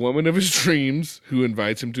meets the woman of his dreams, who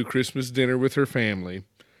invites him to Christmas dinner with her family.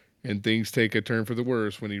 And things take a turn for the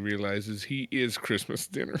worse when he realizes he is Christmas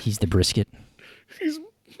dinner. He's the brisket. He's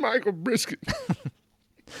Michael Brisket.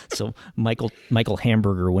 So Michael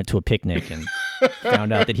Hamburger went to a picnic and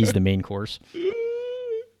found out that he's the main course.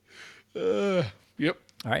 Yep. All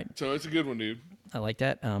right. So it's a good one, dude. I like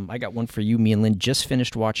that. I got one for you. Me and Lynn just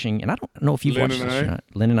finished watching, and I don't know if you've watched this or not.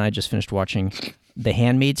 Lynn and I just finished watching The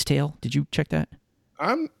Handmaid's Tale. Did you check that?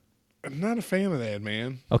 I'm not a fan of that,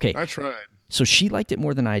 man. Okay. I tried. So she liked it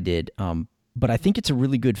more than I did, but I think it's a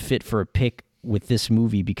really good fit for a pick with this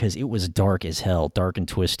movie because it was dark as hell, dark and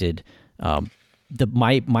twisted.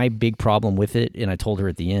 My big problem with it, and I told her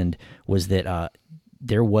at the end, was that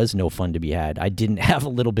there was no fun to be had. I didn't have a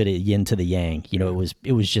little bit of yin to the yang. You know,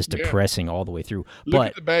 it was just depressing all the way through. Look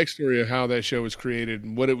at the backstory of how that show was created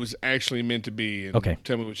and what it was actually meant to be. And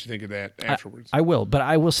tell me what you think of that afterwards. I will, but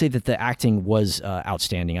I will say that the acting was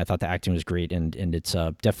outstanding. I thought the acting was great, and it's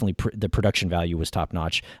definitely the production value was top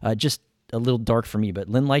notch. Just a little dark for me, but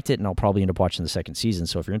Lynn liked it, and I'll probably end up watching the second season.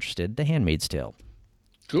 So if you're interested, The Handmaid's Tale.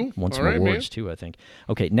 Cool. Won some awards too, I think.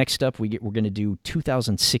 Okay, next up we're going to do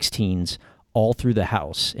 2016's All Through the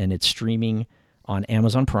House, and it's streaming on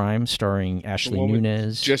Amazon Prime, starring Ashley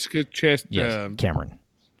Nunes, Cameron.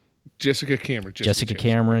 Jessica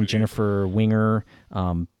Cameron, Jennifer Winger.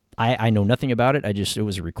 I know nothing about it. It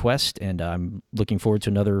was a request, and I'm looking forward to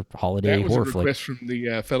another holiday horror flick. That was a request from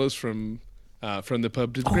the fellows from the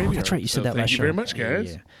pub to the graveyard. That's right. You said that last show. Thank you very much,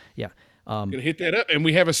 guys. Yeah. Gonna hit that up, and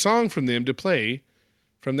we have a song from them to play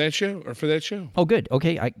from that show or for that show. Oh, good.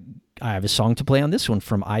 Okay, I have a song to play on this one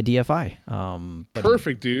from IDFI.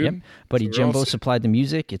 Perfect, dude. Yep. Buddy Jimbo supplied the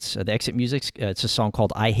music. It's the exit music. It's a song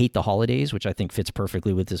called "I Hate the Holidays," which I think fits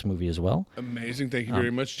perfectly with this movie as well. Amazing. Thank you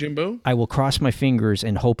very much, Jimbo. I will cross my fingers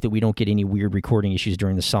and hope that we don't get any weird recording issues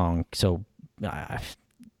during the song. So,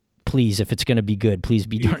 please, if it's going to be good, please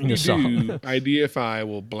be during the song. IDFI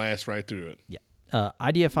will blast right through it. Yeah.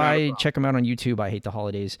 IDFI, check them out on YouTube. I Hate the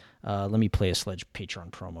Holidays. Let me play a Sledge Patreon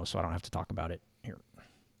promo so I don't have to talk about it here.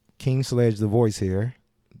 King Sledge, the voice here,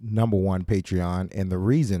 #1 Patreon. And the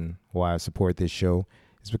reason why I support this show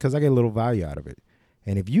is because I get a little value out of it.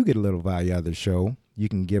 And if you get a little value out of the show, you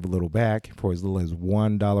can give a little back for as little as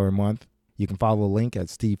 $1 a month. You can follow the link at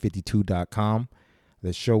steve52.com.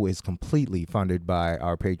 The show is completely funded by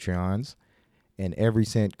our Patreons, and every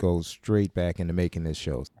cent goes straight back into making this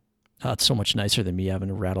show. Oh, it's so much nicer than me having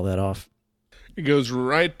to rattle that off. It goes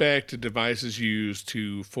right back to devices used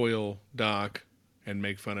to foil Doc and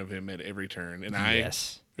make fun of him at every turn. And I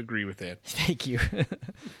agree with that. Thank you.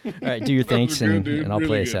 All right, do your thanks, and I'll really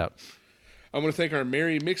play us out. I want to thank our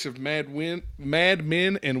merry mix of mad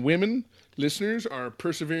men and women listeners, our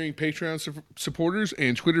persevering Patreon supporters,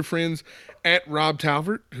 and Twitter friends at Rob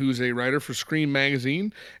Talbert, who's a writer for Scream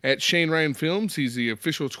Magazine, at Shane Ryan Films. He's the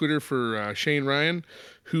official Twitter for Shane Ryan,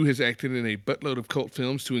 who has acted in a buttload of cult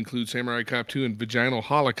films to include Samurai Cop 2 and Vaginal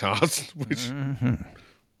Holocaust, which,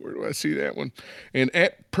 where do I see that one? And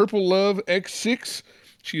at Purple Love X6,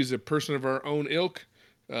 she is a person of our own ilk,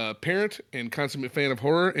 parent and consummate fan of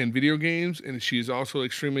horror and video games, and she is also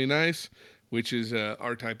extremely nice, which is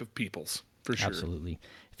our type of peoples, for sure. Absolutely.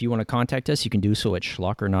 If you want to contact us, you can do so at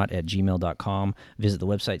schlockernaut@gmail.com. Visit the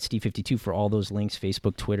website, Steve52, for all those links,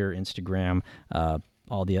 Facebook, Twitter, Instagram,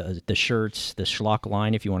 all the shirts. The Schlock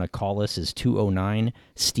line, if you want to call us, is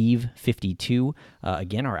 209-STEVE52.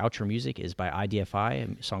 Again, our outro music is by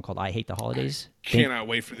IDFI, a song called I Hate the Holidays. Cannot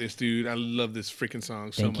wait for this, dude. I love this freaking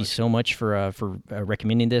song so much. Thank you so much for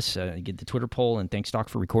recommending this. Get the Twitter poll, and thanks, Doc,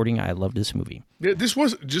 for recording. I love this movie. Yeah, this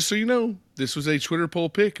was, just so you know, this was a Twitter poll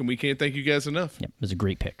pick, and we can't thank you guys enough. Yep, it was a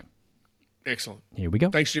great pick. Excellent. Here we go.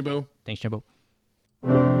 Thanks, Jimbo. Thanks, Jimbo.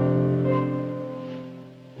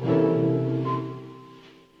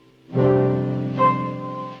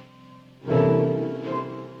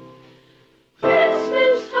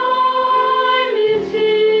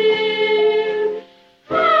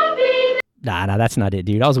 Nah, that's not it,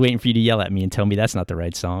 dude. I was waiting for you to yell at me and tell me that's not the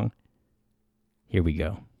right song. Here we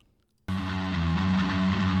go.